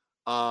will.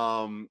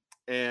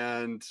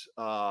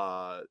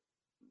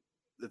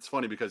 It's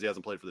funny because he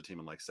hasn't played for the team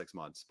in like 6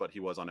 months, but he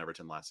was on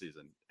Everton last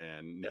season,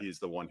 and he's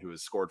the one who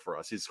has scored for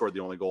us. He's scored the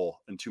only goal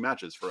in 2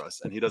 matches for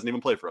us, and he doesn't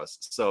even play for us.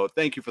 So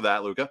thank you for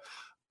that, Luca.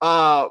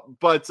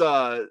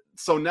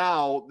 So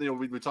now,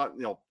 we talk,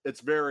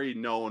 it's very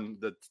known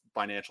the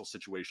financial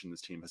situation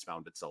this team has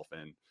found itself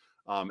in.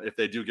 If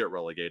they do get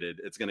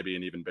relegated, it's going to be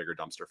an even bigger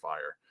dumpster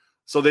fire.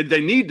 So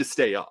they need to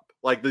stay up.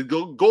 Like the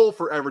goal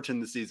for Everton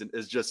this season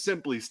is just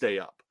simply stay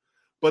up,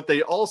 but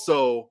they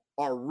also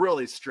are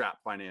really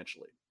strapped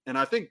financially. And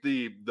I think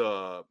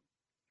the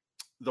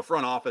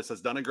front office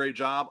has done a great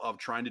job of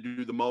trying to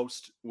do the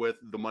most with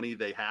the money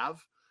they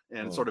have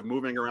and sort of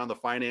moving around the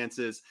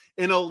finances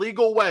in a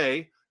legal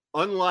way,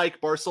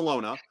 unlike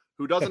Barcelona,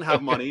 who doesn't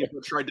have money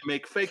but tried to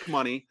make fake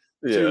money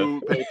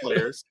to pay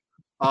players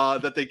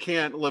that they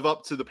can't live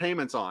up to the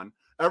payments on.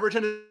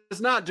 Everton is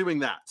not doing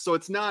that. So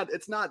it's not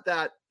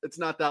that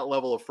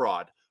level of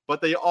fraud, but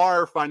they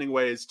are finding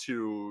ways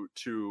to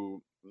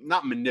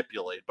not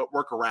manipulate, but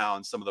work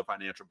around some of the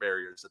financial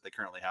barriers that they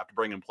currently have to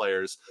bring in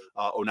players.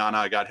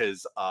 Onana got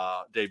his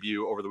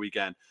debut over the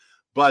weekend,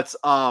 but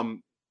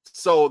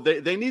so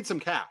they need some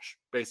cash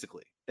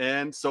basically.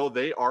 And so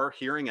they are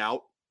hearing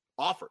out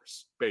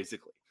offers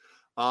basically.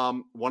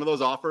 One of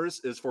those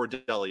offers is for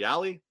Dele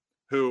Alli,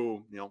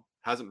 who,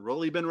 hasn't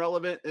really been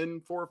relevant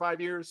in 4 or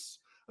 5 years.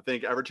 I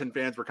think Everton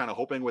fans were kind of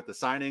hoping with the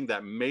signing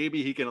that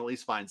maybe he can at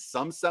least find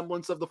some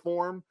semblance of the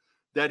form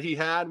that he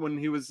had when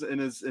he was in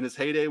his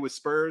heyday with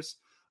Spurs.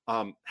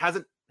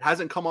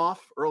 Hasn't come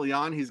off early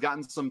on. He's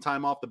gotten some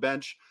time off the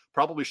bench.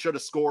 Probably should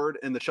have scored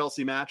in the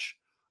Chelsea match,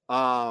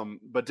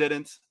 but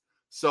didn't.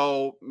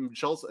 So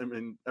Chelsea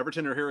and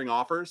Everton are hearing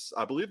offers.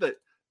 I believe that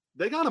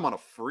they got him on a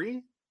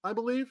free, I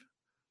believe.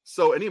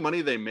 So any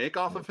money they make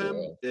off of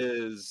him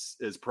is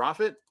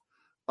profit.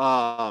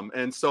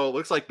 And so it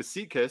looks like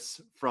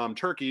Besiktas from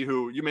Turkey,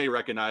 who you may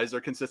recognize,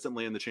 they're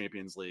consistently in the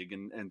Champions League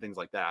and things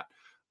like that.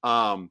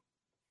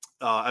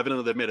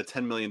 Evidently they've made a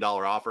 $10 million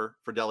offer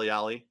for Dele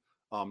Alli.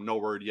 No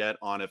word yet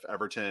on if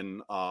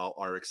Everton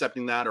are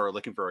accepting that or are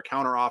looking for a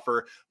counter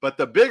offer. But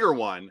the bigger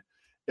one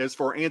is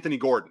for Anthony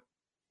Gordon.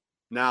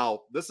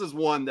 Now, this is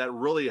one that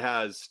really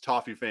has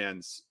Toffee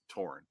fans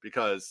torn,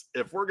 because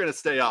if we're going to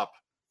stay up,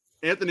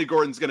 Anthony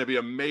Gordon's going to be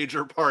a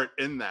major part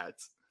in that.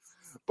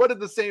 But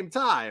at the same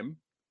time,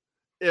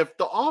 if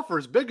the offer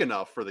is big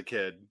enough for the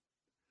kid,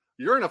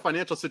 you're in a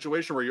financial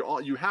situation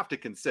where you have to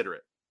consider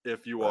it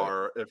if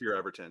you're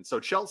Everton. So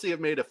Chelsea have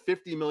made a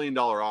 $50 million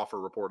offer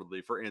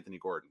reportedly for Anthony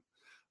Gordon.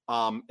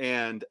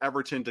 And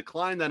Everton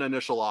declined that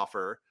initial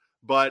offer,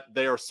 but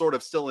they are sort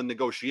of still in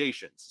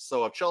negotiations.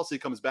 So if Chelsea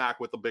comes back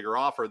with a bigger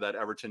offer that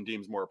Everton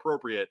deems more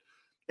appropriate,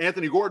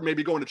 Anthony Gordon may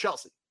be going to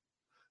Chelsea.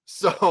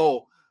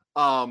 So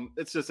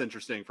it's just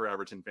interesting for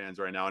Everton fans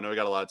right now. I know we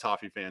got a lot of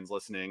Toffee fans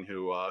listening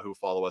who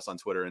follow us on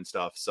Twitter and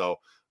stuff. So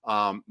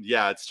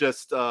it's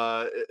just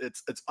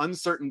it's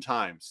uncertain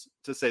times,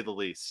 to say the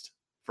least,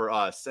 for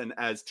us. And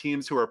as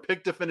teams who are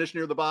picked to finish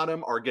near the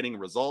bottom are getting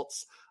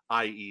results,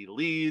 i.e.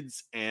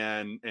 Leeds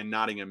and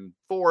Nottingham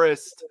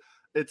Forest,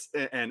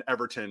 and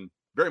Everton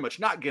very much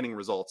not getting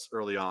results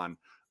early on,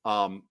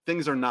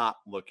 things are not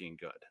looking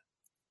good.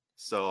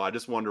 So I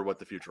just wonder what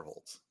the future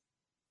holds.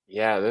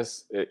 Yeah,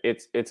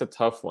 it's a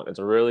tough one. It's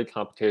a really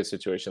complicated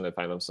situation they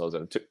find themselves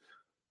in.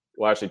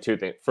 Two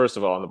things. First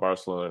of all, on the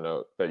Barcelona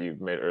note that you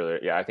made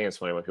earlier, I think it's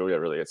funny when people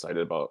get really excited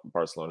about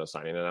Barcelona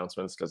signing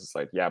announcements, because it's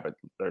like, but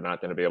they're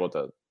not going to be able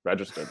to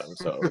register them,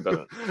 so it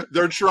doesn't.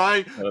 They're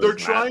trying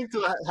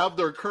to have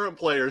their current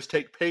players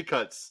take pay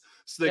cuts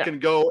so they can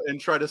go and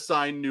try to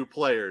sign new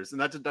players,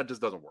 and that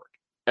just doesn't work.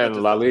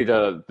 And La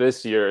Liga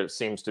this year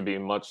seems to be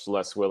much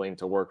less willing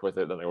to work with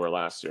it than they were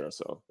last year.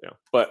 So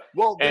but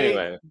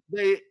anyway,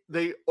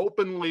 they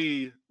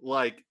openly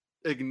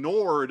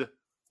ignored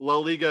La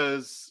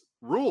Liga's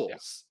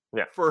rules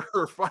for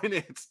her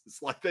finances.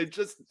 Like they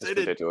just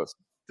didn't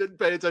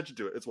pay attention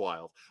to it. It's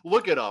wild.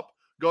 Look it up.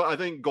 I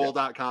think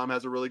goal.com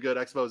has a really good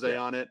expose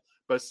on it,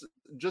 but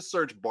just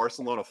search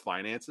Barcelona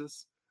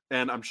finances,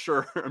 and I'm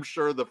sure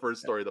the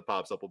first story that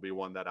pops up will be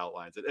one that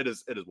outlines it. It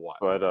is wild.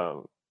 But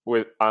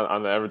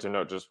on the Everton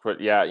note, just quick,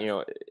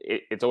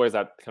 it's always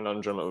that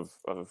conundrum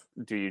of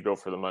do you go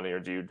for the money, or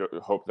do you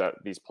hope that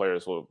these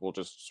players will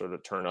just sort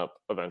of turn up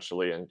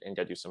eventually and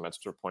get you some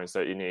extra points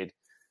that you need.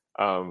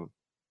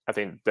 I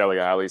think Dele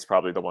Alli is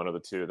probably the one of the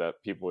two that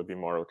people would be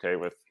more okay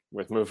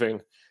with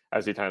moving,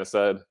 as he kind of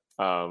said.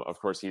 Of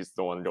course, he's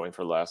the one going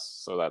for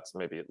less, so that's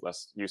maybe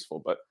less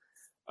useful. But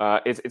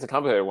it's a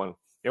complicated one.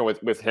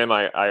 With him,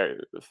 I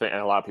think,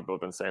 and a lot of people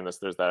have been saying this.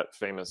 There's that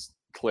famous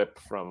clip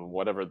from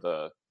whatever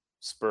the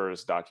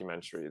Spurs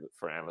documentary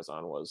for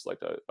Amazon was like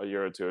a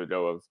year or two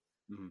ago of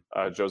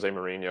Jose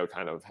Mourinho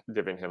kind of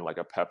giving him like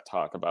a pep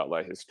talk about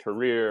like his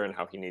career and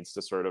how he needs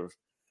to sort of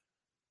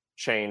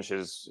change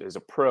his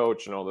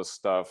approach and all this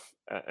stuff.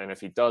 And if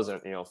he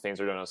doesn't,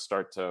 things are going to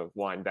start to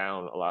wind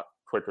down a lot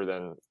quicker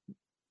than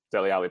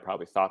Dele Alli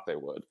probably thought they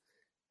would.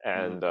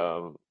 And,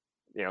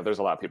 there's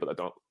a lot of people that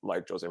don't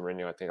like Jose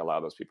Mourinho. I think a lot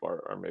of those people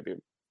are maybe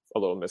a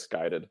little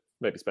misguided,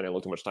 maybe spending a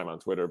little too much time on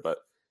Twitter. But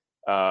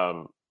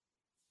I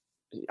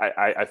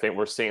think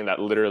we're seeing that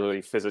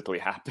literally physically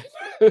happen.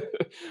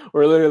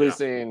 We're literally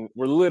seeing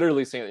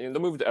the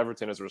move to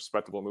Everton is a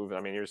respectable move.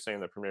 I mean, you're saying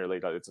the Premier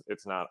League,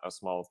 it's not a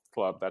small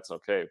club. That's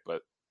okay.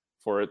 But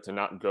for it to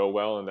not go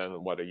well, and then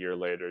a year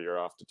later, you're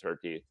off to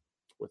Turkey,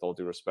 with all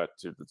due respect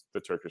to the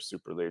Turkish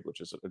Super League,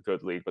 which is a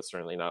good league, but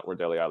certainly not where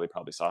Dele Alli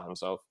probably saw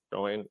himself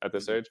going at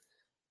this age.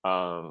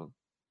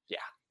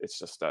 It's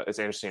just it's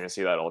interesting to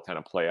see that all kind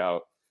of play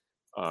out,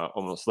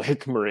 almost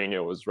like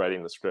Mourinho was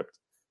writing the script.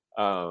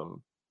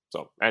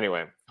 So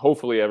anyway,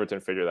 hopefully Everton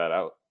figure that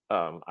out.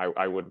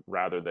 I would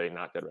rather they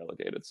not get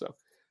relegated. So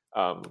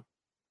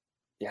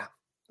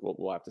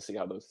we'll have to see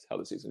how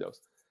the season goes.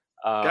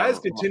 Guys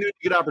continue to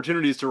get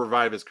opportunities to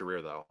revive his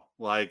career, though.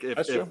 Like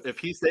if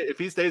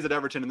he stays at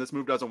Everton and this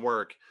move doesn't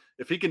work,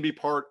 if he can be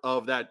part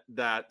of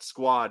that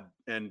squad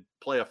and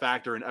play a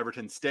factor in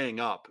Everton staying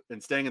up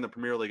and staying in the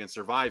Premier League and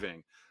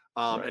surviving,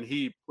 and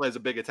he plays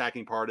a big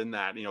attacking part in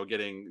that,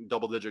 getting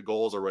double-digit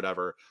goals or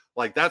whatever,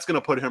 like that's going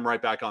to put him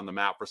right back on the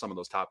map for some of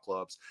those top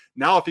clubs.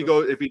 Now, if he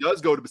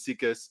does go to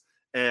Besiktas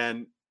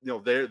and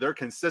they're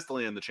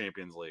consistently in the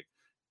Champions League,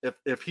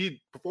 if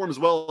he performs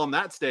well on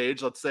that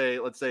stage, let's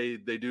say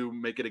they do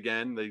make it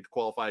again, they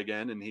qualify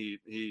again, and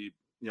he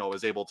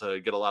is able to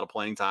get a lot of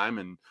playing time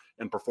and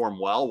perform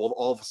well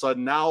all of a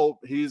sudden now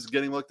he's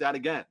getting looked at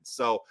again.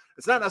 So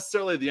it's not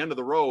necessarily the end of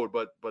the road,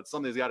 but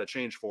something's got to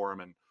change for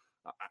him. And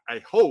I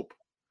hope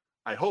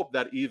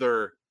that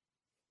either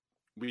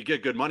we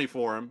get good money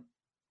for him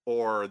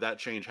or that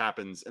change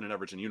happens in an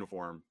Everton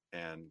uniform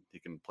and he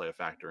can play a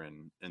factor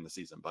in the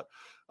season. But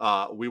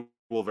we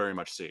will very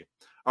much see.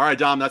 All right,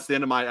 Dom, that's the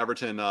end of my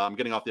Everton. I'm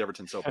getting off the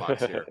Everton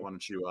soapbox here. Why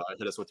don't you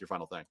hit us with your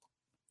final thing?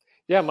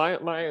 Yeah, my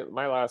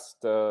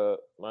last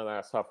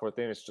top four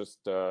thing is just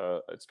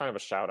it's kind of a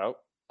shout out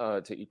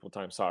to Equal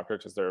Time Soccer,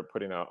 because they're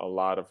putting out a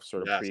lot of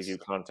sort of preview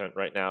content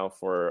right now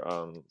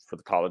for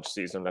the college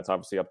season that's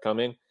obviously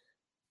upcoming.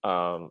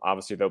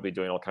 Obviously they'll be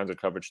doing all kinds of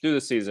coverage through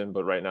the season,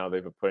 but right now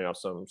they've been putting out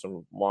some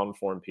long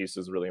form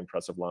pieces, really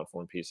impressive long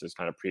form pieces,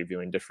 kind of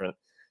previewing different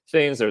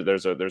things.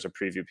 There's a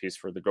preview piece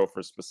for the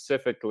Gophers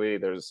specifically.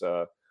 There's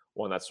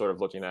one that's sort of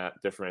looking at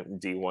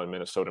different D1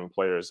 Minnesotan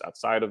players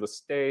outside of the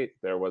state.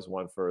 There was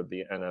one for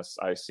the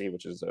NSIC,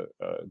 which is a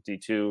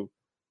D2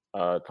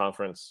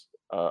 conference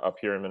up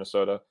here in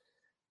Minnesota.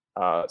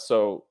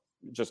 So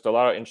just a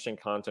lot of interesting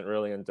content,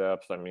 really in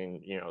depth. I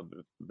mean,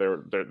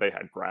 they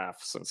had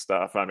graphs and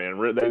stuff. I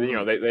mean,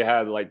 they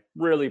had like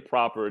really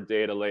proper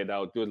data laid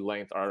out, good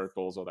length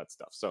articles, all that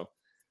stuff. So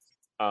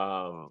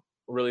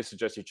really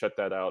suggest you check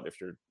that out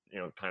if you're,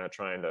 kind of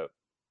trying to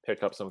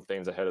pick up some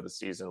things ahead of the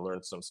season,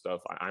 learn some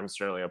stuff. I'm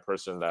certainly a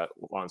person that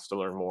wants to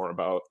learn more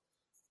about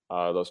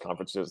those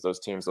conferences, those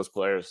teams, those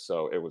players.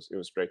 So it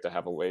was great to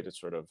have a way to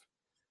sort of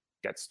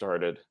get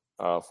started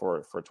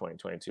for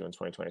 2022 and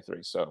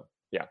 2023. So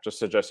yeah, just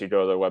suggest you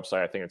go to the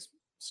website. I think it's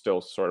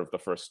still sort of the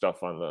first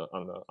stuff on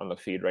the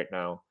feed right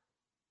now.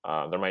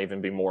 There might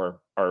even be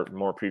more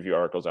preview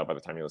articles out by the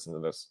time you listen to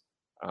this.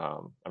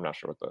 I'm not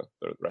sure what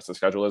the rest of the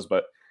schedule is,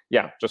 but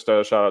yeah, just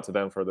a shout out to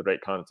them for the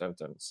great content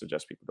and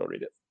suggest people go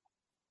read it.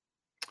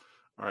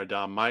 All right,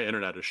 Dom, my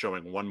internet is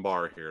showing 1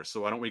 bar here,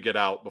 so why don't we get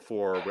out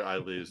before I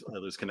lose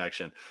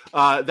connection?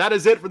 That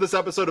is it for this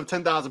episode of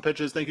 10,000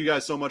 Pitches. Thank you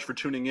guys so much for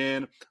tuning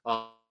in.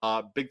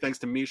 Big thanks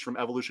to Mish from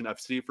Evolution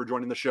FC for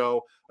joining the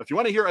show. If you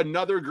want to hear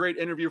another great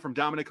interview from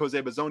Dominic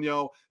Jose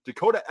Bazonio,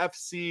 Dakota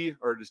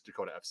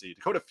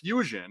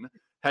Fusion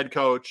head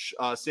coach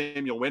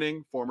Samuel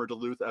Winning, former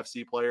Duluth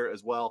FC player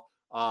as well.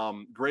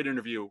 Great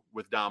interview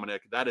with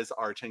Dominic. That is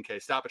our 10K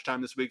stoppage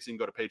time this week, so you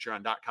can go to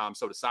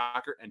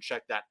patreon.com/SoToSoccer and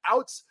check that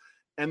out.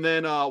 And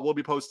then we'll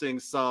be posting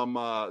some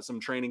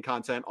training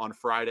content on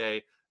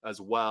Friday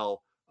as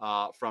well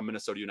from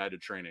Minnesota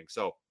United training.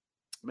 So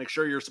make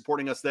sure you're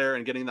supporting us there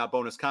and getting that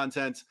bonus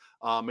content.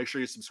 Make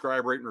sure you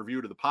subscribe, rate, and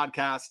review to the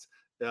podcast.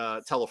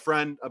 Tell a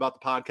friend about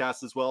the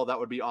podcast as well. That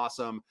would be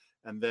awesome.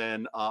 And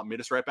then meet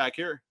us right back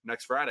here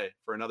next Friday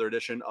for another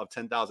edition of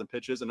 10,000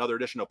 Pitches, another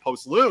edition of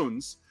Post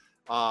Loons.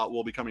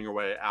 Will be coming your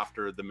way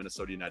after the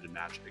Minnesota United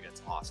match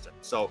against Austin.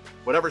 So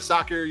whatever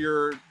soccer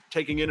you're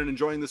taking in and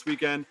enjoying this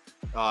weekend,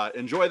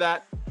 enjoy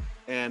that.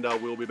 And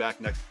we'll be back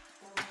next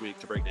week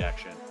to break the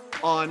action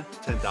on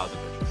 10,000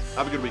 Pitches.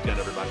 Have a good weekend,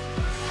 everybody.